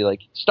to kind of be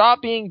like,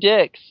 stop being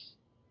dicks.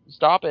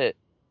 Stop it.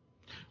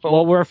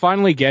 Well, we're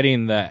finally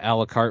getting the a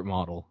la carte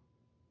model.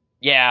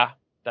 Yeah.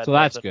 So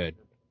that's good.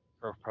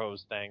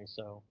 Proposed thing,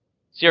 so.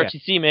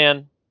 CRTC,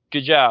 man.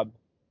 Good job.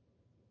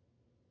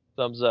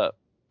 Thumbs up.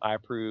 I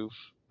approve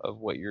of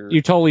what you're...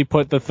 You totally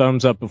put the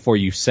thumbs up before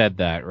you said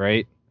that,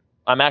 right?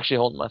 I'm actually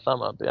holding my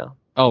thumb up, yeah.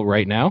 Oh,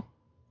 right now?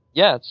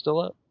 Yeah, it's still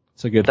up.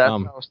 It's a good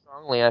thumb. That's how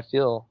strongly I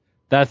feel.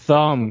 That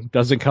thumb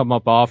doesn't come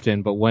up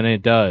often, but when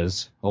it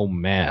does, oh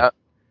man. Yeah,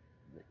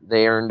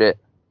 they earned it.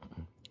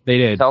 They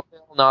did.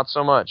 Telltale, not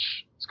so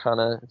much.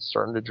 It's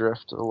starting to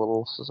drift a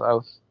little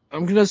south.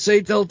 I'm gonna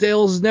say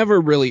Telltale's never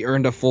really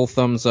earned a full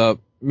thumbs up.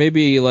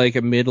 Maybe like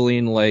a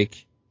middling,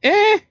 like,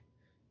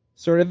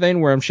 sort of thing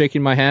where I'm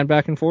shaking my hand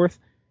back and forth.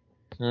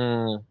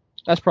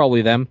 That's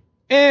probably them.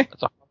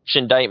 That's a harsh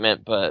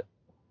indictment, but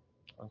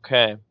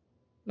okay.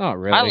 Not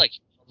really. I like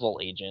Puzzle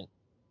Agent.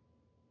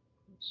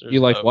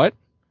 You like what?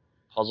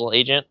 Puzzle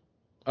Agent.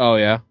 Oh,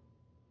 yeah.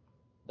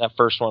 That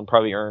first one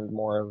probably earned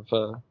more of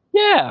a...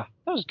 Yeah,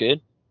 that was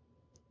good.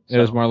 It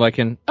was more like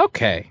an,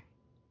 okay.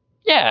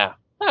 Yeah,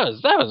 that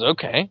was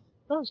okay.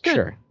 That was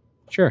good.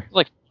 Sure. It was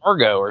like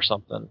Fargo or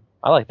something.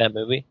 I like that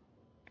movie.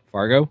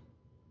 Fargo?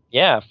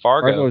 Yeah,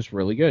 Fargo. Fargo is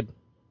really good.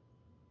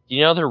 Do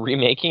you know they're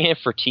remaking it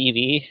for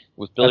TV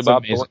with Billy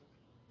Bob Thornton?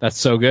 That's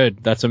so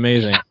good. That's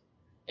amazing.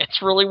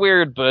 It's really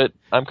weird, but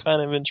I'm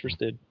kind of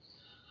interested.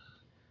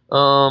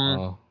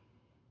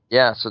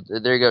 Yeah, so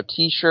there you go.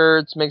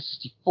 T-shirts, Mega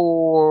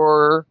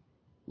 64,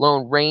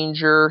 Lone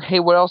Ranger. Hey,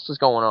 what else is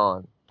going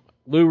on?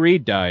 Lou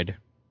Reed died.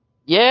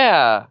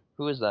 Yeah.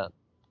 Who is that?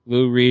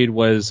 Lou Reed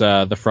was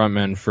the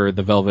frontman for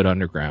the Velvet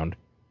Underground.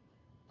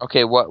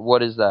 Okay,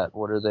 what is that?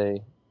 What are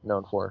they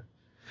known for?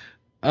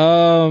 Is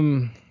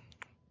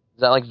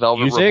that like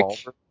Velvet music?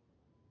 Revolver?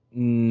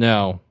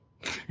 No.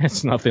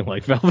 It's nothing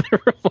like Velvet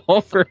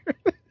Revolver.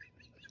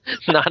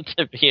 Not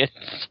to be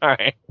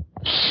sorry.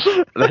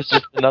 That's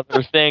just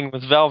another thing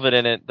with Velvet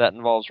in it that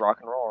involves rock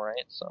and roll,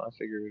 right? So I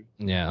figured.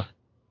 Yeah.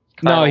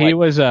 No, he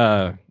was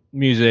a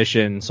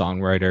musician,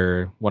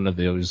 songwriter, one of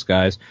those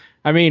guys.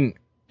 I mean,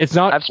 it's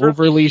not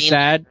overly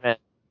sad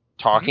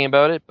talking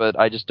about it, but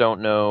I just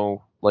don't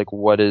know, like,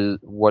 what is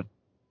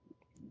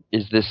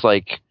this,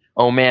 like,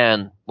 oh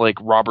man, like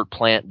Robert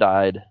Plant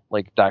died,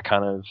 like that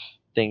kind of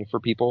thing for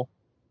people?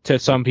 To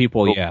some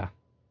people, yeah.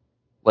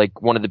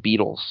 Like one of the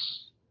Beatles,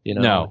 you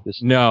know?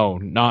 No,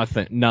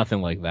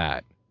 nothing like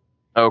that.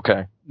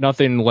 Okay.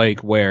 Nothing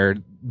like where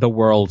the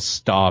world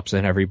stops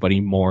and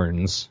everybody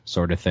mourns,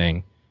 sort of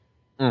thing.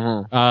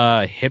 Mm-hmm.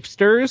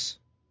 Hipsters,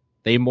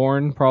 they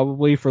mourn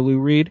probably for Lou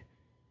Reed.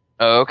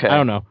 Oh, okay. I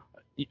don't know.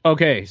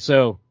 Okay,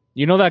 so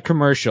You know that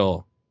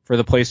commercial for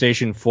the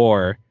PlayStation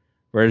 4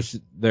 where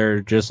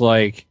they're just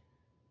like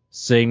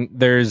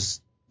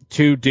there's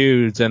two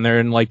dudes and they're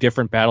in like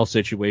different battle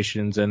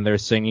situations and they're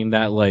singing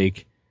that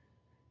like,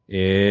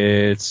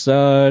 it's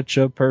such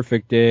a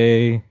perfect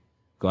day,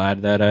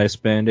 glad that I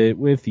spend it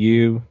with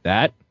you.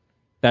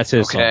 That's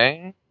his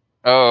song.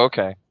 Oh,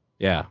 okay.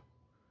 Yeah.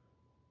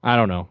 I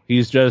don't know.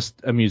 He's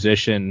just a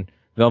musician.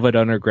 Velvet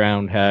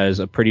Underground has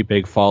a pretty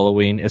big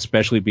following,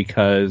 especially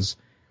because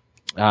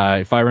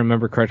if I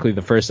remember correctly,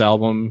 the first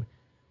album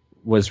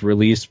was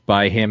released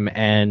by him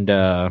and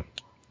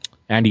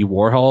Andy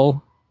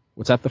Warhol.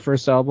 Was that the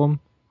first album?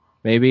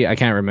 Maybe? I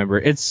can't remember.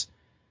 It's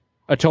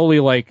a totally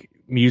like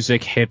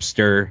music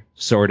hipster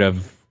sort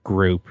of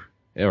group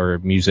or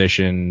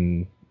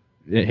musician,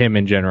 him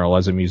in general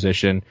as a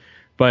musician.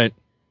 But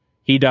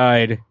he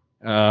died.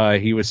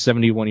 He was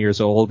 71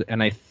 years old,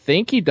 and I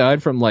think he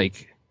died from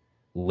like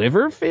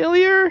liver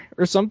failure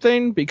or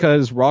something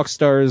because rock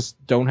stars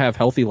don't have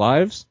healthy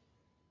lives.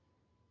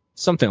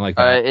 Something like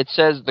that. It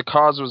says the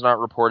cause was not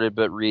reported,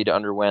 but Reed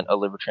underwent a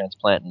liver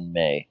transplant in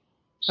May.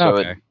 So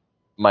it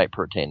might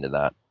pertain to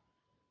that.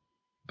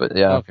 But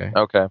yeah.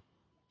 Okay.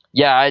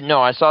 Yeah,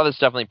 I saw this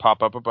definitely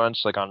pop up a bunch,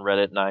 like on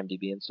Reddit and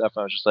IMDb and stuff.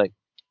 And I was just like,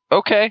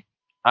 okay,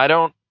 I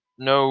don't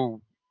know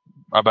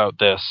about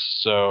this,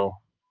 so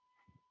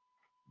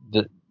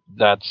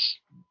that's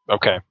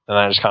okay. And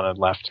I just kind of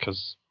left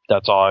because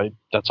that's all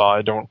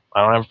I don't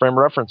have a frame of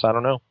reference. I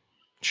don't know.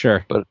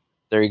 Sure. But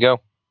there you go.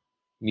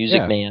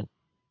 Music Man.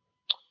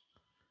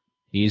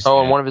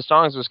 And one of his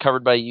songs was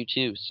covered by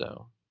U2,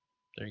 so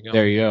there you go.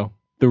 There you go.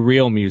 The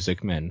real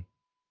Music Men.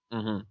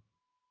 Mm-hmm.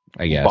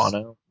 I guess.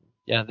 Bono.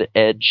 Yeah, The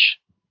Edge.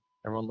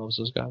 Everyone loves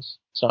those guys.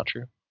 It's not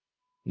true.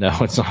 No,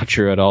 it's not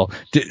true at all.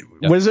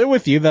 Was it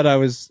with you that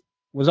was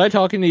I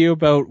talking to you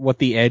about what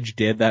The Edge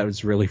did that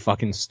was really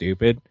fucking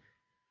stupid?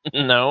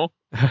 No,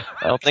 I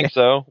don't think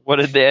so. What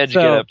did The Edge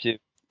get up to?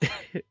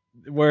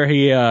 Where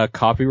he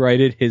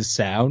copyrighted his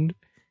sound.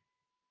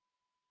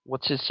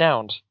 What's his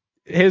sound?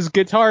 His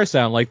guitar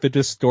sound, like the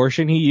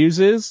distortion he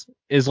uses,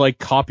 is like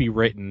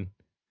copywritten.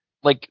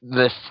 Like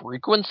the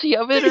frequency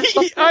of it or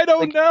something? I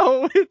don't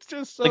know. It's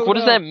just so like, what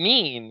does that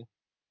mean?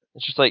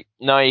 It's just like,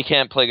 no, you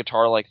can't play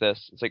guitar like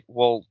this. It's like,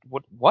 well,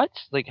 what?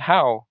 Like,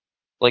 how?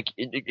 Like,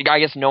 I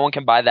guess no one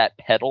can buy that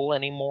pedal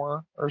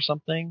anymore or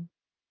something?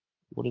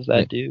 What does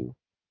that do?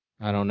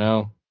 I don't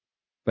know.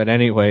 But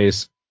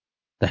anyways,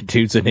 that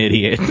dude's an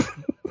idiot.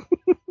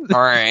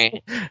 All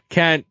right.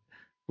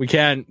 We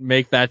can't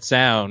make that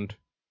sound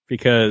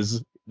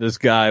because this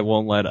guy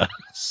won't let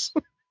us.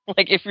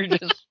 Like, if you're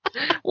just...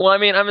 Well, I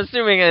mean, I'm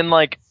assuming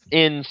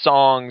in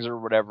songs or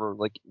whatever,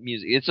 like,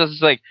 music. It's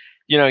just like,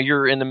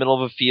 you're in the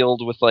middle of a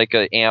field with, like,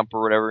 an amp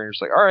or whatever, and you're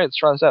just like, all right, let's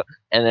try this out.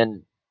 And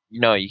then,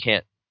 you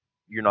can't.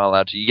 You're not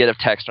allowed to. You get a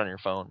text on your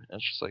phone, and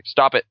it's just like,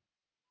 stop it.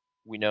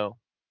 We know.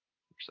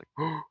 It's like,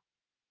 oh,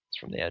 it's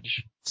from The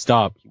Edge.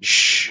 Stop.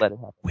 Shh. Let it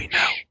happen. We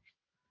know.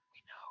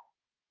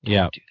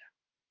 Yeah. Do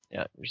that.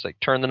 Yeah. You're just like,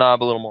 turn the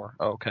knob a little more.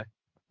 Oh, okay.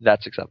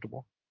 That's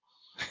acceptable.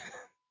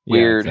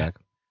 Weird. Yeah,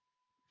 exactly.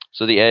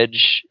 So The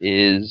Edge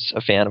is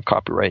a fan of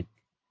copyright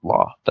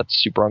law. That's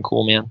super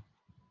uncool, man.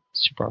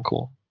 Super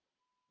uncool.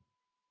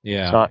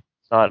 Yeah. It's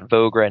not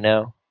vogue right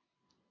now.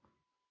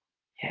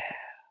 Yeah.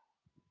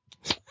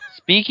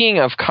 Speaking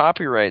of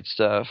copyright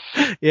stuff.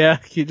 Yeah,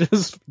 you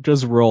just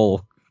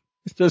roll.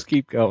 Just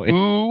keep going.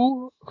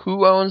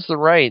 Who owns the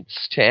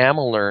rights to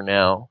Amalur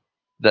now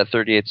that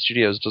 38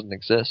 Studios doesn't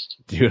exist?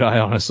 Dude, I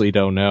honestly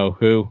don't know.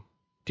 Who?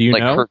 Do you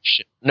know?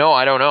 No,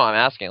 I don't know. I'm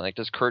asking. Like,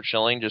 does Kurt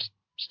Schilling just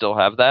still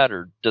have that,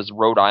 or does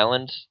Rhode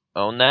Island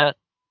own that?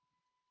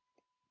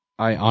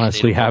 I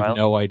honestly have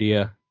no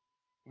idea.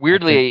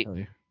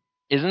 Weirdly,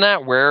 isn't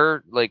that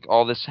where like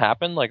all this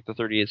happened? Like the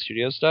 38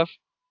 Studios stuff?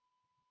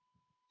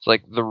 It's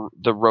like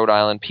the Rhode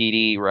Island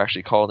PD were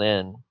actually called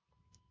in.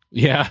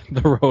 Yeah,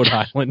 the Rhode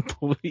Island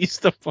Police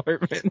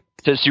Department.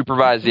 To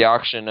supervise the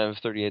auction of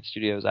 38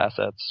 Studios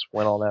assets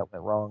when all that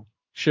went wrong.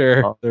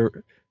 Sure.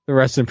 The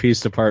Rest in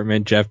Peace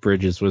Department, Jeff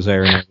Bridges was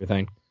there and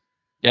everything.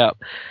 Yeah.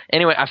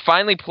 Anyway, I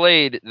finally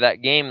played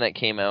that game that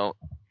came out,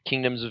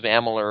 Kingdoms of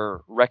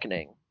Amalur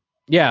Reckoning.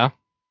 Yeah.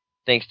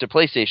 Thanks to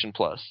PlayStation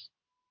Plus.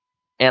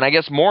 And I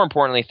guess more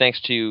importantly,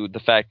 thanks to the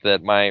fact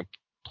that my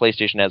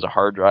PlayStation has a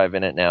hard drive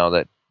in it now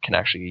that can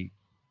actually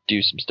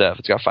do some stuff.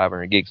 It's got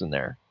 500 gigs in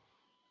there.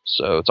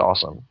 So it's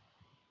awesome.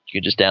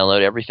 You can just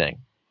download everything.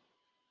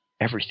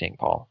 Everything,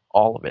 Paul.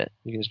 All of it.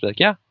 You can just be like,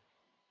 yeah,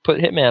 put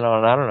Hitman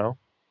on it. I don't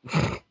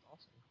know.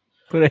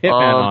 Put a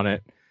Hitman on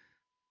it.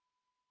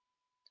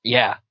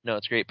 Yeah. No,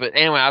 it's great. But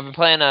anyway, I've been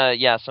playing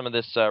some of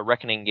this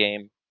Reckoning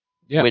game.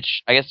 Yeah.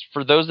 Which, I guess,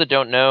 for those that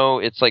don't know,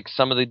 it's like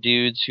some of the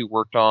dudes who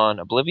worked on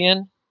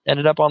Oblivion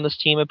ended up on this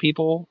team of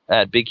people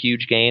at Big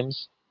Huge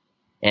Games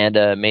and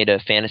made a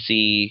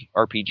fantasy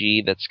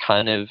RPG that's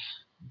kind of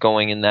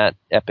going in that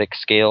epic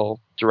scale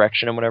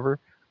direction and whatever.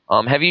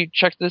 Have you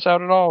checked this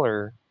out at all,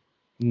 or?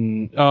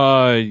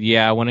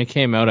 Yeah, when it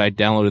came out, I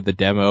downloaded the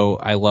demo.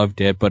 I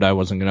loved it, but I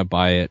wasn't going to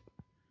buy it.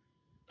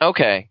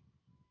 Okay.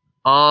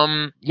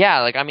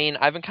 Yeah, like, I mean,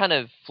 I've been kind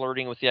of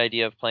flirting with the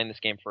idea of playing this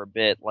game for a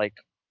bit. Like,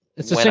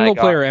 it's a single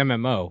player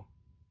MMO.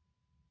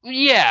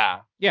 Yeah.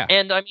 Yeah.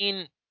 And I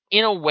mean,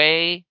 in a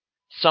way,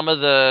 some of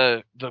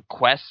the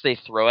quests they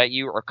throw at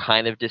you are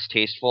kind of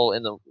distasteful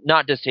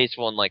not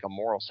distasteful in like a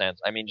moral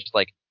sense. I mean, just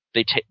like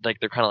like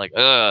they're kind of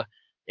like,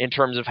 in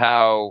terms of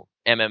how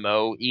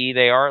MMO-y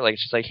they are. Like,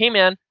 it's just like, hey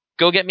man,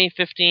 go get me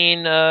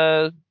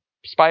 15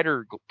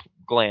 spider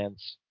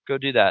glands. Go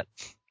do that.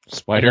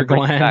 Spider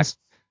glands?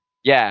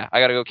 Yeah, I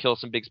gotta go kill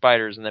some big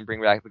spiders and then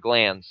bring back the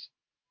glands.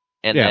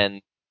 And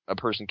then a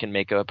person can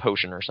make a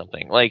potion or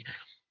something. Like,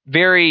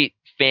 very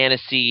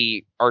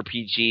fantasy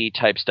RPG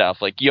type stuff.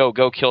 Like, yo,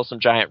 go kill some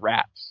giant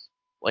rats.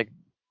 Like,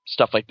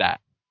 stuff like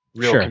that.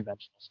 Real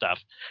conventional stuff.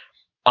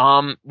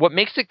 What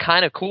makes it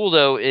kind of cool,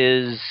 though,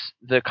 is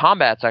the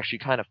combat's actually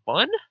kind of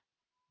fun.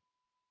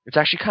 It's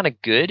actually kind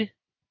of good.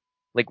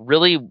 Like,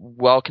 really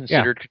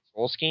well-considered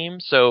control scheme.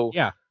 So,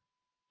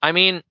 I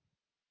mean,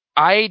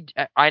 I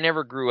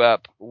never grew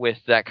up with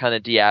that kind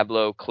of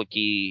Diablo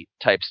clicky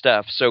type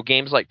stuff. So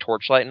games like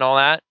Torchlight and all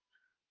that,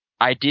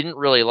 I didn't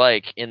really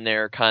like in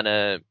their kind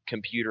of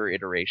computer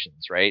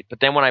iterations, right? But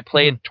then when I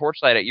played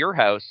Torchlight at your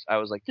house, I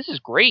was like, this is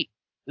great.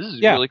 This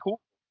is really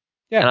cool.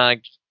 Yeah. And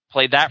I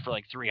played that for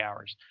like 3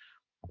 hours.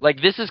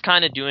 Like, this is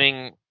kind of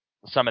doing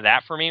some of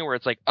that for me, where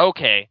it's like,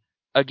 okay,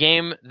 a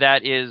game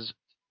that is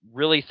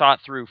really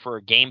thought through for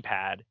a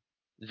gamepad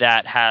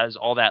that has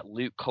all that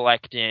loot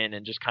collecting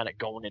and just kind of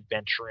going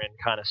adventuring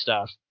kind of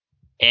stuff.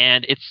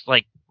 And it's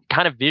like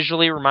kind of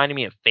visually reminding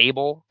me of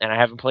Fable, and I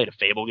haven't played a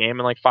Fable game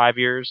in like 5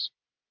 years.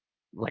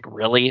 Like,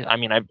 really? I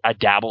mean, I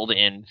dabbled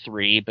in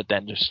 3, but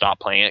then just stopped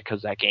playing it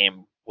because that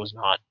game was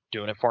not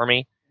doing it for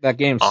me. That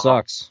game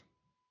sucks.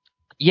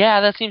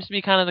 Yeah, that seems to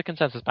be kind of the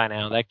consensus by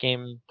now. That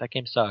game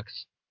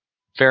sucks.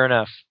 Fair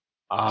enough.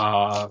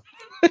 I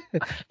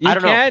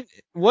don't know.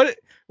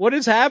 What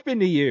has happened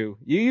to you?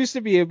 You used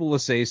to be able to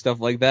say stuff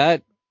like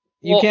that.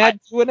 You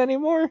can't do it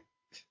anymore?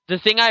 The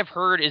thing I've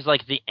heard is,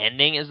 like, the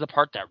ending is the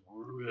part that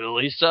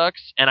really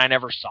sucks, and I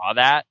never saw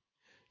that.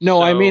 No,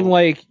 I mean,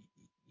 like,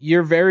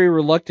 you're very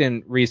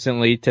reluctant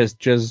recently to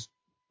just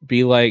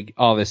be like,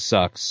 oh, this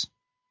sucks,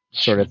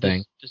 sort of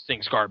thing. This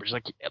thing's garbage.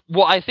 Like,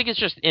 well, I think it's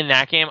just in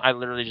that game, I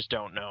literally just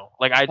don't know.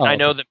 Like, I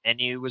know the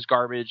menu was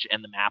garbage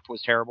and the map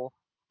was terrible,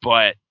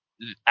 but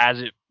as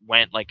it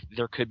went, like,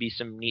 there could be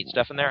some neat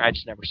stuff in there. I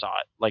just never saw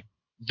it. Like,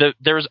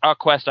 there's a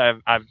quest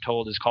I've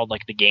told is called,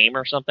 like, The Game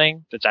or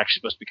something that's actually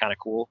supposed to be kind of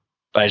cool,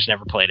 but I just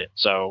never played it,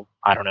 so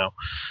I don't know.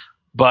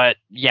 But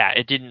yeah,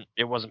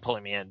 it wasn't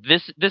pulling me in.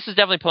 This is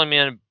definitely pulling me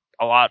in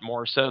a lot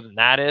more so than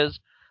that is.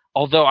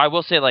 Although I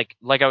will say, like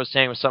I was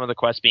saying, with some of the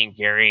quests being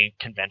very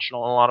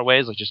conventional in a lot of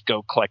ways, like just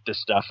go collect this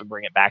stuff and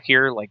bring it back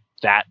here, like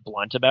that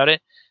blunt about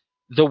it.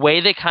 The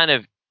way they kind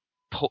of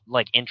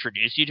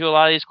introduce you to a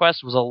lot of these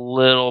quests was a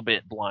little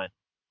bit blunt.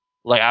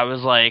 Like, I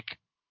was like,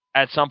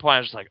 at some point I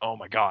was just like, oh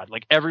my god,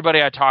 like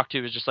everybody I talked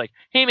to was just like,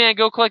 hey man,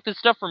 go collect this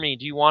stuff for me.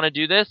 Do you want to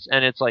do this?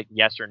 And it's like,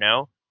 yes or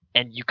no.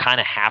 And you kind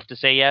of have to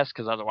say yes,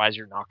 because otherwise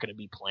you're not going to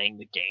be playing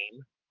the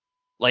game.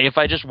 Like, if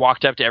I just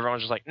walked up to everyone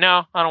just like,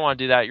 no, I don't want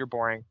to do that, you're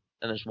boring,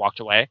 and just walked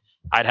away,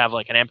 I'd have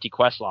like an empty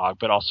quest log,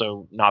 but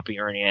also not be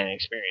earning any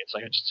experience.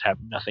 Like, I just have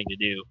nothing to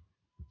do.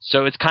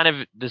 So it's kind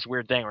of this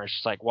weird thing where it's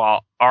just like,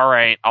 well, all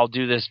right, I'll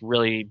do this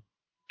really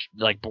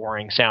like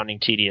boring sounding,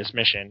 tedious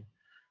mission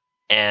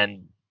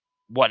and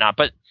whatnot.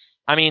 But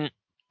I mean,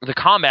 the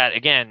combat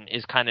again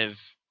is kind of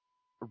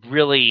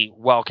really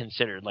well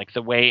considered. Like,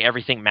 the way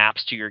everything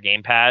maps to your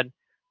gamepad,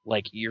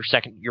 like your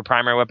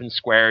primary weapon's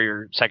square,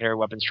 your secondary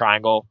weapon's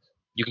triangle.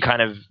 You can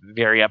kind of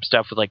vary up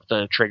stuff with like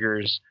the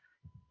triggers,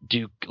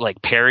 do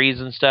like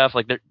parries and stuff.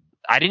 Like,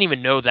 I didn't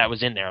even know that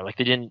was in there. Like,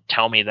 they didn't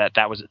tell me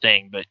that was a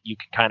thing, but you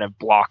can kind of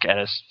block at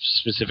a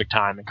specific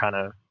time and kind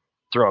of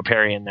throw a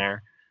parry in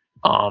there.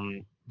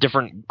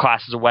 Different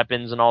classes of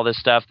weapons and all this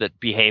stuff that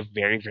behave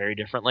very, very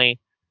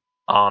differently.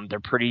 They're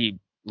pretty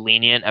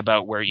lenient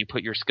about where you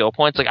put your skill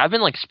points. Like, I've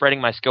been like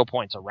spreading my skill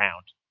points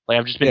around. Like,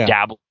 I've just been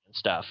dabbling in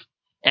stuff.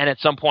 And at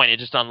some point it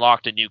just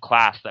unlocked a new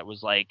class that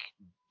was like,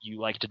 you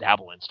like to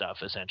dabble in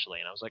stuff, essentially.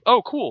 And I was like,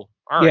 oh, cool.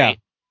 All right.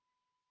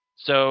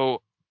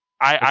 So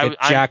I'm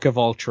jack of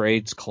all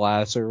trades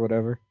class or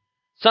whatever.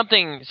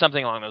 Something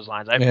along those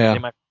lines. They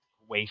might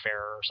be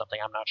Wayfarer or something,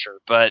 I'm not sure.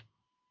 But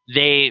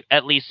they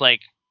at least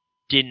like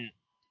didn't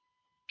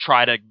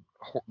try to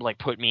like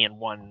put me in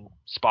one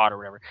spot or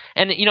whatever.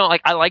 And you know, like,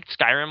 I liked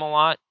Skyrim a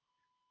lot.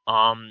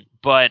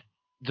 But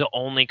the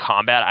only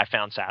combat I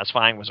found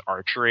satisfying was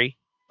archery.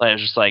 Like, I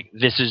was just like,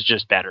 this is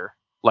just better.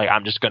 Like,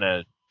 I'm just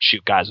gonna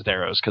shoot guys with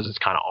arrows because it's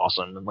kind of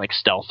awesome, and like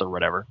stealth or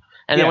whatever.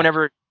 And then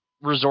whenever it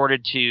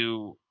resorted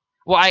to,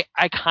 well,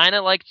 I kind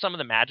of liked some of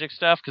the magic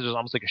stuff because it was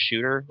almost like a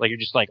shooter. Like, you're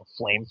just like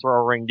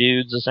flamethrowing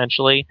dudes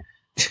essentially.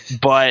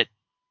 But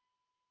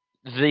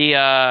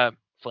the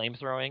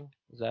flamethrowing,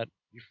 is that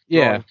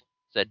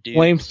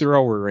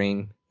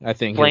flamethrowering, I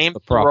think, is the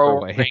proper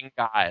way. Flamethrowing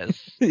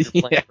guys,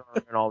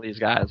 flamethrowing and all these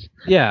guys.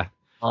 Yeah.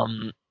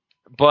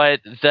 But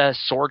the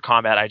sword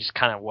combat, I just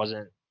kind of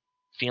wasn't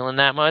feeling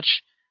that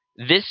much.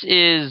 This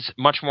is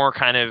much more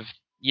kind of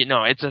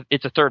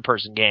it's a third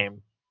person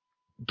game,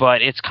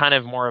 but it's kind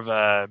of more of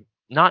a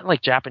not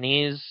like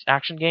Japanese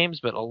action games,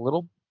 but a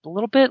little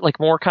bit like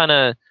more kind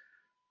of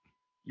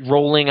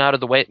rolling out of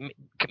the way,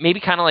 maybe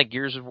kind of like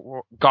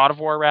God of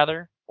War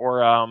rather, or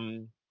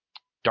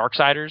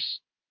Darksiders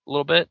a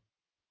little bit.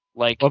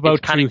 Like what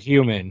about Too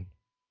Human?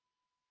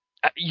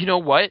 You know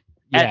what?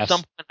 Yes. At some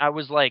point, I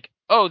was like,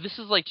 "Oh, this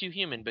is like Too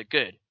Human, but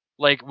good."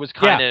 Like, was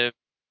kind of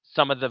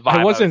some of the vibe.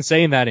 I wasn't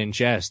saying that in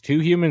jest. Too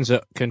Human's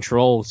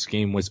control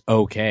scheme was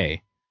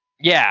okay.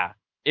 Yeah,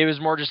 it was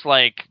more just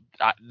like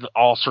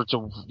all sorts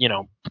of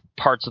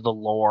parts of the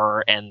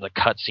lore and the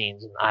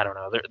cutscenes, and I don't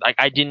know. Like,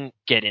 I didn't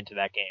get into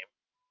that game.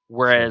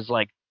 Whereas,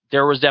 like,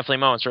 there was definitely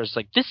moments where it's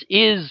like, this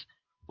is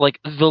like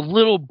the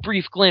little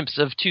brief glimpse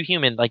of Too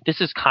Human. Like,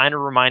 this is kind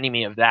of reminding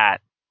me of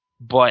that,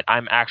 but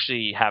I'm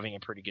actually having a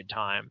pretty good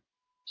time.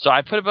 So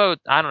I put about,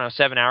 I don't know,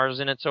 7 hours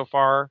in it so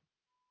far.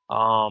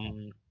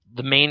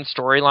 The main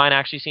storyline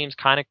actually seems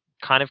kind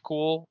of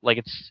cool.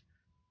 Like,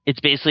 it's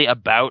basically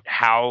about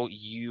how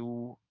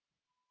you,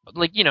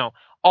 like,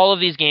 all of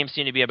these games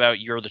seem to be about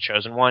you're the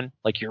chosen one.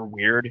 Like, you're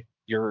weird.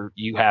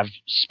 You have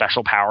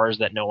special powers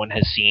that no one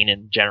has seen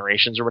in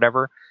generations or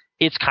whatever.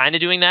 It's kind of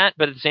doing that,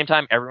 but at the same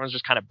time, everyone's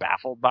just kind of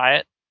baffled by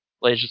it.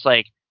 Like, it's just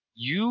like,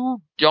 you're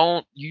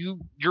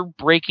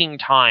breaking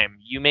time.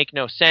 You make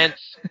no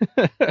sense.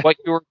 What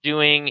you're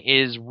doing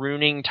is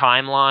ruining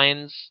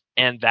timelines,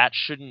 and that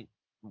shouldn't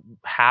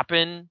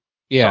happen.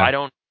 Yeah. So I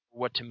don't know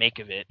what to make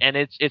of it. And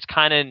it's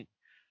kind of,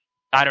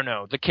 I don't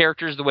know. The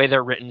characters, the way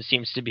they're written,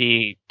 seems to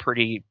be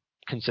pretty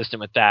consistent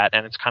with that,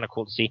 and it's kind of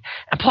cool to see.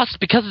 And plus,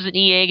 because it's an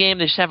EA game,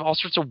 they just have all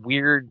sorts of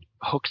weird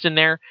hooks in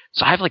there.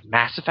 So I have like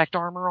Mass Effect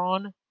armor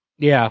on.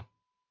 Yeah.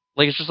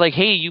 Like, it's just like,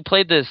 hey, you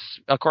played this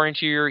according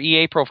to your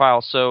EA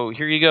profile, so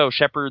here you go,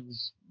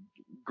 Shepard's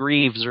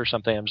Greaves or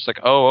something. I'm just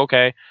like, oh,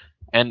 okay.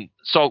 And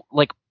so,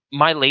 like,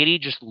 my lady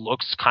just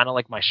looks kind of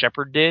like my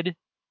Shepard did.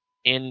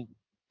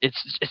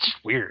 It's just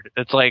weird.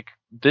 It's like,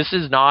 this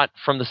is not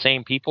from the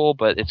same people,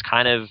 but it's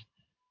kind of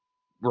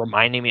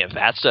reminding me of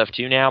that stuff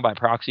too now by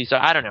proxy. So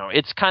I don't know.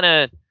 It's kind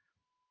of,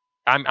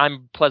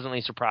 I'm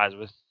pleasantly surprised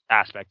with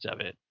aspects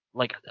of it.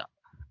 Like,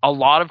 a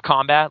lot of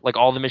combat, like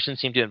all the missions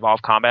seem to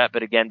involve combat,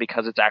 but again,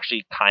 because it's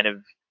actually kind of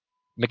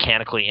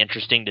mechanically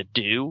interesting to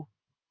do,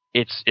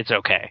 it's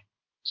okay.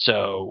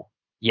 So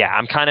yeah,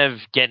 I'm kind of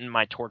getting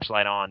my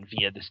Torchlight on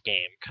via this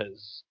game,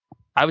 because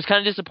I was kind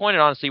of disappointed,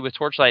 honestly, with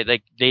Torchlight.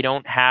 Like, they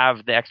don't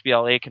have the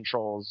XBLA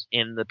controls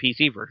in the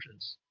PC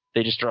versions.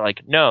 They just are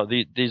like, no,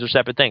 these are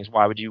separate things.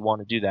 Why would you want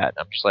to do that? And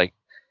I'm just like,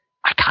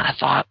 I kind of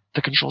thought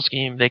the control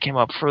scheme they came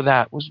up for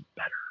that was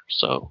better.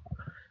 So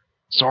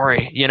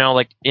sorry,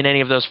 like in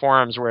any of those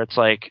forums where it's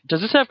like, does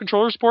this have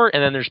controller support?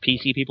 And then there's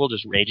PC people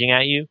just raging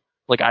at you.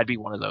 Like, I'd be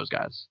one of those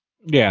guys.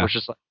 Yeah. Where it's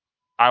just like,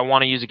 I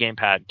want to use a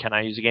gamepad. Can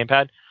I use a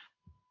gamepad?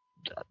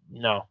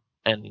 No.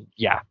 And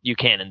yeah, you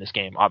can in this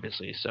game,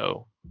 obviously.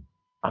 So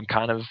I'm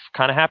kind of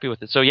happy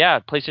with it. So yeah,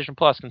 PlayStation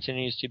Plus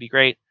continues to be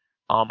great.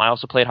 I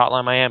also played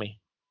Hotline Miami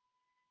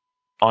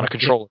on a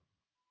controller.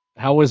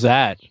 How was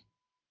that?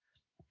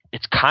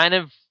 It's kind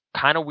of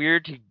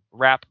weird to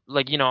wrap,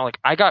 like, like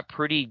I got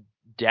pretty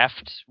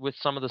deft with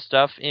some of the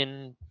stuff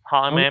in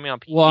Hotline Miami on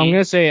PC. Well, I'm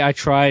gonna say I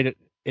tried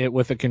it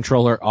with a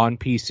controller on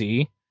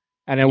PC,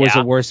 and it was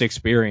the worst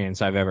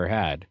experience I've ever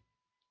had.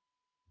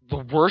 The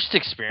worst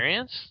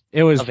experience?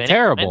 It was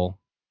terrible.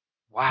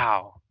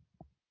 Wow.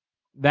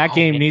 That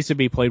game needs to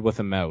be played with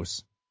a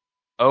mouse.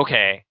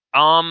 Okay.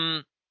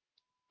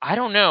 I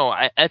don't know.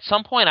 At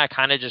some point, I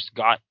kind of just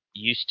got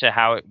used to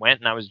how it went,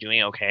 and I was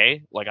doing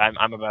okay. Like,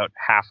 I'm about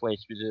halfway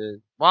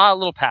through a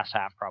little past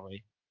half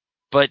probably.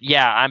 But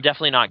yeah, I'm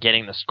definitely not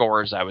getting the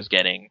scores I was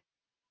getting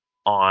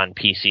on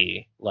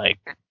PC. Like,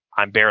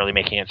 I'm barely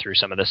making it through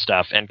some of this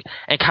stuff, and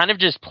kind of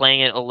just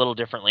playing it a little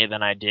differently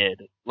than I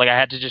did. Like, I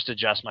had to just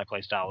adjust my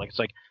playstyle. Like, it's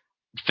like,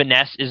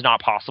 finesse is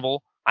not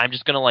possible. I'm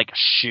just gonna, like,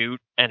 shoot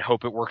and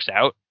hope it works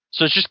out.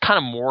 So it's just kind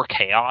of more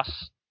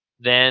chaos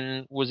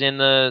than was in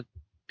the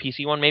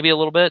PC one, maybe a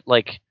little bit.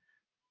 Like,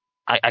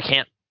 I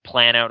can't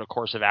plan out a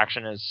course of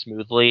action as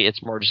smoothly.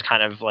 It's more just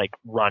kind of like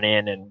run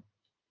in and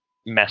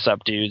mess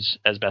up dudes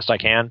as best I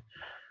can.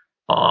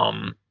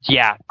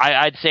 Yeah,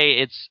 I'd say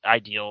it's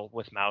ideal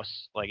with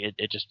mouse. Like,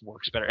 it just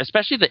works better,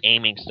 especially the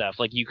aiming stuff.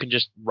 Like, you can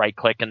just right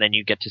click and then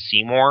you get to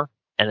see more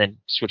and then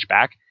switch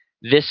back.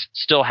 This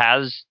still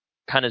has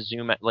kind of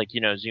zoom out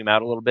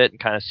a little bit and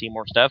kind of see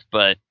more stuff,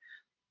 but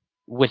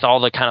with all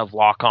the kind of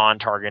lock on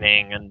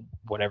targeting and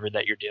whatever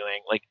that you're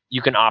doing, like,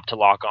 you can opt to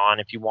lock on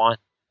if you want.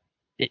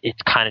 It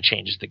kind of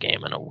changes the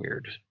game in a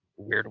weird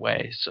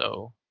way.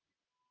 So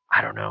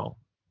I don't know.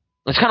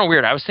 It's kind of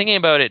weird. I was thinking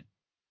about it,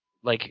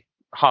 like,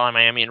 Hotline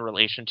Miami in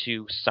relation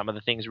to some of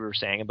the things we were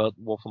saying about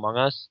Wolf Among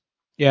Us.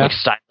 Yeah. Like,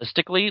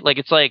 stylistically, like,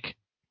 it's like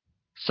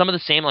some of the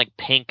same, like,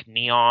 pink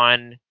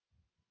neon,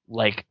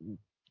 like,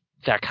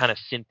 that kind of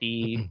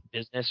synthy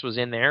business was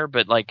in there,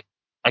 but, like,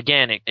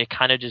 again, it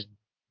kind of just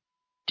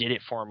did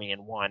it for me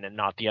in one and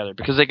not the other,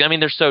 because, like, I mean,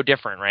 they're so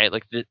different, right?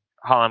 Like, the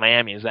Hotline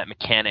Miami is that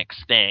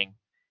mechanics thing,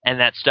 and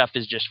that stuff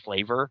is just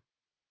flavor,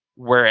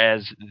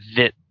 whereas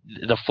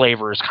the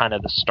flavor is kind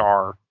of the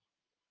star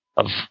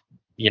of,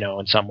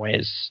 in some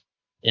ways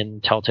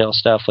in Telltale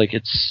stuff. Like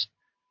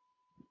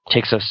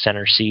takes a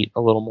center seat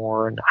a little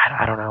more, and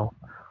I don't know.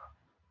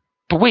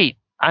 But wait,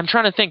 I'm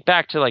trying to think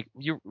back to let's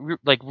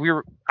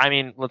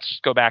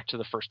just go back to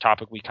the first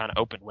topic we kind of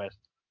opened with.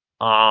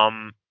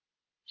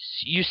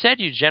 You said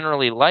you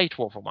generally liked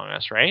Wolf Among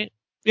Us, right?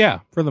 Yeah,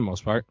 for the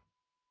most part.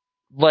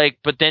 But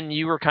then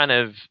you were kind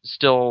of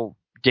still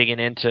digging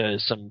into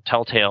some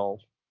Telltale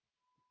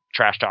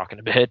trash talking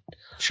a bit.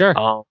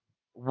 Sure.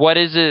 What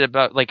is it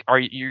about? Like,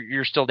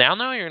 you're still down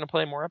though? You're gonna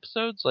play more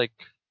episodes? Like,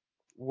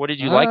 what did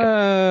you like?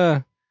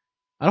 I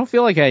don't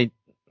feel like I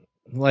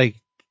like.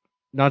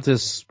 Not to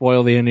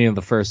spoil the ending of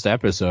the first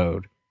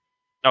episode.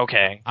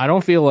 Okay. I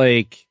don't feel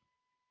like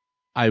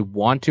I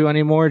want to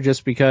anymore,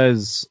 just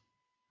because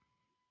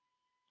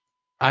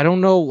I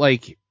don't know.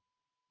 Like,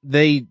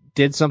 they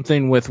did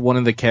something with one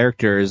of the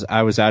characters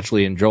I was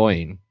actually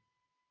enjoying.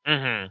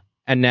 Mm-hmm.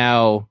 And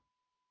now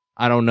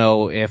I don't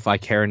know if I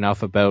care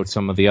enough about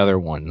some of the other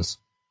ones.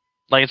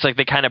 Like, it's like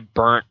they kind of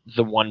burnt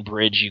the one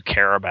bridge you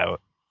care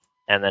about,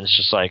 and then it's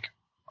just like,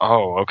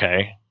 oh,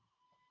 okay.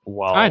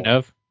 Well, kind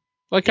of.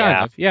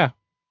 Yeah.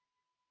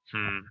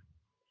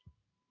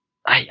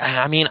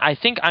 I mean, I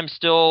think I'm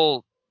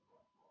still,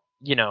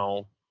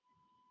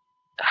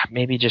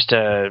 maybe just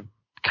kind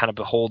of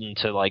beholden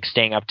to like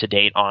staying up to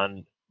date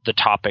on the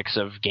topics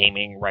of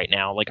gaming right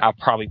now. Like, I'll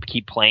probably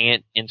keep playing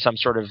it in some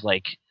sort of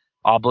like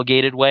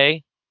obligated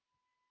way,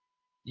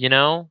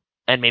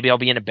 and maybe I'll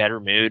be in a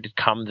better mood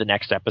come the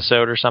next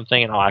episode or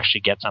something, and I'll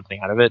actually get something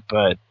out of it.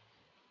 But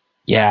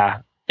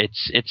yeah,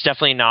 it's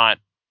definitely not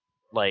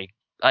like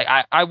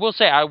I will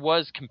say I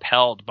was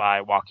compelled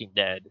by Walking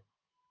Dead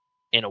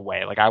in a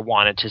way. Like, I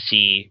wanted to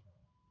see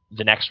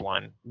the next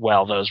one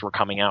while those were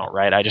coming out,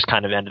 right? I just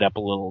kind of ended up a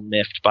little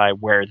miffed by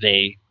where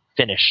they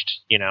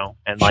finished,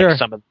 and like Sure.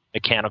 some of the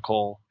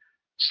mechanical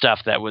stuff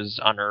that was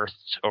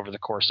unearthed over the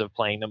course of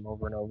playing them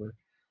over and over.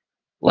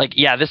 Like,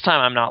 yeah, this time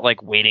I'm not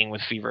like waiting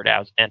with fevered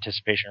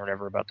anticipation or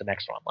whatever about the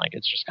next one. Like,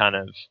 it's just kind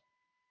of,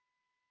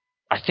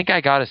 I think I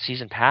got a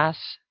season pass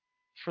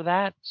for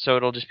that, so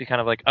it'll just be kind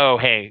of like, oh,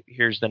 hey,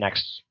 here's the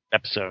next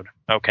episode.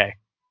 Okay.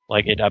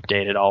 Like, it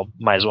updated,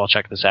 might as well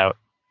check this out.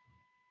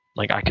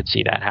 Like, I could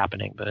see that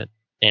happening, but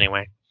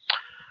anyway.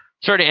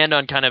 Sorry to end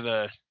on kind of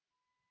a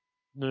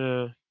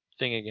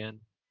thing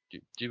again. Do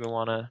you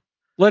want to?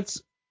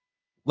 Let's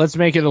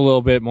make it a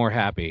little bit more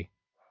happy.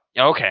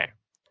 Okay.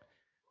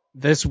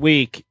 This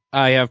week,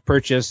 I have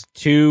purchased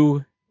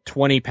 2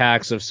 20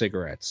 packs of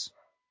cigarettes.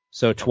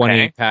 So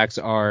 20 packs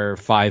are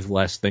 5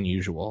 less than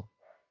usual.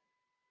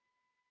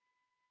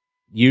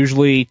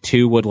 Usually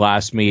 2 would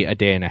last me a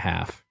day and a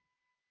half.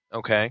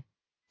 Okay.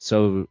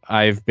 So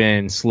I've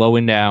been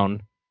slowing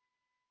down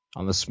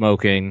on the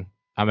smoking.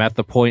 I'm at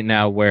the point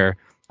now where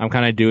I'm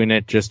kind of doing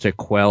it just to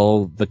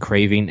quell the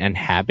craving and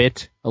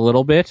habit a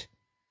little bit.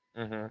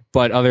 Mm-hmm.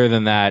 But other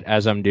than that,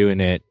 as I'm doing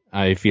it,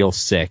 I feel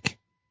sick.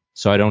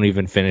 So I don't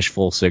even finish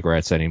full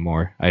cigarettes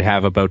anymore. I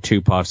have about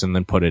 2 puffs and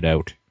then put it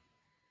out.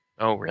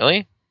 Oh,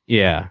 really?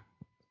 Yeah.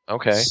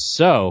 Okay.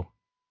 So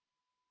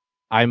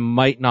I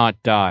might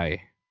not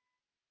die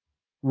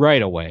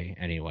right away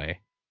anyway.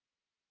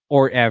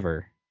 Or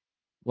ever.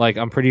 Like,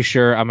 I'm pretty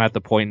sure I'm at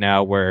the point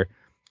now where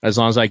as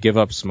long as I give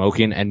up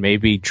smoking and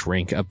maybe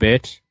drink a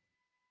bit,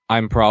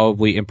 I'm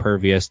probably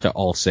impervious to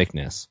all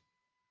sickness.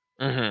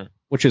 Mm-hmm.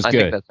 Which is good. I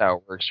think that's how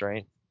it works,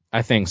 right?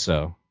 I think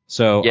so.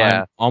 So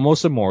Yeah. I'm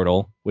almost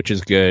immortal, which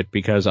is good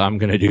because I'm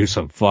going to do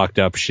some fucked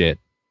up shit.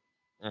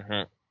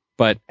 Mm-hmm.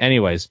 But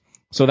anyways,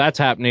 so that's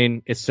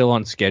happening. It's still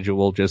on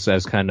schedule just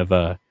as kind of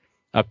a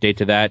update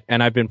to that.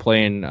 And I've been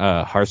playing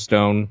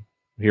Hearthstone,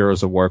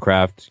 Heroes of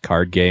Warcraft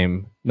card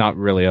game. Not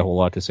really a whole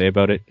lot to say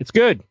about it. It's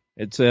good.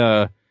 It's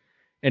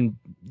in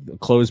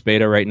closed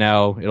beta right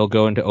now. It'll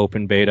go into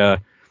open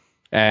beta,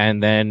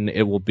 and then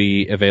it will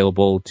be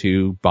available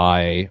to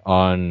buy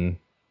on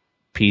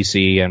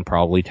PC and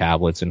probably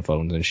tablets and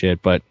phones and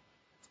shit. But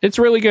it's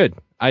really good.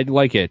 I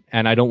like it,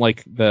 and I don't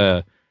like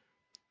the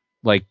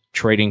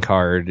trading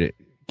card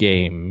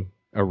game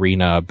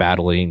arena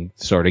battling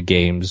sort of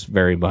games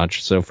very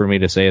much. So for me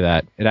to say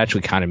that, it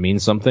actually kind of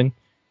means something.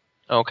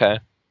 Okay.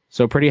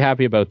 So pretty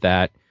happy about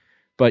that.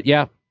 But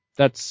yeah,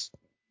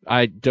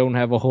 I don't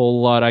have a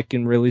whole lot I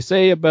can really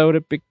say about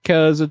it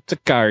because it's a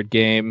card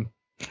game.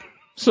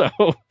 So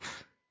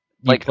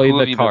you play who the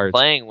have you cards. been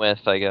playing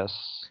with, I guess?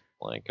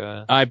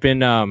 I've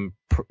been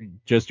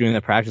just doing the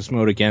practice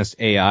mode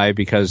against AI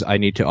because I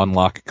need to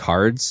unlock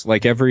cards.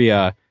 Like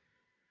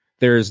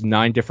there's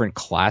 9 different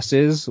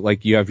classes.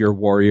 Like you have your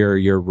warrior,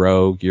 your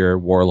rogue, your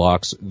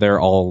warlocks. They're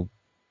all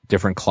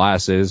different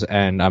classes,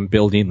 and I'm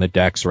building the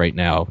decks right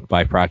now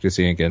by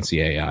practicing against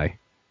the AI.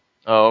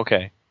 Oh,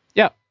 okay.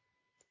 Yeah.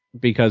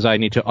 Because I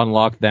need to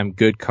unlock them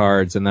good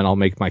cards, and then I'll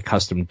make my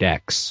custom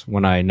decks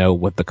when I know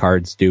what the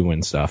cards do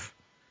and stuff.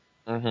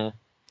 Mm-hmm.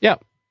 Yeah.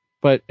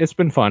 But it's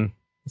been fun.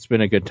 It's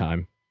been a good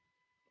time.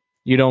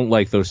 You don't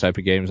like those type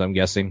of games, I'm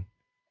guessing?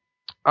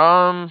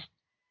 I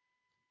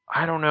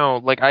don't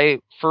know.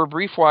 For a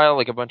brief while,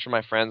 a bunch of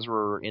my friends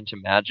were into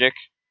Magic.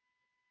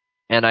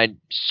 And I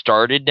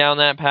started down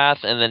that path,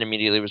 and then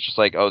immediately was just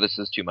like, oh, this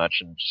is too much,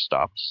 and just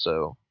stopped.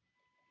 So,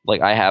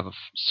 like, I have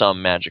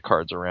some Magic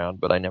cards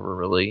around, but I never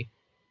really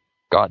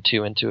got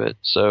too into it.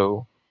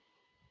 So,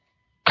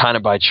 kind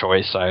of by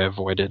choice, I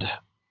avoided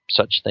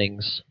such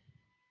things.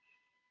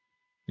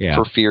 Yeah.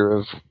 For fear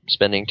of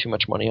spending too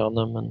much money on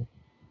them and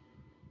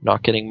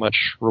not getting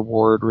much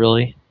reward,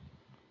 really.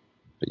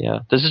 But yeah,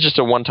 this is just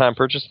a one-time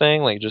purchase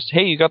thing? Like, just,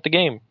 hey, you got the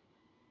game.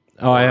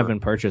 Oh, I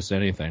haven't purchased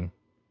anything.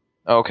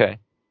 Okay.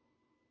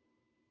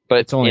 But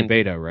it's only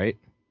beta, right?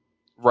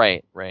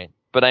 Right.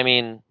 But I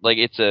mean, like,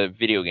 it's a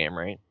video game,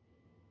 right?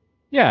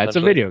 Yeah, it's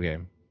a video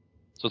game.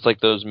 So it's like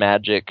those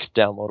Magic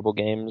downloadable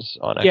games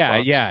on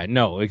Xbox? Yeah,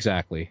 no,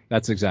 exactly.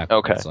 That's exactly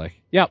what it's like.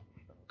 Yep.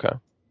 Okay.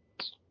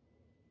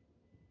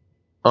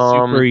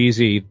 Super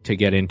easy to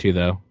get into,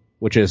 though,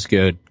 which is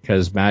good,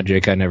 because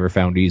Magic I never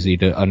found easy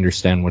to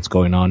understand what's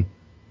going on.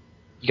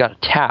 You gotta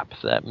tap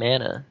that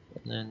mana,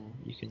 and then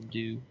you can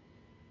do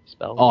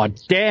spells. Oh,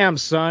 damn,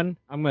 son.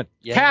 I'm gonna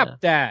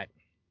tap that.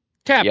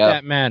 Tap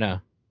that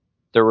mana.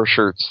 There were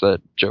shirts that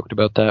joked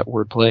about that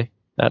wordplay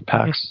at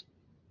PAX.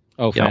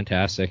 Oh,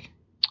 fantastic.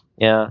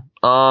 Yeah.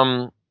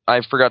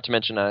 I forgot to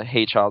mention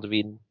Hey Child of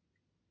Eden.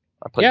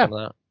 I played some of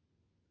that.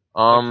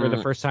 For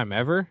the first time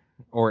ever?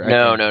 Or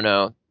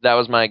No. That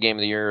was my game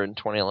of the year in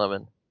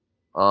 2011.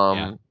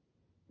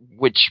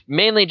 Which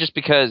mainly just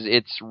because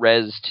it's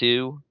Rez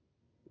 2,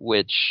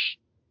 which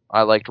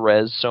I liked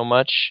Rez so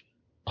much.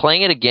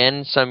 Playing it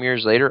again some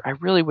years later, I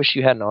really wish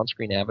you had an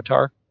on-screen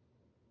avatar.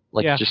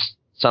 Like, just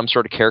some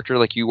sort of character.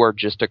 Like, you are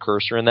just a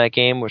cursor in that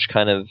game, which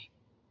kind of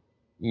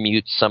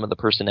mutes some of the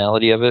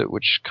personality of it,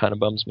 which kind of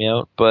bums me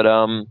out. But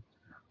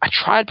I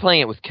tried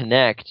playing it with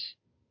Kinect.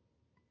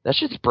 That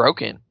shit's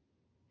broken.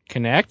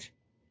 Kinect?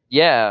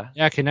 Yeah.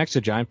 Yeah, Kinect's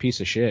a giant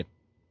piece of shit.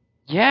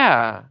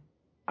 Yeah.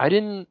 I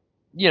hadn't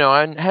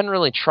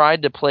really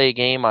tried to play a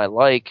game I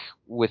like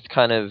with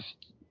kind of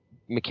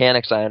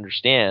mechanics I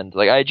understand.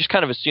 Like, I just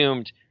kind of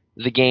assumed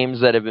the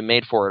games that have been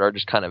made for it are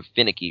just kind of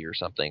finicky or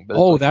something.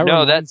 But that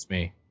reminds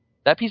me.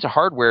 That piece of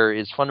hardware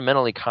is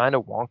fundamentally kind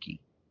of wonky.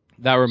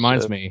 That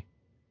reminds me.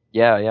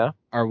 Yeah.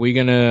 Are we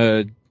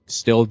gonna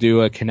still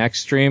do a Kinect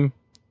stream?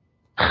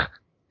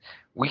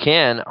 We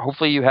can.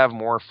 Hopefully you have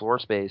more floor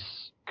space.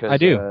 I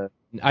do.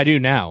 I do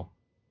now.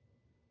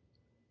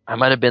 I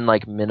might have been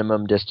like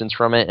minimum distance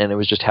from it, and it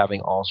was just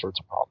having all sorts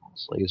of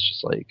problems. Like, it's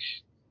just like,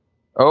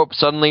 oh,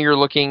 suddenly you're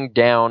looking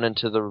down and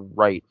to the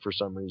right for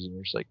some reason.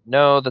 You're just like,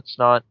 no, that's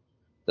not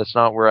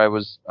where I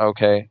was.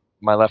 Okay,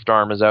 my left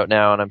arm is out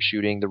now, and I'm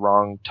shooting the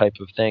wrong type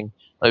of thing.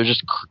 It was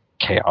just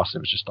chaos. It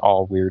was just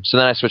all weird. So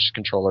then I switched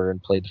controller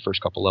and played the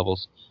first couple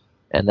levels,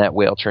 and that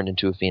whale turned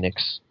into a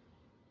phoenix.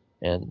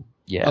 And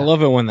yeah, I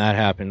love it when that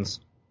happens.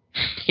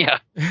 Yeah,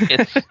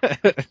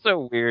 it's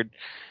so weird.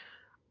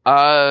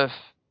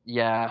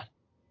 Yeah,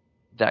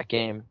 that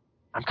game.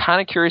 I'm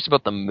kind of curious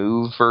about the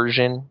Move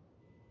version,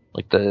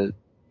 like the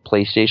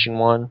PlayStation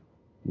one.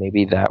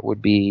 Maybe that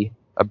would be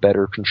a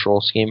better control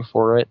scheme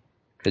for it.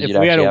 If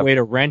we had a way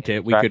to rent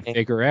it, we could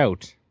figure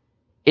out.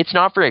 It's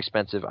not very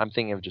expensive. I'm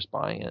thinking of just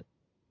buying it.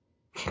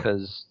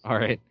 Because all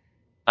right.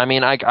 I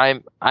mean,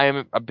 I'm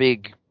a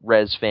big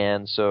Rez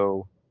fan,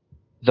 so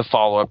the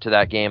follow up to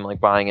that game, like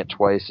buying it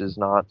twice, is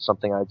not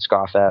something I'd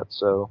scoff at.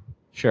 So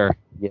sure.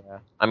 Yeah.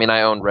 I mean,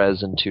 I own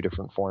Rez in 2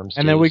 different forms.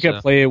 And then we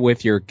could play it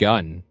with your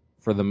gun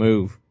for the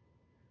Move.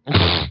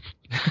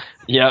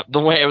 Yeah, the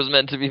way it was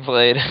meant to be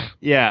played.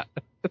 Yeah.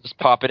 Just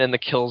pop it in the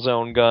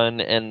Killzone gun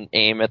and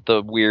aim at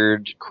the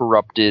weird,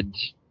 corrupted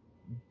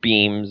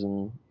beams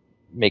and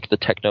make the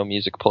techno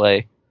music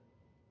play.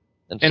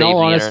 In all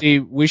honesty,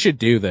 we should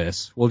do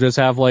this. We'll just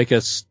have like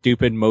a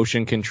stupid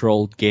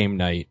motion-controlled game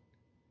night.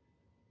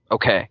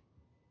 Okay.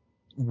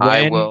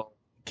 When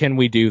can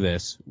we do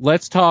this?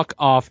 Let's talk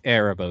off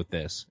air about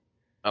this.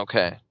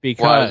 Okay.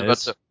 Because I was about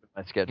to put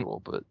my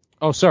schedule, but...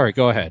 Oh, sorry.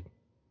 Go ahead.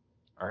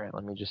 All right,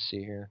 let me just see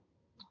here.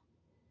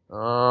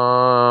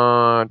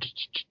 Oh,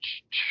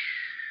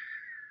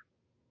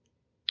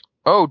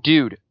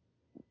 dude.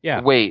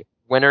 Yeah. Wait,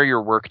 when are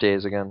your work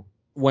days again?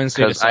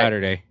 Wednesday to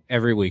Saturday,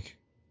 every week.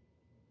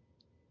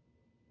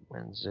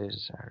 Wednesday to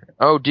Saturday.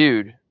 Oh,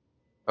 dude.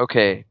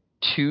 Okay.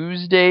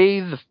 Tuesday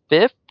the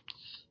 5th?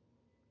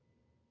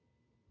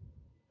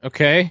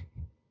 Okay.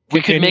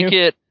 We could make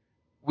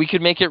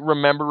it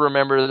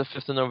remember the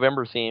 5th of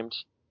November themed.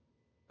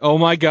 Oh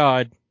my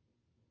god.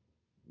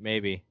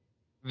 Maybe.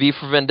 V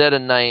for Vendetta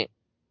night.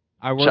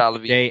 I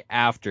work the day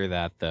after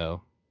that,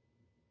 though.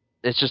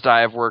 It's just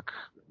I have work,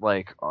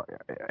 like,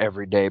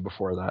 every day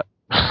before that.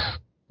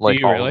 Like,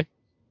 do you really?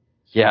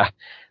 Yeah.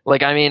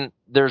 Like, I mean,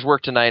 there's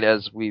work tonight,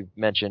 as we've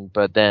mentioned,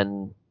 but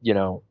then,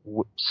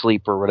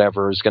 sleep or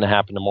whatever is going to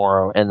happen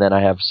tomorrow, and then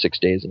I have 6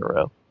 days in a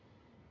row.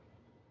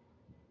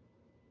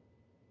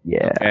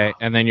 Yeah. Okay,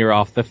 and then you're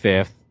off the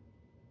 5th.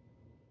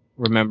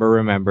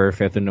 Remember,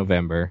 5th of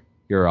November.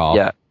 You're off.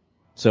 Yeah.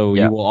 So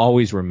you will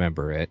always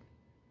remember it.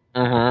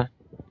 Mm-hmm.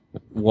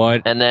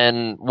 What? And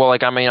then,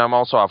 I'm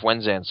also off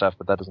Wednesday and stuff,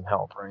 but that doesn't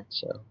help, right?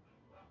 So.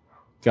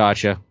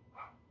 Gotcha.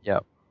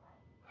 Yep.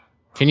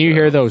 Can you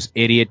hear those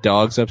idiot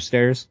dogs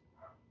upstairs?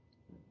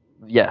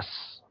 Yes,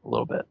 a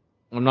little bit.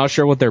 I'm not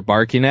sure what they're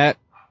barking at,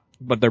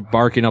 but they're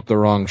barking up the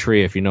wrong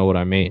tree, if you know what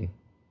I mean.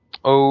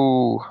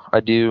 Oh,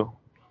 I do.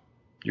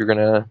 You're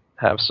gonna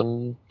have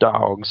some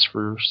dogs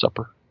for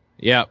supper.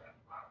 Yep.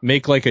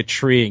 Make like a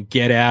tree and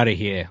get out of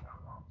here.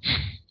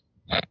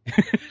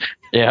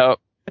 Yep.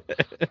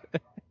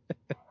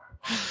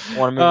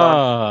 Want to move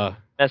on to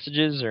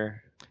messages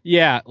or?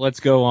 Yeah,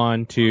 let's go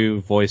on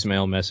to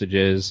voicemail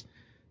messages.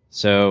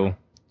 So,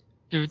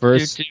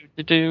 first...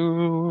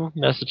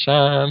 Message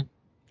time.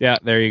 Yeah,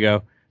 there you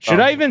go. Should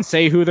I even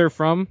say who they're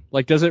from?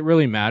 Like, does it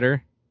really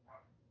matter?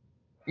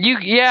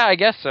 Yeah, I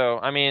guess so.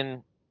 I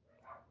mean,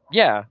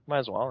 yeah, might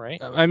as well,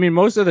 right? I mean,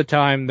 most of the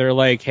time they're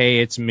like, hey,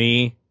 it's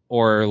me,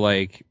 or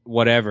like,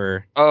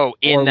 whatever. Oh,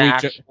 in the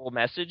actual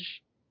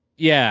message?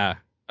 Yeah.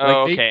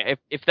 Oh, like okay.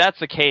 If that's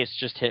the case,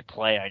 just hit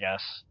play, I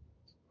guess.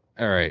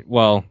 All right,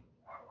 well,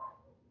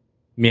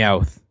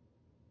 Meowth.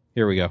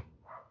 Here we go.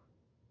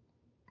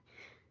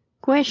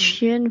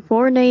 Question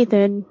for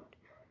Nathan.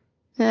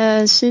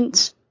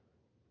 Since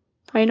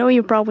I know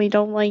you probably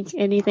don't like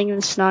anything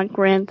that's not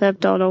Grand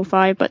Theft Auto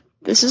 5, but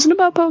this isn't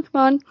about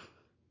Pokemon.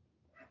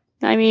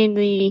 I mean,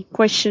 the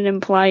question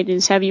implied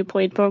is, have you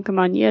played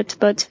Pokemon yet?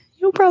 But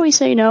you'll probably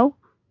say no.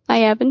 I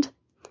haven't.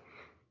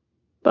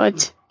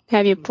 But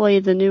have you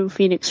played the new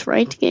Phoenix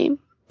Wright game?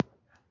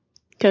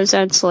 Because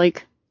that's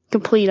like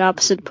complete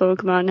opposite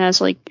Pokemon. It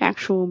has like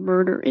actual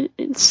murder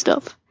and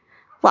stuff.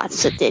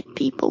 Lots of dead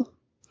people.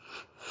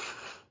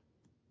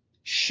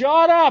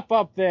 Shut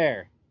up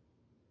there!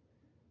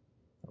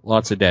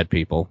 Lots of dead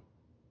people.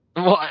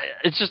 Well,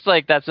 it's just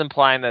like that's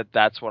implying that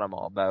that's what I'm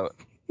all about.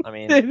 I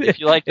mean, if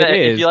you like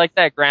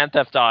that Grand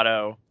Theft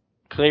Auto,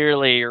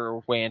 clearly you're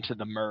way into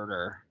the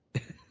murder.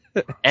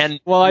 And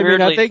well, I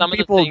mean, I think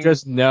people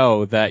just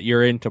know that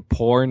you're into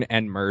porn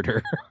and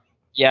murder.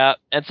 Yeah,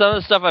 and some of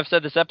the stuff I've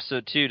said this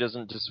episode too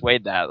doesn't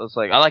dissuade that. It's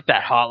like I like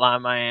that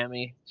Hotline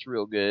Miami; it's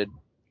real good.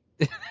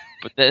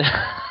 But then,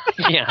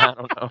 yeah, I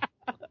don't know.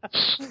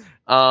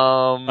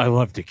 I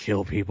love to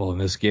kill people in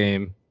this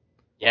game.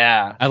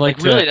 Yeah, I like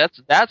really.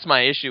 That's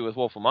my issue with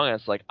Wolf Among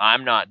Us. Like,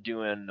 I'm not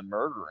doing the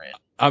murdering.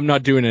 I'm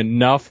not doing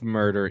enough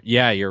murder.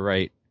 Yeah, you're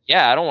right.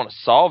 Yeah, I don't want to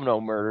solve no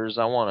murders.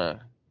 I want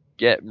to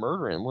get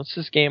murdering. What's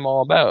this game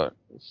all about?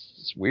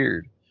 It's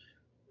weird.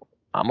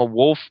 I'm a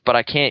wolf, but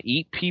I can't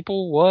eat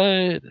people.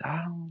 What?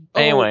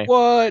 Anyway. Oh,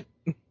 what?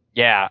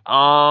 Yeah.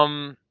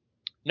 No,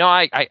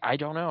 I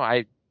don't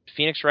know.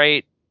 Phoenix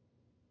Wright.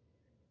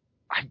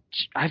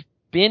 I've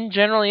been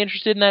generally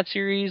interested in that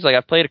series. Like,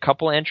 I've played a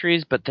couple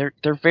entries, but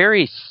they're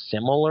very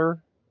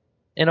similar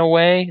in a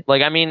way.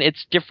 Like, I mean,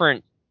 it's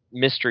different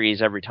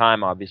mysteries every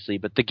time, obviously,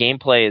 but the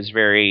gameplay is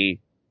very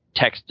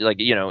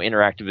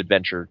interactive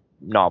adventure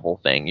novel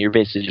thing. You're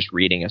basically just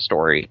reading a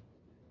story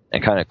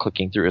and kind of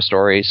clicking through a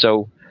story.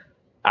 So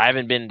I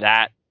haven't been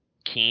that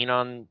keen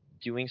on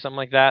doing something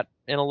like that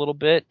in a little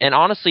bit. And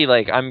honestly,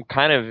 like, I'm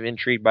kind of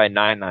intrigued by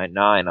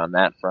 999 on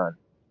that front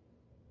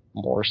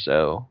more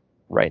so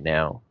right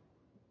now.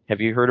 Have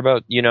you heard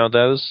about,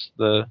 those?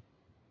 The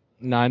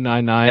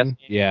 999?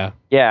 Yeah.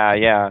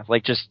 Yeah.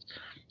 Like, just,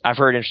 I've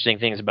heard interesting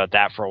things about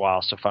that for a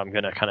while, so if I'm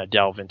going to kind of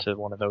delve into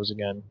one of those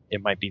again,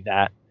 it might be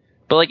that.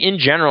 But, like, in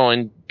general,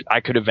 and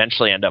I could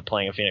eventually end up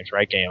playing a Phoenix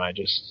Wright game, I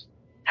just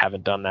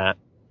haven't done that.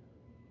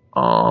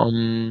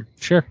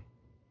 Sure.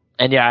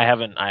 And yeah, I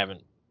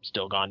haven't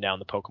still gone down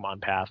the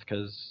Pokemon path,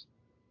 because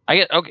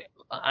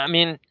I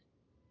mean,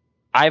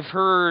 I've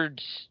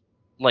heard,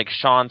 like,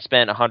 Sean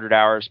spent 100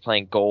 hours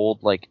playing Gold.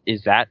 Like,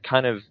 is that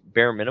kind of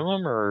bare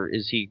minimum, or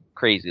is he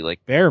crazy?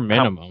 Like, bare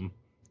minimum?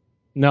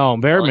 No,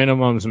 bare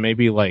minimum's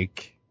maybe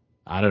like,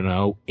 I don't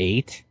know,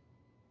 8?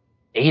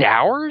 8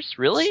 hours?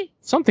 Really?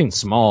 Something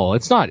small.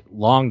 It's not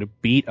long to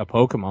beat a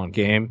Pokemon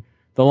game.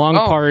 The long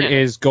part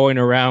is going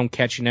around,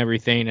 catching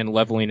everything, and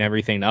leveling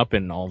everything up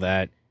and all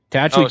that. To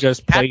actually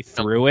just play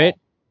through it,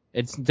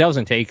 it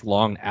doesn't take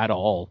long at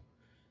all.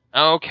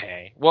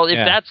 Okay. Well, if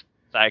that's,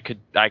 I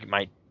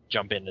might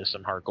jump into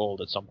some Heart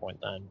Gold at some point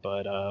then,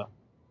 but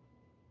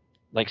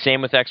like,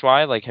 same with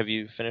XY. Like, have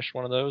you finished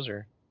one of those,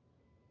 or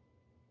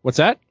what's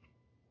that?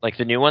 Like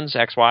the new ones,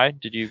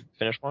 XY? Did you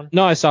finish one?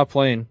 No, I stopped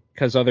playing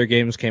because other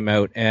games came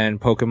out, and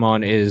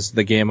Pokemon is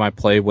the game I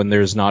play when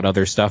there's not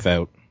other stuff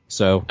out.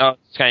 So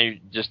it's kind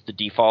of just the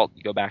default.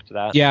 You go back to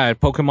that. Yeah,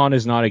 Pokemon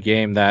is not a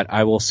game that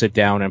I will sit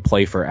down and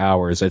play for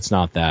hours. It's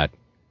not that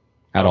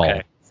at all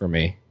for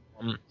me.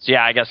 So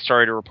yeah, I guess,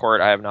 sorry to report,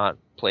 I have not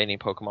played any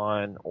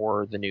Pokemon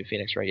or the new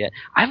Phoenix Wright yet.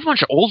 I have a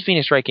bunch of old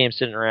Phoenix Wright games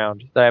sitting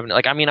around that I haven't.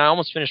 Like, I mean, I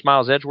almost finished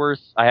Miles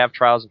Edgeworth. I have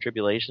Trials and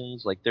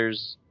Tribulations. Like,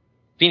 there's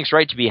Phoenix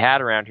Wright to be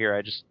had around here.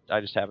 I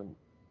just haven't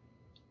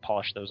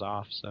polished those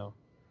off. So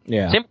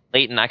yeah. Same with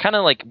Layton. I kind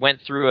of like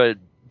went through a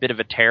bit of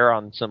a tear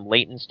on some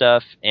Layton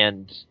stuff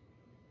and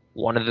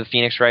one of the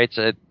Phoenix Wrights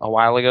a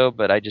while ago,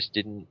 but I just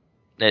didn't.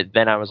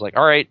 Then I was like,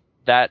 all right,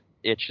 that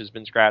itch has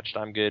been scratched.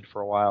 I'm good for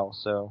a while.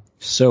 So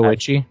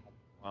itchy.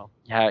 Well,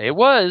 yeah, it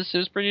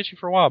was pretty itchy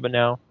for a while, but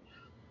now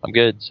I'm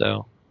good.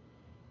 So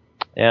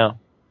yeah.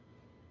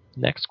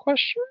 Next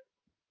question.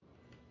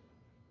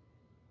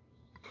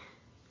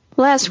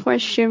 Last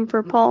question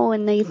for Paul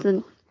and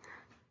Nathan.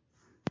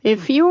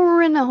 If you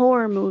were in a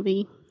horror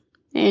movie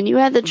and you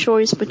had the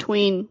choice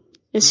between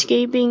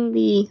escaping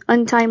the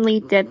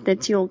untimely death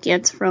that you'll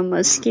get from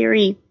a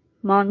scary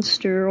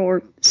monster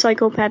or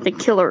psychopathic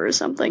killer or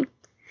something,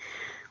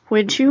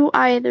 would you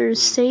either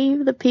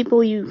save the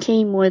people you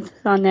came with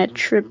on that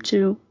trip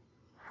to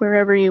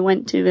wherever you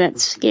went to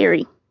that's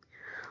scary,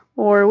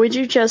 or would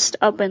you just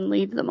up and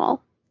leave them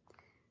all?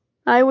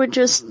 I would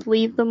just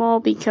leave them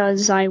all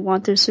because I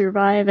want to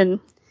survive,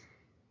 and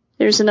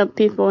there's enough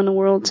people in the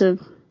world to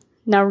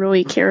not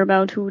really care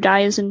about who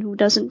dies and who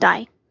doesn't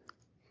die.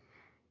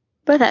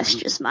 But that's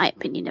just my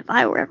opinion if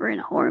I were ever in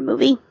a horror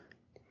movie.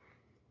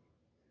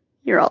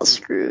 You're all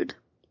screwed.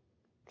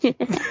 There's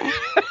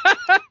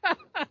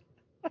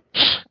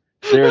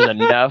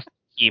enough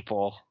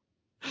people.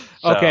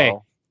 Okay,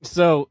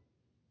 so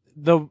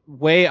the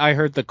way I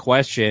heard the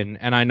question,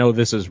 and I know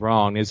this is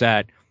wrong, is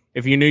that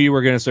if you knew you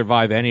were going to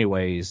survive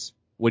anyways,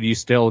 would you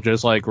still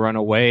just like run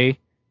away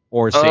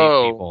or save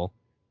people?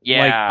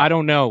 Yeah. Like, I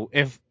don't know.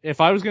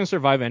 If I was going to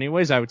survive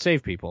anyways, I would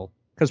save people.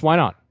 Because why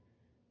not?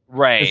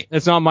 Right.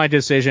 It's not my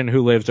decision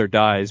who lives or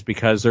dies,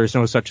 because there's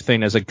no such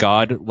thing as a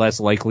god, less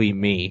likely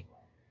me.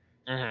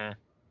 Mm-hmm.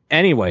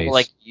 Anyways.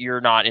 Like,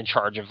 you're not in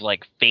charge of,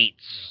 like,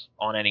 fates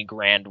on any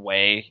grand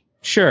way.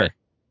 Sure. But,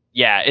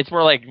 yeah, it's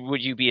more like,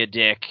 would you be a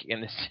dick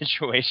in this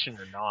situation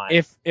or not?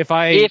 If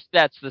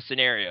that's the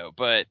scenario,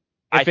 but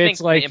if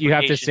it's like you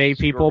have to save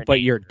people,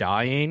 but you're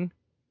dying.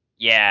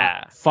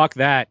 Yeah. Fuck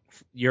that.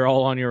 You're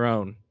all on your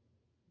own.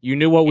 You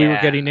knew what we were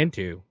getting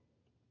into.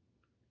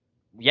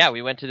 Yeah,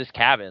 we went to this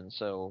cabin,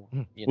 so...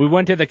 We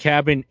went to the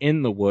cabin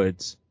in the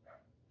woods.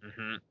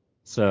 Mm-hmm.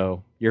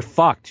 So, you're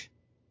fucked.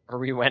 Or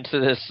we went to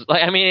this...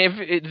 Like, I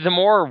mean, the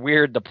more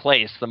weird the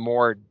place, the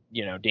more,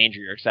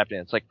 danger you're accepting.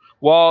 It's like,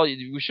 well,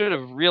 we should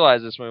have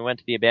realized this when we went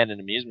to the abandoned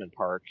amusement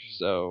park,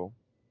 so...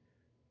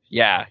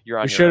 Yeah, you're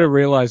on your own. We should have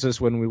realized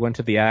this when we went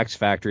to the Axe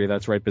Factory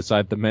that's right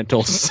beside the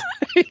mental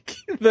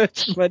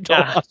the mental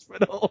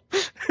hospital.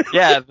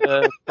 Yeah,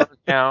 the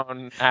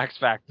down Axe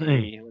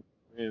Factory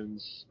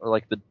rooms, or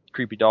like the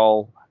creepy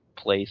doll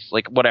place,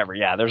 like whatever.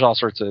 Yeah, there's all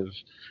sorts of.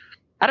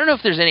 I don't know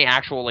if there's any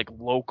actual like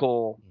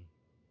local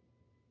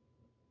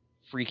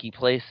freaky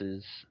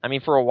places. I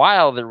mean, for a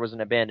while there was an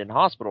abandoned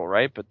hospital,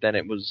 right? But then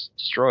it was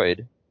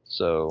destroyed.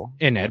 So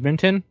in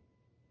Edmonton?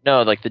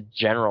 No, like the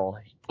general.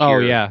 Oh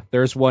yeah,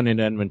 there's one in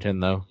Edmonton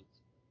though.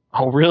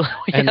 Oh really?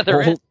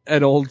 Yeah,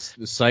 an old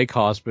psych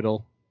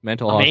hospital,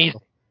 mental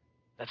hospital.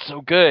 That's so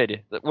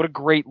good. What a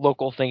great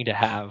local thing to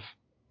have.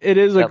 It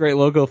is a great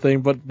local thing,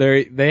 but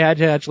they had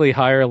to actually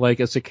hire like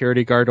a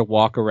security guard to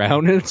walk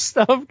around and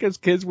stuff because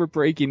kids were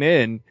breaking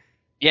in.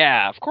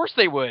 Yeah, of course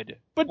they would.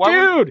 But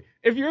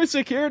if you're a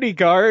security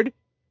guard,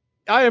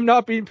 I am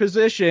not being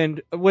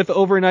positioned with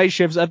overnight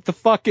shifts at the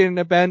fucking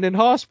abandoned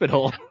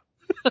hospital.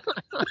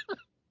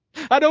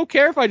 I don't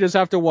care if I just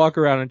have to walk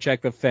around and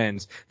check the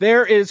fence.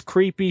 There is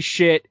creepy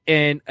shit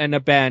in an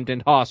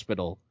abandoned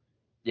hospital.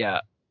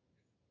 Yeah.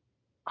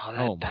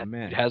 Oh, that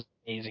man has an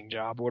amazing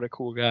job. What a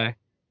cool guy.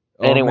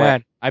 Anyway.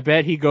 Man, I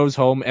bet he goes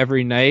home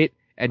every night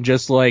and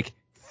just like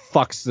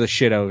fucks the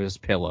shit out of his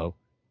pillow.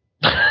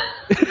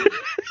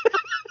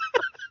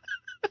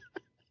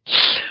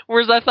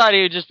 Whereas I thought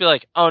he would just be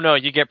like, oh no,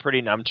 you get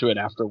pretty numb to it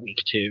after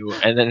week 2,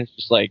 and then it's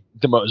just like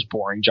the most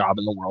boring job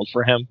in the world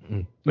for him.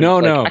 But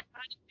no.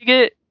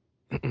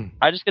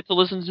 I just get to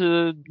listen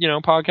to,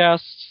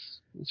 podcasts.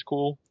 It's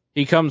cool.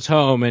 He comes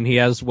home and he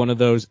has one of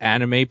those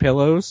anime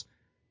pillows.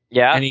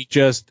 Yeah. And he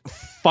just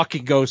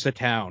fucking goes to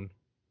town.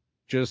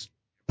 Just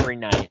every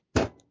night.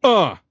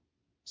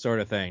 Sort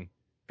of thing.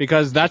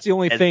 Because that's the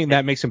only thing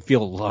that makes him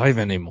feel alive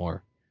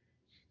anymore.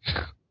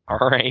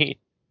 All right.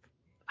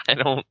 I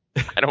don't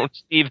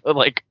see the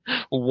like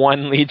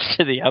one leads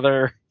to the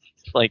other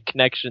like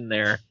connection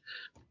there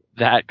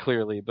that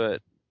clearly,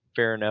 but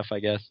fair enough,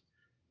 I guess.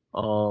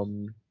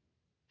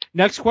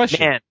 Next question.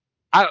 Man,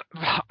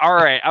 all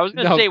right. I was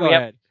gonna say we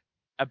have have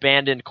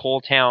abandoned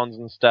coal towns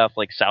and stuff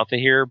like south of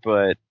here,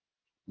 but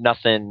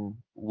nothing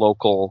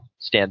local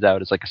stands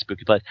out as like a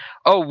spooky place.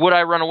 Oh, would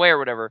I run away or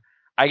whatever?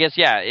 I guess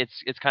yeah.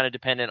 It's kind of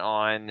dependent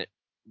on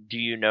do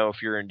you know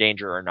if you're in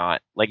danger or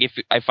not. Like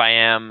if I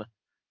am.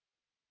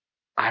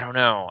 I don't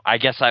know. I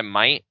guess I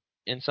might,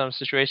 in some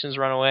situations,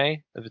 run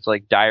away if it's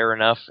like dire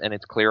enough and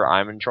it's clear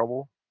I'm in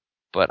trouble.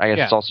 But I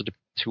guess it's also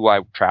who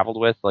I traveled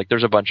with. Like,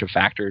 there's a bunch of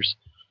factors.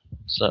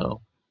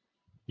 So,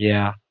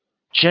 yeah.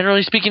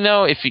 Generally speaking,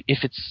 though, if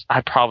it's,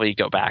 I'd probably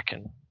go back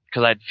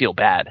because I'd feel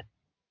bad.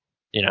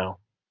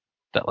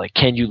 That like,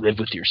 can you live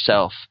with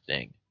yourself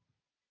thing.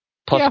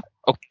 Plus,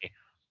 okay,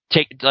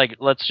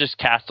 let's just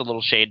cast a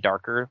little shade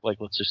darker. Like,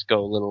 let's just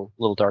go a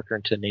little darker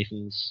into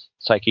Nathan's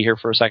psyche here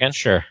for a second.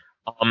 Sure.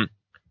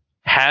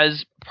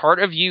 Has part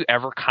of you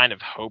ever kind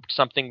of hoped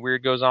something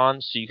weird goes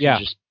on so you can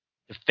just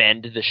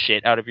defend the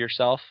shit out of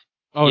yourself?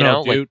 Oh,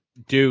 no,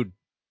 dude,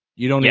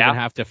 you don't even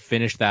have to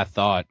finish that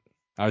thought.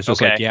 I was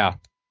just like,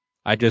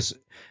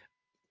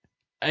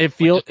 I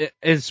feel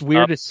it's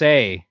weird to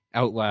say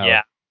out loud.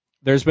 Yeah.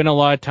 there's been a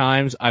lot of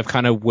times I've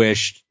kind of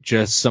wished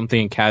just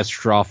something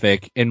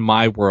catastrophic in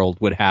my world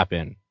would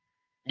happen.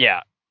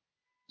 Yeah.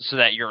 So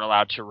that you're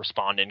allowed to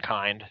respond in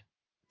kind.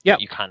 Yeah.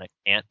 You kind of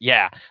can't.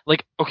 Yeah.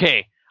 Like,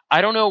 okay,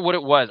 I don't know what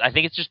it was. I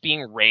think it's just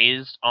being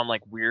raised on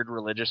like weird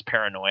religious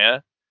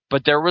paranoia.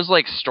 But there was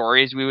like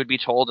stories we would be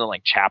told in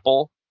like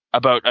chapel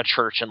about a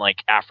church in like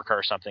Africa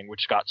or something,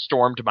 which got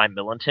stormed by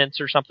militants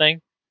or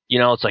something. You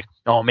know, it's like,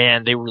 oh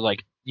man, they were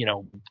like, you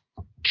know,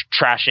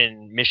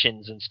 trashing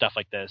missions and stuff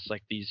like this,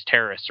 like these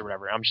terrorists or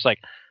whatever. I'm just like,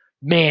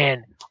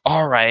 man,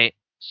 all right.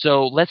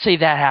 So let's say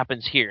that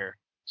happens here.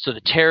 So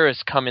the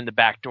terrorists come in the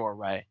back door,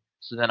 right?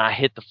 So then I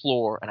hit the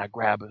floor and I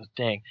grab a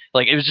thing.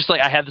 Like, it was just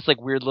like I had this like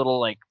weird little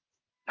like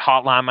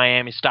Hotline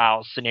Miami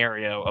style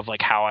scenario of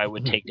like how I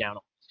would take down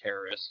all these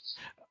terrorists.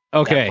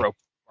 Okay. That broke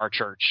our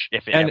church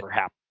if it ever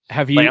happened.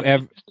 Have you like,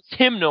 ever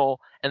hymnal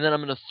and then I'm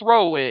gonna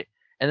throw it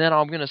and then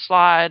I'm gonna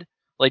slide,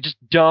 like just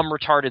dumb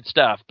retarded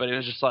stuff. But it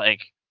was just like,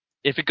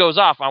 if it goes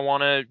off, I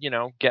want to, you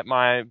know, get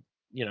my,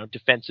 you know,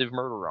 defensive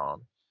murder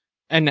on.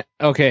 And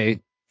okay,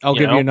 I'll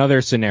give you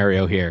another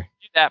scenario here.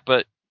 Do that,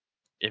 but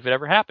if it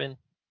ever happened,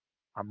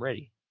 I'm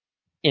ready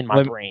in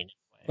my brain.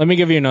 Let me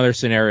give you another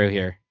scenario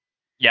here.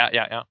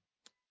 Yeah.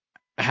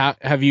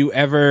 Have you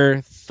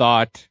ever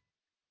thought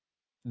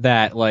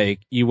that like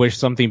you wish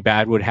something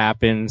bad would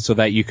happen so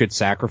that you could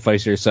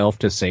sacrifice yourself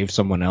to save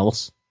someone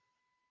else?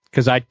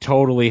 Because I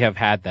totally have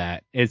had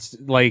that. It's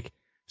like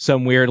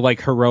some weird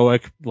like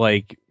heroic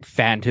like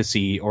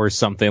fantasy or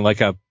something,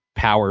 like a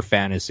power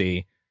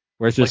fantasy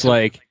where it's just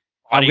like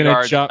I'm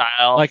gonna jump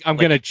style, like I'm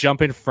gonna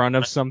jump in front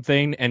of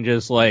something and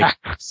just like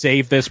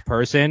save this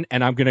person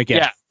and I'm gonna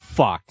get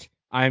fucked.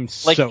 I'm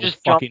like so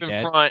just fucking jump in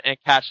dead. front and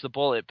catch the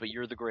bullet, but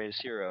you're the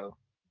greatest hero.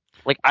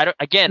 Like I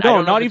don't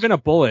No, not even a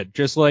bullet.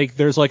 Just like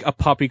there's like a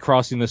puppy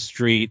crossing the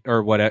street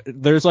or whatever.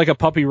 There's like a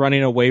puppy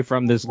running away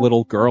from this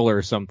little girl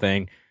or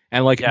something,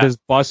 and like this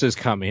bus is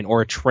coming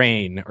or a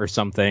train or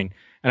something,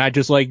 and I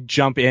just like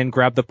jump in,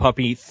 grab the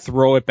puppy,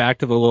 throw it back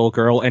to the little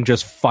girl, and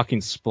just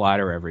fucking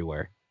splatter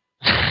everywhere.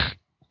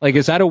 Like,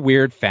 is that a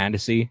weird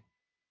fantasy?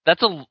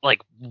 That's a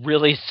like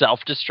really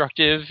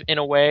self-destructive in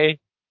a way,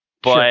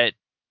 but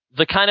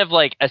the kind of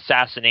like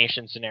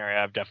assassination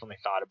scenario I've definitely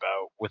thought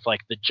about with like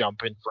the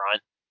jump in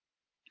front.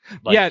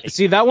 Like,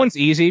 see, that one's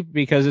easy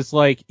because it's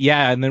like,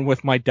 and then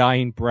with my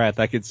dying breath,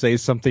 I could say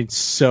something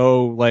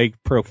so, like,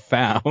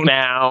 profound.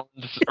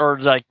 Or,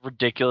 like,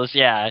 ridiculous.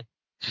 Yeah.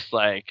 Just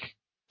like,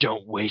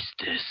 don't waste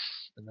this,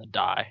 and then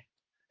die.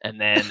 And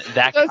then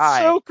that That's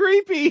guy... so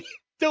creepy!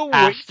 Don't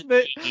waste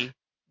it.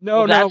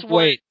 No,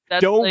 wait.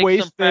 That's don't like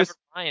waste some this.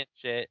 Private Ryan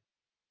shit.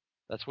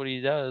 That's what he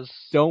does.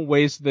 Don't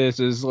waste this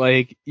is,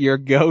 like, your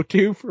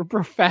go-to for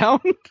profound.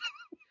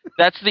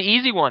 That's the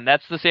easy one.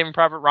 That's the Saving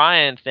Private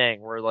Ryan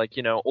thing, where like,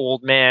 you know,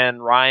 old man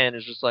Ryan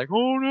is just like,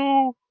 oh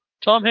no,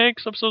 Tom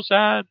Hanks, I'm so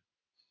sad.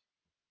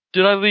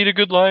 Did I lead a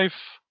good life?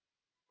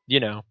 You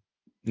know,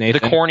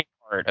 Nathan, the corny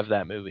part of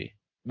that movie.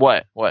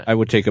 What? I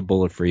would take a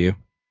bullet for you.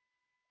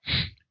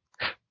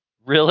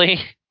 Really?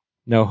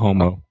 No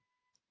homo.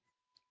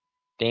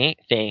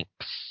 Thanks.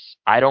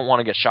 I don't want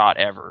to get shot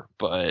ever,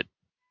 but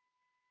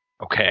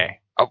okay.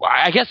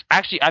 I guess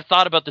actually I've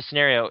thought about the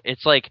scenario.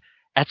 It's like,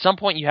 at some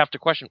point you have to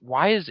question,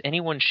 why is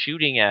anyone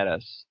shooting at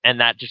us? And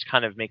that just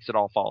kind of makes it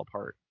all fall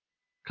apart.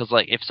 Because,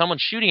 like, if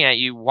someone's shooting at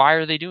you, why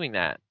are they doing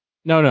that?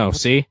 No,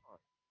 see?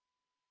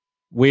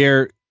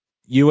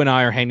 You and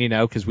I are hanging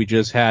out because we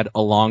just had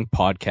a long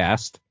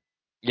podcast.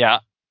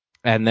 Yeah.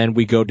 And then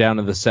we go down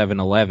to the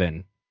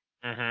 7-Eleven.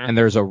 And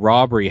there's a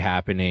robbery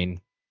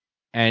happening.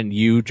 And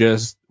you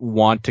just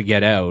want to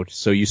get out.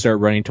 So you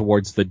start running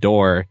towards the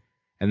door.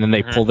 And then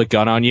they pull the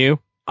gun on you.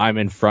 I'm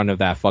in front of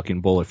that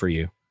fucking bullet for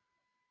you.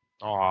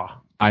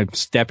 Aw. I'm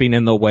stepping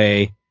in the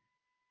way,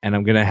 and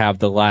I'm going to have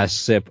the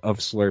last sip of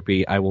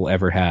Slurpee I will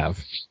ever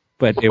have.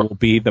 But it will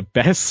be the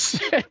best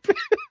sip.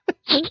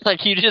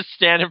 Like, you just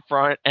stand in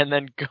front and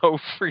then go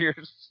for your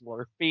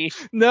Slurpee?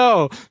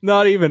 No,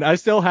 not even. I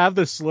still have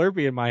the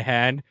Slurpee in my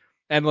hand,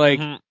 and, like,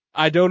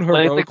 I don't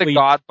heroically... Like the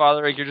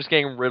Godfather, like, you're just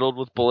getting riddled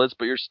with bullets,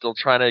 but you're still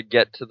trying to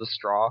get to the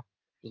straw.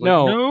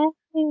 No,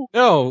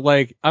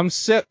 like, I'm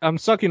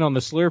sucking on the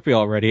Slurpee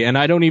already, and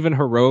I don't even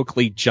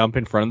heroically jump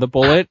in front of the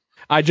bullet.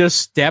 I just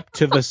step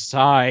to the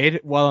side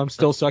while I'm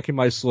still sucking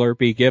my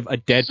Slurpee, give a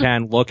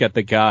deadpan look at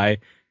the guy,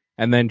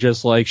 and then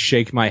just, like,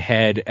 shake my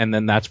head, and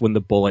then that's when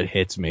the bullet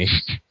hits me.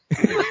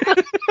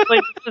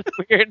 Like, this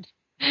weird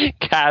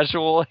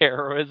casual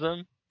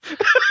heroism. It's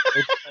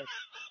like,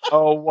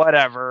 oh,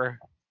 whatever.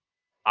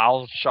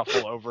 I'll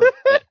shuffle over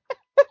it.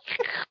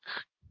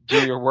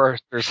 Do your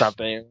worst or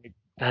something.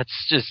 That's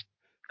just...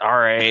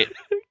 Alright.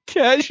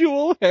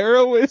 Casual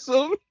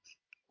heroism?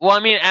 Well, I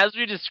mean, as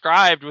we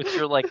described with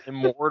your, like,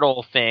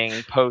 immortal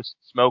thing,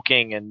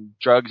 post-smoking and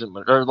drugs,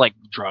 or, like,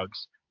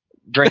 drugs.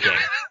 Drinking.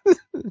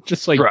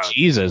 Just like, drugs.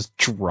 Jesus,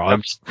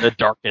 drugs. The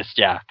darkest,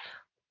 yeah.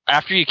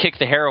 After you kick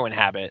the heroin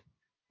habit,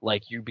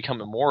 like, you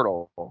become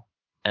immortal,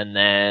 and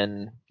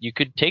then you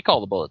could take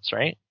all the bullets,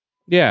 right?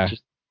 Yeah.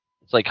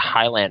 It's like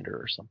Highlander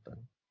or something.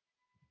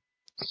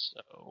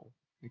 So...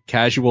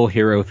 Casual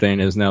hero thing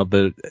is now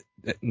the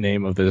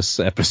name of this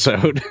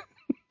episode.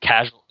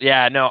 Casual.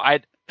 Yeah, no,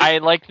 I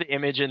like the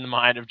image in the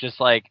mind of just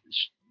like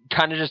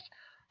kind of just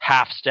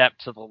half step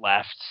to the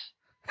left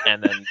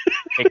and then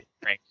take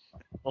a drink.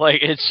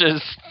 Like it's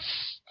just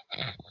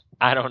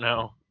I don't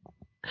know.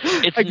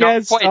 It's I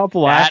can't stop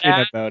laughing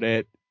badass. about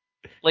it.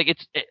 Like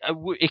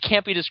it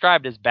can't be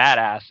described as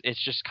badass.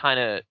 It's just kind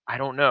of I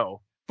don't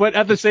know. But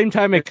at the same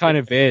time, it kind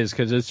of is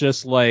because it's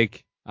just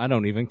like I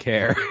don't even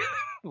care.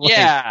 Like,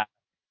 yeah,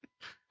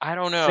 I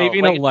don't know.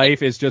 Saving a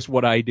life is just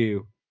what I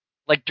do.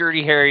 Like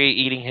Dirty Harry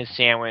eating his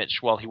sandwich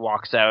while he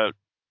walks out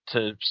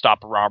to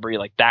stop a robbery,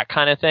 like that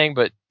kind of thing,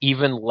 but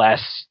even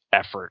less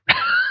effort.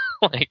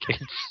 Like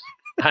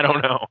I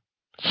don't know.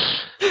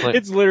 Like,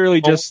 it's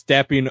literally just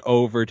stepping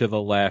over to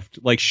the left,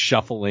 like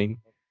shuffling.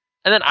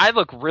 And then I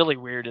look really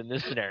weird in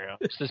this scenario.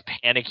 Just this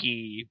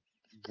panicky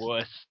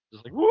wuss,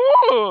 just like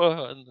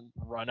whoa, and then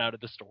run out of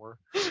the store.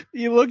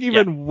 You look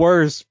even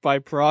worse by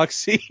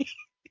proxy.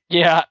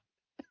 Yeah.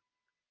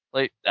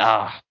 Like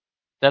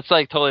that's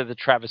like totally the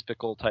Travis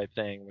Bickle type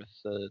thing with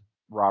the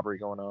robbery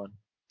going on.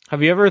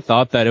 Have you ever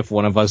thought that if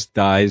one of us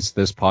dies,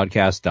 this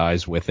podcast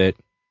dies with it,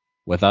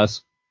 with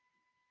us?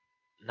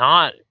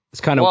 Not.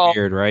 It's kind of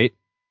weird, right?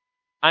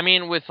 I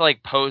mean, with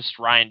like post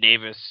Ryan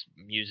Davis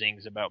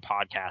musings about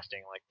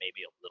podcasting, like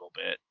maybe a little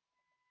bit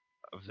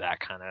of that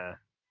kind of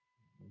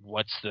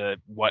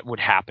what would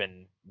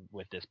happen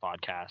with this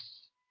podcast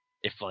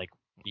if like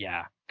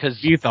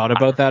because you thought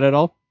about that at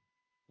all?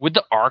 Would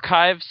the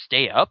archive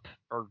stay up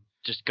or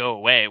just go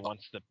away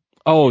once the?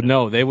 Oh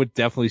no, they would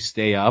definitely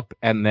stay up,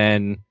 and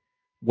then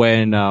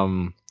when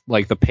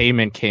like the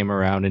payment came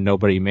around and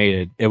nobody made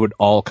it, it would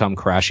all come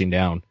crashing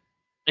down.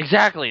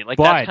 Exactly, like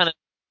that's kind of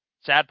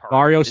sad part.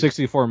 Mario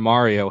 64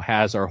 Mario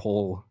has our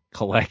whole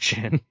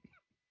collection.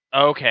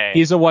 Okay.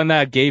 He's the one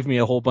that gave me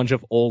a whole bunch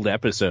of old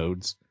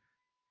episodes.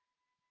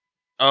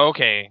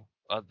 Okay.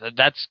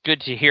 That's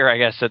good to hear, I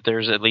guess, that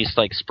there's at least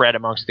like spread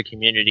amongst the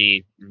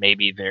community.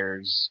 Maybe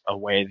there's a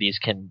way these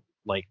can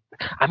like,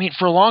 I mean,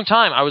 for a long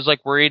time, I was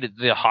like worried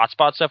the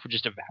hotspot stuff would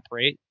just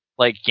evaporate.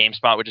 Like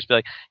GameSpot would just be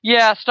like,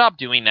 yeah, stop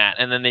doing that.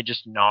 And then they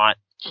just not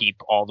keep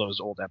all those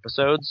old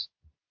episodes.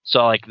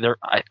 So like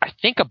I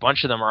think a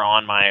bunch of them are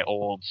on my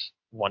old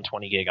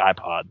 120 gig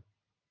iPod.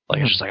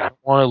 Like it's just like, I don't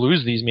want to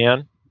lose these,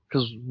 man.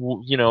 Cause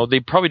they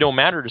probably don't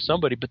matter to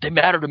somebody, but they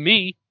matter to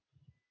me.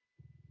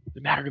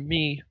 They matter to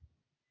me.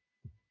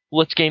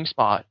 Let's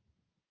GameSpot.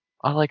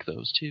 I like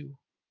those too.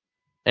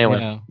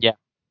 Anyway, yeah.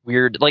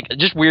 Weird, like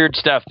just weird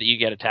stuff that you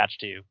get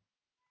attached to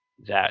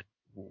that.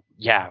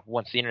 Yeah.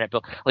 Once the internet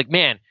built, like,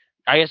 man,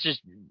 I guess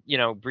just,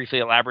 briefly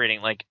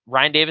elaborating, like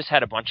Ryan Davis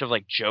had a bunch of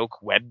like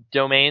joke web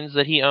domains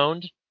that he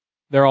owned.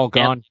 They're all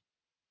gone. And,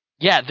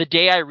 yeah. The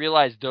day I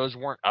realized those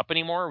weren't up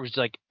anymore, it was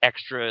like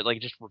extra,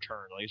 like just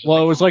return. Like,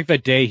 it was like the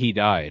day he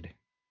died.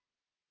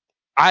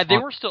 They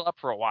were still up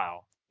for a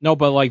while. No,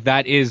 but like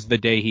that is the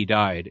day he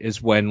died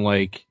is when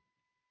like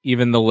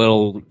even the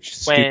little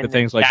stupid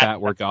things like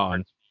that were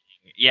gone.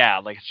 Yeah,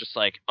 like it's just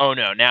like, oh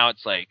no, now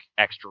it's like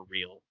extra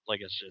real.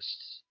 Like it's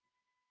just,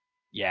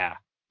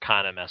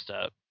 kind of messed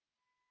up.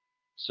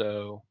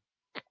 So,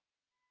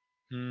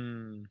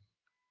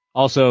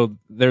 Also,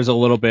 there's a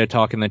little bit of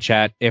talk in the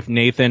chat. If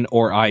Nathan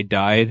or I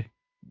died,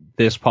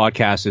 this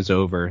podcast is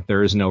over.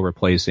 There is no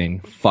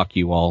replacing. Fuck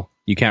you all.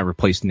 You can't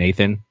replace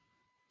Nathan.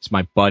 It's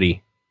my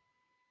buddy.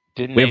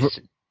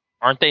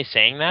 Aren't they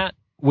saying that?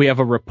 We have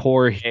a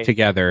rapport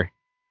together.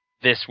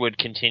 This would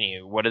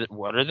continue. What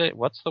are they?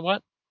 What's the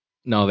what?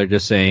 No, they're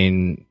just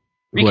saying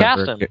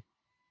recast him.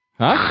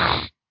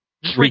 Huh?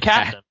 Just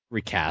recast him.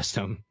 Recast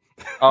him.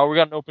 Oh, we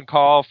got an open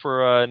call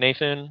for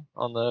Nathan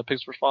on the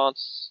Pix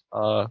response.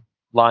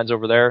 Lines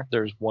over there.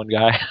 There's one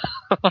guy.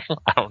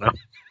 I don't know.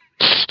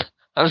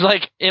 I was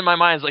like, in my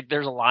mind, it's like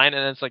there's a line,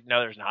 and it's like,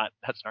 no, there's not.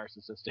 That's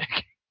narcissistic.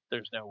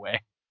 There's no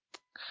way.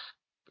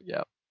 But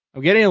yeah.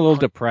 I'm getting a little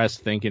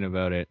depressed thinking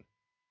about it.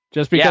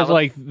 Just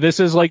because, this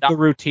is like the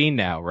routine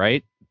now,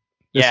 right?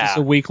 This is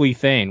a weekly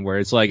thing where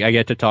it's like I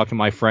get to talk to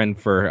my friend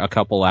for a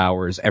couple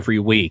hours every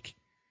week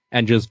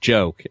and just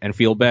joke and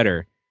feel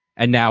better.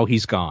 And now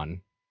he's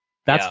gone.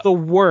 That's the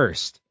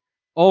worst.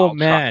 Oh, I'll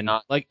man. try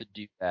not to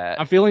do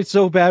that. I'm feeling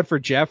so bad for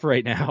Jeff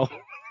right now.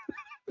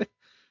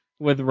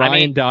 With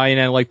Ryan dying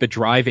and like the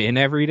drive in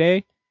every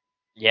day.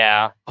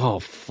 Yeah. Oh,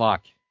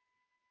 fuck.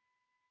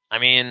 I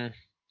mean,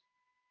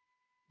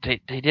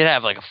 they did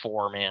have like a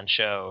 4-man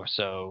show,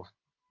 so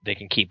they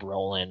can keep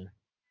rolling.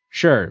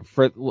 Sure,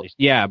 but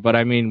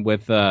I mean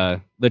with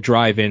the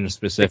drive-in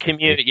specifically. The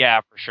community,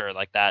 for sure,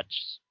 like that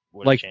just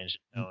would have changed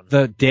it.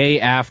 The day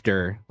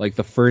after, like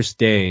the first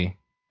day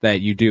that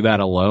you do that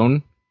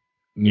alone,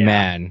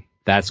 man,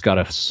 that's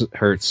gotta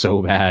hurt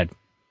so bad.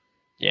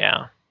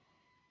 Yeah.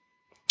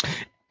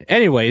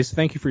 Anyways,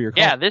 thank you for your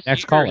call. Yeah, this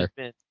next caller. Has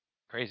been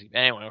crazy.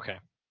 Anyway, okay.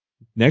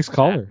 Next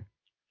caller.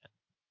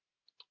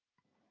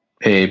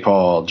 Hey,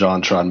 Paul,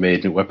 JonTron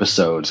made new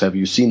episodes. Have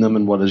you seen them,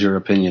 and what is your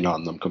opinion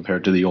on them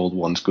compared to the old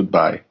ones?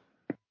 Goodbye.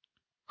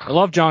 I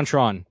love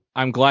JonTron.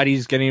 I'm glad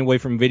he's getting away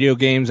from video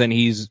games and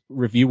he's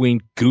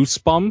reviewing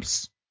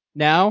Goosebumps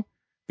now.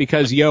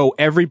 Because,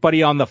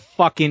 everybody on the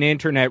fucking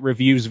internet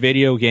reviews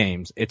video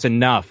games. It's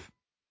enough.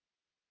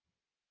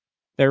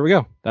 There we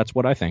go. That's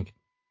what I think.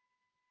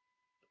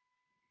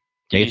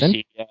 Nathan?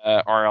 Did you see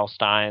R.L.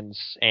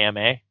 Stein's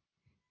AMA?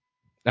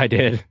 I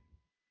did.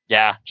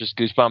 Yeah, just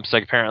goosebumps.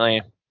 Like,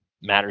 apparently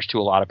matters to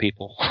a lot of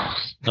people.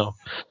 So,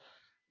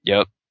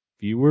 yep.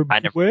 Viewer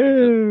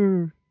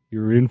beware.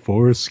 You're in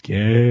for a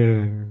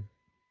scare.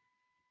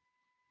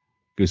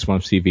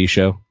 Goosebumps TV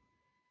show.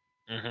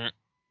 Mm-hmm.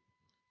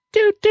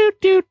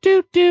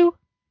 Do.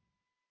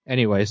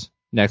 Anyways,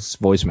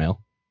 next voicemail.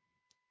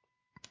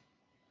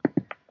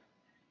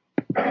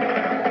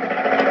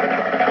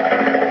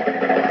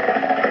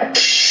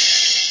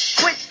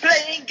 Quit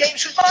playing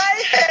games with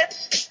my head.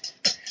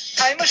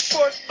 I'm a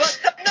sport, but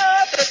I'm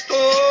not a toy.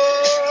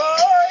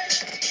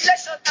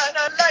 Let's not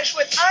analyze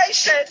what I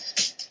said.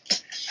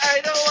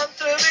 I don't want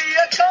to be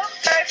a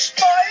complex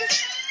boy.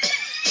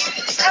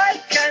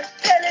 I can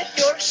tell it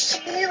you're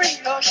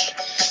serious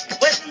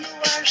when you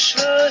are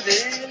so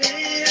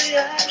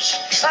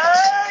delirious.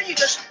 Are you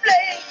just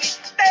playing me,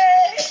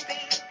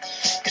 baby?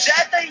 Is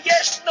that a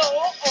yes, no,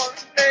 or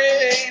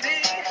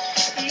maybe?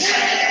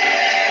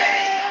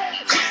 Yeah.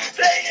 Quit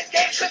playing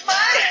games with my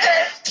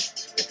head.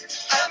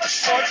 I'm a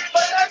sport,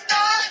 but I'm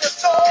not a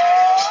toy.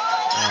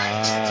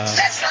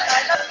 Let's not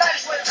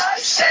analyze what I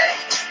say.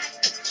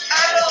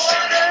 I don't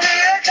want to be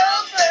a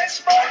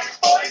complex boy.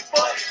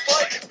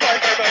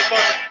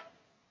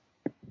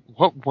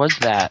 What was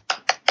that?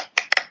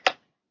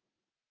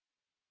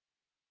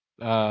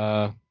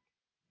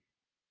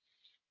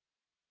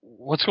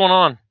 What's going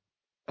on?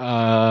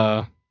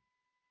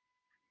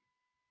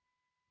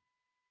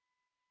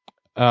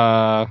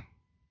 Oh,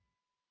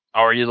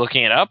 are you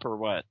looking it up or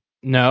what?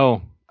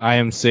 No, I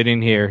am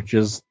sitting here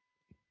just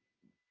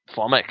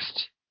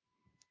flummoxed.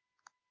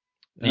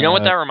 You know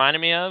what that reminded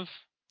me of?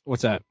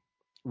 What's that?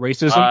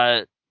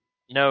 Racism?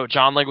 No,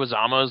 John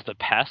Leguizamo's The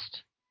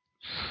Pest.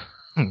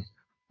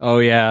 Oh,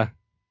 yeah.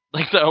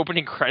 Like the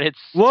opening credits.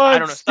 What? I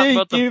don't know.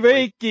 Stinky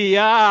Wakey,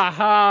 ah,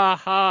 ha,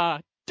 ha.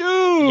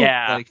 Dude!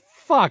 Yeah. Like,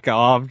 fuck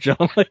off, John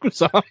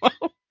Leguizamo.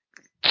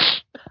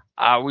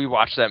 We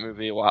watched that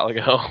movie a while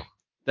ago.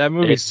 That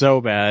movie's so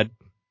bad.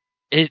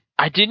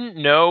 I didn't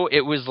know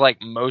it was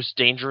like Most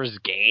Dangerous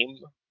Game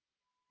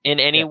in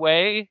any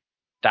way.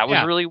 That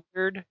was really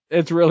weird.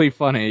 It's really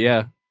funny,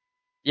 yeah.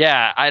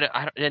 Yeah,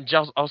 and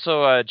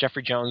also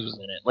Jeffrey Jones was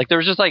in it. Like, there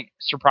was just like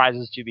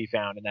surprises to be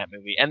found in that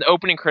movie, and the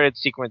opening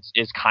credits sequence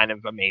is kind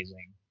of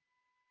amazing,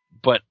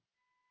 but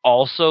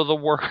also the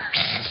worst.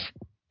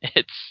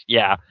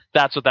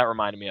 That's what that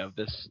reminded me of.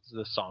 This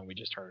song we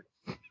just heard.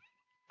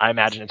 I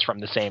imagine it's from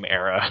the same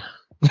era.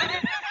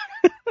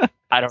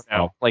 I don't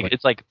know.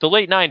 It's like the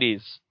late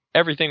 90s.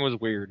 Everything was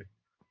weird.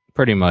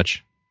 Pretty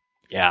much.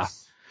 Yeah.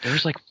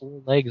 There's like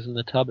 4 legs in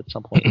the tub at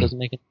some point. It doesn't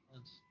make any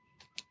sense.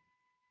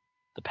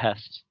 The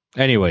Pest.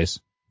 Anyways,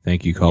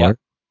 thank you, caller. Yep.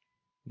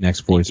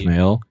 Next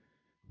voicemail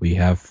we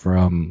have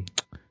from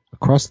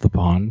across the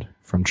pond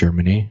from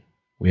Germany.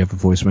 We have a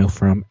voicemail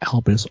from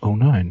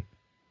Albus09.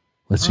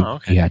 Let's see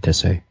what he had to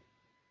say.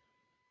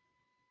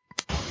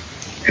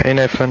 Hey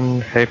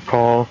Nathan, hey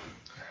Paul.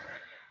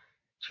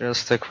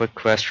 Just a quick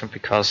question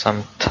because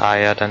I'm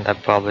tired and I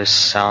probably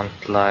sound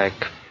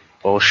like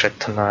bullshit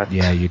tonight.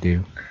 Yeah, you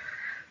do.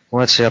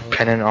 What's your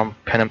opinion on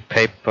pen and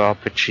paper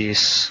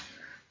RPGs?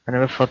 I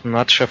never thought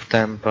much of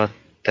them, but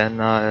then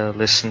I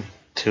listened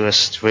to a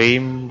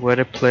stream where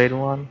they played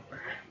one.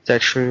 It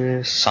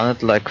actually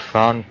sounded like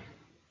fun.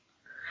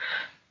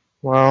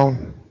 Well,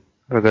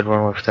 have a good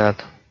one with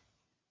that.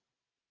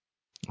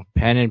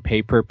 Pen and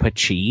paper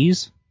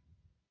pachees?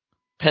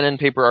 Pen and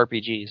paper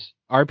RPGs.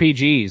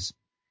 RPGs.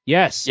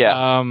 Yes.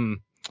 Yeah.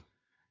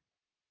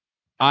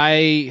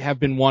 I have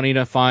been wanting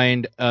to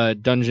find a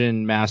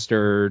dungeon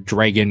master,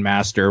 dragon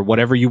master,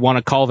 whatever you want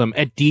to call them,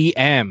 a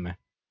DM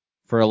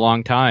for a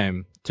long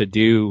time to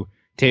do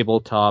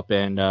tabletop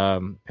and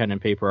pen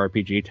and paper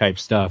RPG type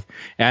stuff.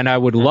 And I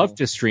would love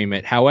to stream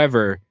it.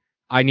 However,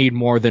 I need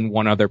more than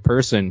one other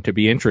person to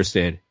be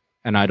interested,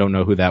 and I don't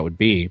know who that would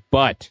be.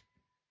 But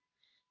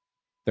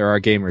there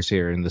are gamers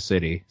here in the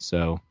city,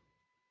 so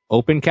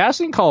open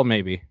casting call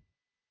maybe.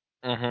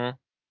 Mm-hmm.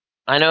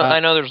 I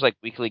know there's like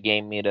weekly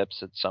game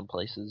meetups at some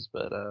places,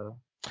 but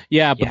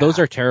but those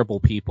are terrible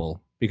people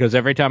because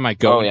every time I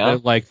go to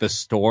like the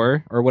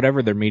store or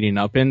whatever they're meeting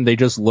up in, they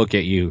just look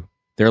at you.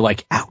 They're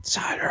like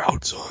outsider.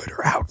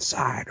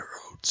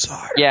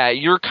 Yeah,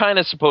 you're kind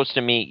of supposed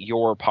to meet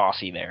your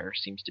posse there.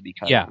 Seems to be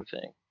kind of the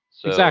thing.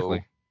 So,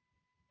 exactly.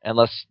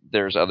 Unless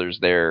there's others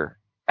there.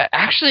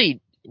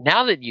 Actually,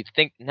 now that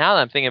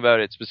I'm thinking about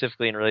it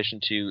specifically in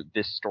relation to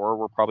this store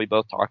we're probably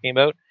both talking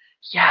about.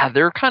 Yeah,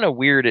 they're kind of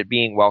weird at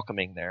being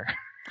welcoming there.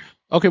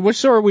 Okay, which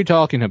store are we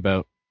talking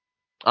about?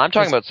 I'm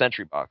talking about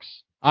Sentry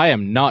Box. I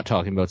am not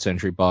talking about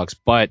Sentry Box,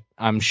 but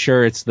I'm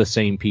sure it's the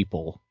same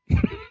people.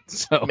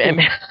 So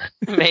maybe.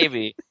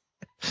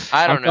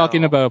 I don't know. I'm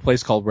talking about a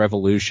place called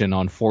Revolution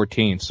on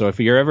 14th. So if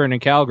you're ever in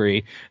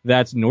Calgary,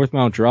 that's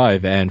Northmount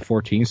Drive and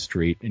 14th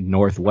Street in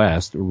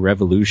Northwest,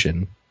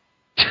 Revolution.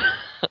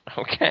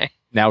 Okay.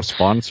 Now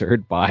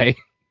sponsored by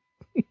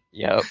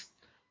Yep.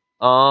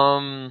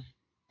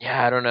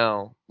 Yeah, I don't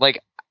know.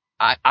 Like,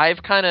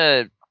 I've kind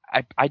of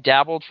I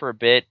dabbled for a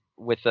bit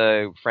with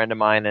a friend of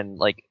mine, and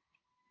like,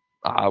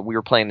 we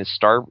were playing this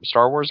Star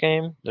Wars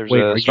game. Wait,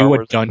 are you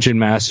a dungeon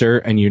master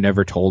and you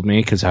never told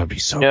me? Because that would be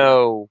so.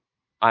 No,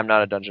 I'm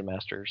not a dungeon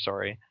master.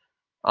 Sorry.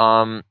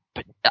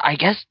 But I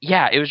guess,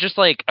 yeah, it was just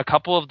like a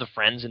couple of the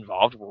friends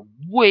involved were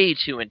way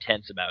too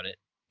intense about it.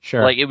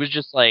 Sure. Like, it was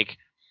just like,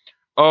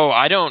 oh,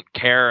 I don't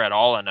care at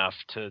all enough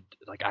to,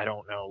 like, I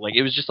don't know. Like,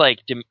 it was just like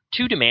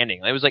too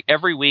demanding. It was like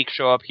every week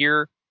show up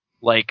here,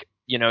 like,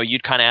 you know,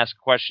 you'd kind of ask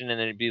a question and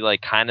then it'd be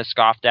like kind of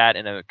scoffed at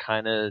in a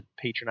kind of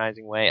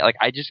patronizing way. Like,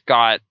 I just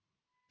got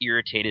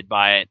irritated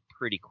by it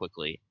pretty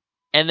quickly.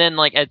 And then,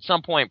 like, at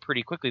some point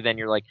pretty quickly, then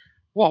you're like,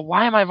 well,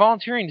 why am I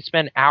volunteering to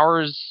spend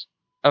hours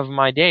of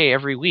my day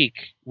every week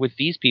with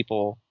these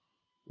people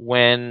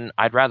when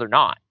I'd rather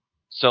not?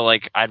 So,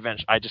 like, I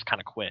just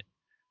kind of quit.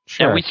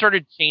 Sure. And we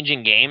started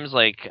changing games.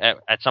 Like,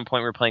 at some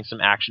point we were playing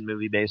some action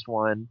movie based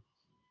one.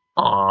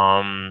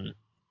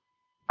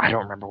 I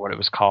don't remember what it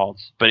was called,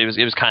 but it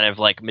was kind of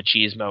like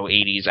machismo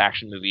 80s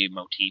action movie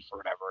motif or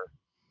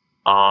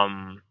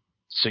whatever.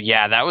 So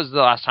yeah, that was the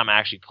last time I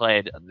actually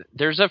played.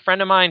 There's a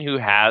friend of mine who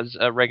has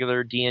a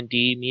regular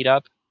D&D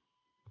meetup,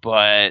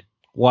 but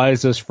why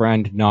is this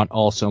friend not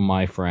also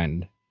my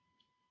friend?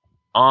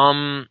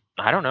 I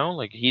don't know.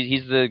 Like,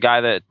 he's the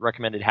guy that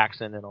recommended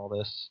Haxon and all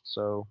this.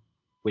 So,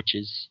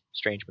 witches,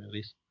 strange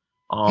movies.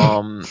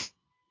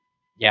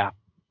 Yeah.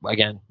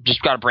 Again,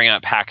 just got to bring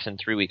up Haxon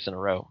 3 weeks in a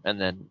row,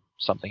 and then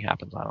something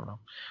happens. I don't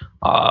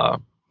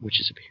know.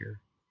 Witches appear.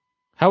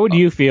 How would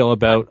you feel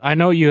about? I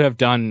know you have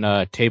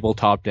done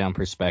tabletop down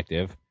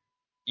perspective.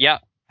 Yeah.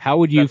 How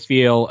would you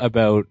feel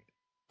about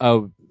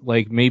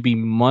like maybe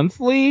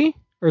monthly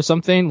or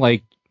something,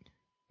 like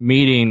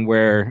meeting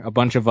where a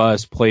bunch of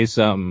us play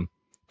some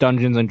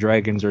Dungeons and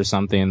Dragons or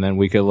something, and then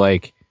we could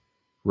like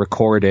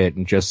record it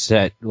and just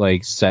set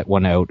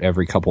one out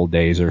every couple of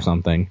days or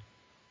something?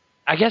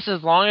 I guess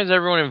as long as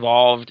everyone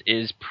involved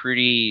is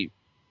pretty,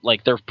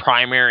 like, their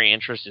primary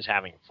interest is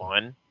having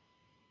fun,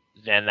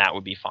 then that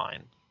would be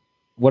fine.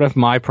 What if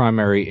my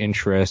primary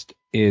interest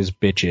is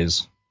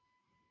bitches?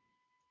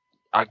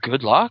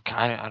 Good luck.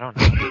 I don't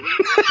know.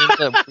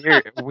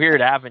 It's a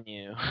weird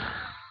avenue,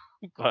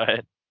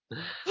 but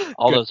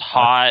all those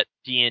hot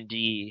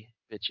D&D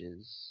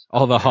bitches.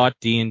 All the hot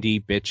D&D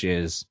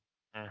bitches.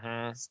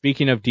 Mm-hmm.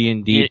 Speaking of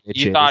D&D bitches,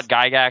 you thought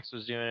Gygax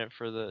was doing it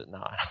for the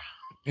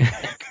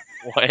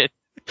what?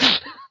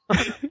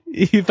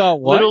 You thought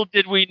what? Little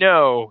did we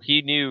know,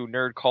 he knew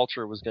nerd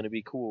culture was going to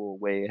be cool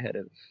way ahead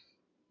of,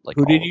 like,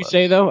 who did you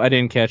say though? I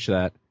didn't catch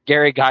that.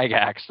 Gary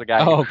Gygax, the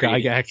guy who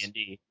created Gygax.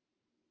 D&D.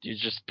 He's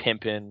just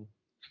pimping.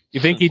 You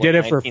think he did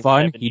it for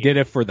fun? He did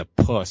it for the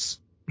puss.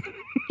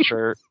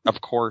 Sure,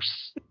 of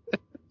course.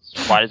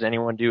 Why does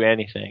anyone do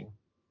anything?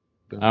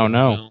 I don't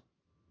know.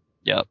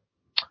 Yep.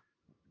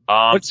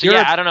 I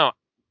don't know.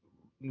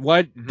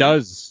 Why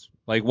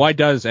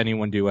does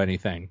anyone do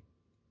anything?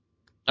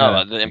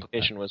 Oh, the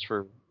implication was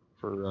for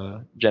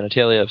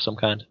genitalia of some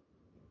kind.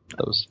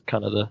 That was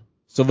kind of the...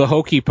 So the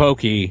hokey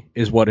pokey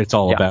is what it's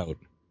all about.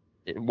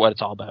 What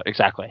it's all about,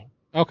 exactly.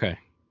 Okay.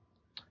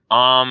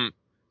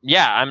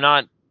 Yeah, I'm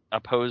not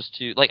opposed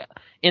to, like,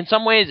 in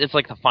some ways it's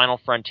like the final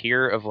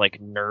frontier of,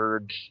 like,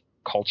 nerd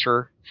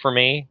culture for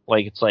me.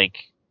 Like, it's like,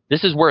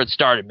 this is where it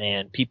started,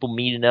 man. People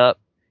meeting up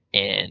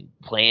and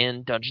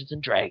playing Dungeons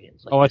and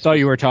Dragons. Like, I thought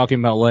you were talking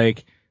about,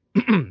 like,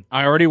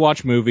 I already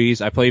watch movies,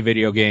 I play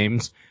video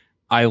games,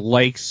 I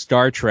like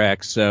Star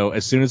Trek, so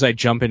as soon as I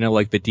jump into,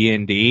 like, the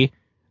D&D,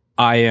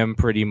 I am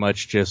pretty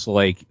much just,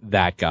 like,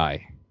 that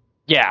guy.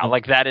 Yeah,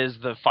 like, that is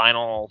the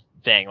final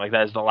thing. Like,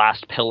 that is the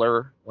last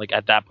pillar. Like,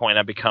 at that point,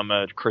 I become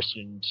a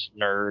Christian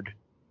nerd.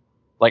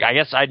 Like, I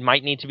guess I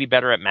might need to be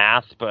better at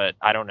math, but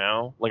I don't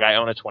know. Like, I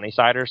own a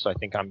 20-sider, so I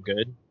think I'm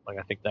good. Like,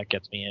 I think that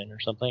gets me in or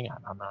something.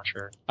 I'm not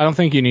sure. I don't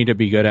think you need to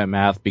be good at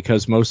math,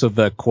 because most of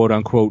the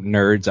quote-unquote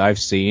nerds I've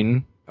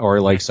seen, or,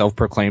 like,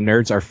 self-proclaimed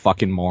nerds, are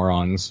fucking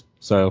morons.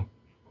 So...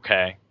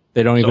 Okay.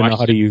 They don't even know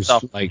how to use,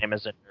 like... I'm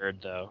as a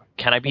nerd, though.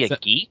 Can I be a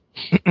geek?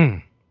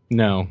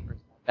 No.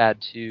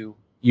 Bad, too.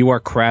 You are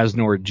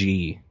Krasnor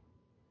G.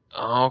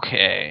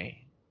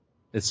 Okay.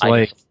 It's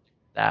like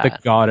the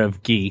god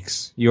of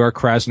geeks. You are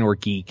Krasnor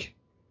Geek.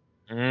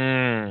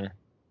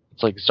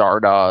 It's like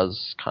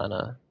Zardoz, kind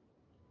of.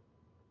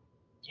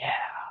 Yeah.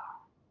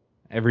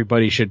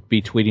 Everybody should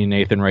be tweeting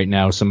Nathan right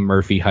now some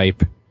Murphy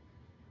hype.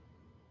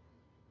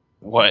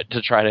 What,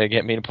 to try to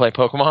get me to play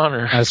Pokemon?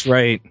 Or? That's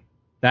right.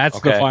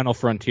 That's the final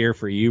frontier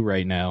for you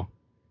right now.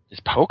 Is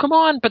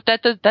Pokemon? But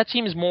that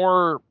seems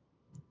more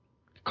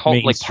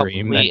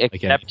mainstream, like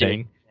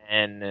accepted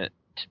and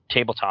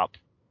tabletop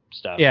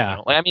stuff. Yeah. You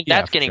know? Like, I mean,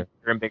 that's getting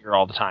bigger and bigger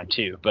all the time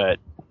too. But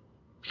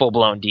full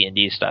blown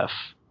D&D stuff.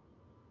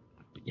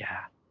 But yeah.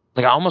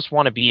 Like, I almost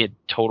want to be a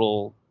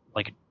total,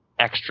 like,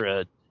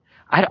 extra.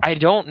 I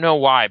don't know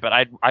why, but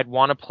I'd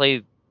want to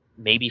play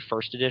maybe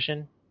first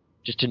edition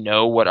just to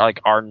know what,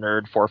 like, our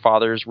nerd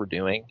forefathers were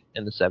doing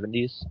in the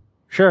 70s.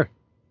 Sure.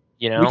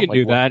 You know, we can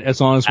do that as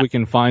long as we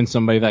can find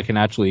somebody that can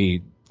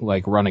actually,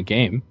 like run a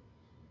game.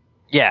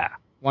 Yeah.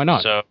 Why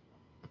not? So,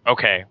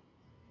 okay,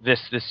 this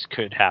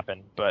could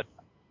happen, but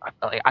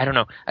I don't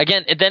know.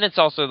 Again, then it's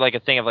also like a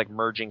thing of like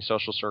merging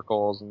social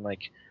circles, and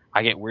like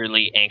I get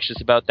weirdly anxious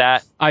about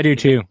that. I do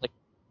too. Like,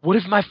 what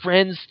if my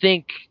friends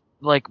think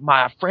like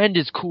my friend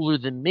is cooler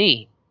than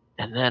me,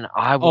 and then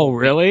I won't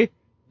really? be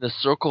in the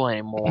circle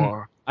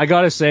anymore? I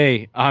gotta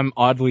say, I'm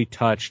oddly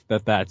touched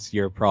that that's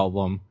your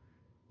problem.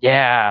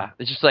 Yeah,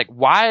 it's just like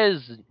why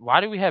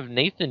do we have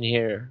Nathan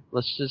here?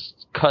 Let's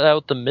just cut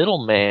out the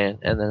middleman,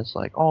 and then it's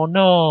like, oh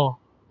no,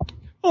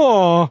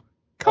 oh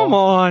come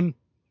on.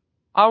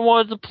 I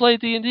wanted to play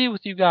D&D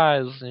with you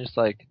guys. And it's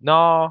like,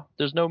 nah,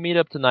 there's no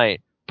meetup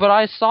tonight. But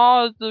I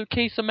saw the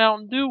case of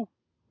Mountain Dew.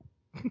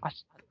 I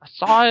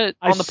saw it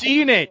on the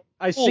seen it.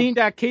 I seen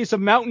that case of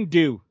Mountain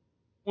Dew.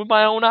 With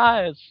my own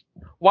eyes.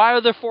 Why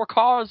are there 4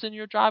 cars in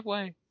your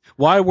driveway?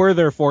 Why were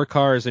there 4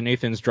 cars in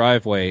Nathan's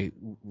driveway?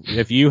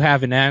 If you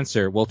have an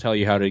answer, we'll tell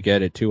you how to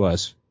get it to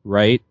us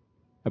right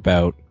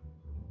about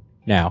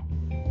now.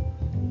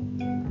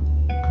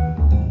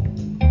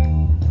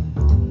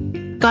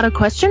 Got a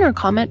question or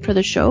comment for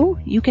the show?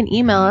 You can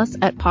email us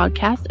at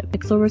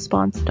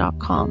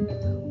podcast@pixelresponse.com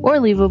or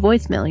leave a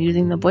voicemail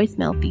using the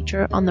voicemail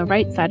feature on the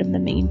right side of the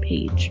main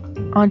page.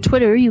 On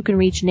Twitter, you can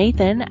reach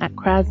Nathan at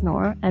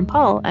Krasnor and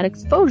Paul at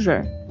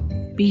Exposure.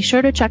 Be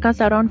sure to check us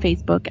out on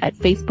Facebook at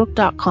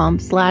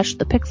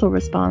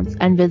facebook.com/thepixelresponse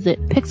and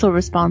visit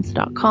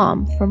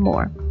pixelresponse.com for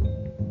more.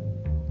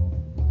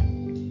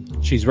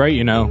 She's right,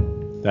 you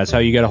know. That's how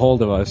you get a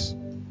hold of us.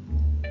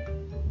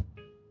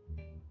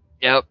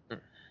 Yep.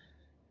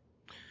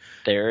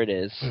 There it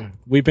is.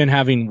 We've been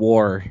having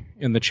war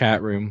in the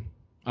chat room.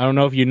 I don't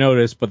know if you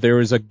noticed, but there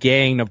was a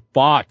gang of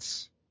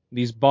bots.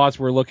 These bots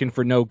were looking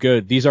for no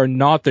good. These are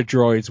not the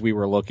droids we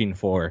were looking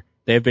for.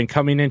 They've been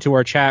coming into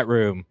our chat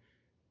room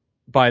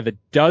by the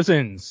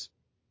dozens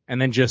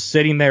and then just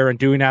sitting there and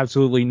doing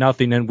absolutely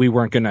nothing, and we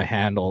weren't going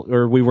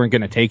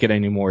to take it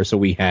anymore, so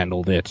we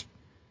handled it.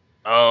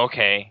 Oh,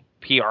 okay.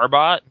 PR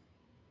bot?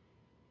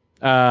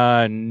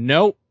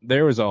 Nope.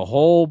 There was a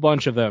whole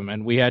bunch of them,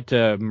 and we had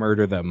to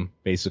murder them,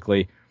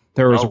 basically.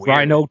 There was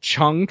Rhino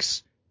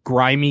Chunks,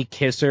 Grimy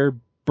Kisser,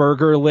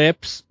 Burger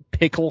Lips,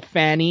 Pickle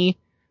Fanny,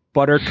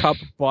 Buttercup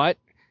Butt.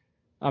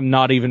 I'm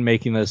not even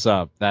making this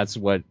up. That's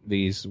what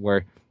these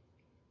were.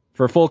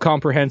 For a full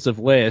comprehensive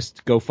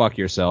list, go fuck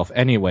yourself.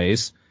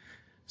 Anyways,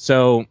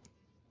 so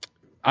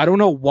I don't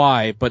know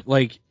why, but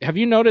like, have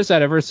you noticed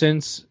that ever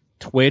since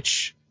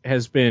Twitch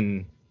has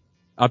been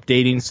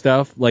updating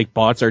stuff, like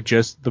bots are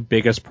just the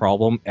biggest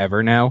problem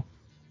ever now?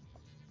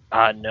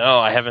 No,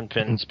 I haven't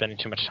been spending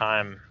too much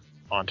time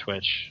on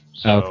Twitch.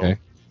 So okay.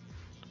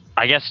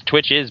 I guess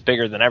Twitch is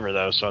bigger than ever,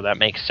 though, so that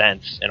makes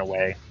sense in a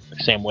way. The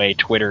same way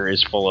Twitter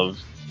is full of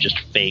just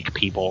fake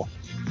people.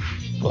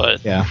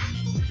 But yeah.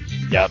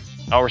 Yep.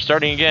 Oh, we're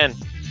starting again.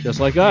 Just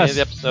like us.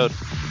 The episode.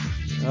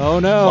 Oh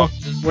no.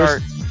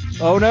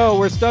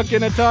 We're stuck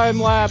in a time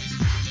lapse.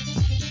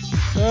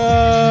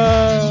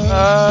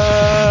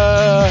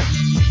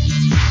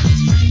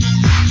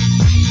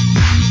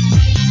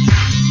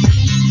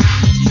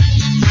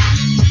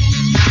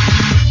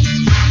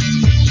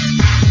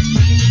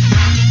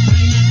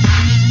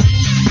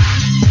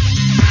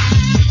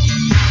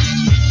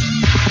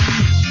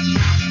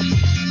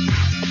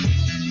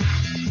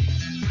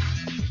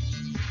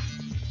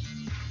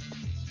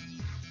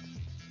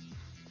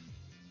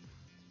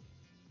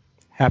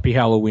 Happy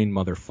Halloween,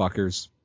 motherfuckers.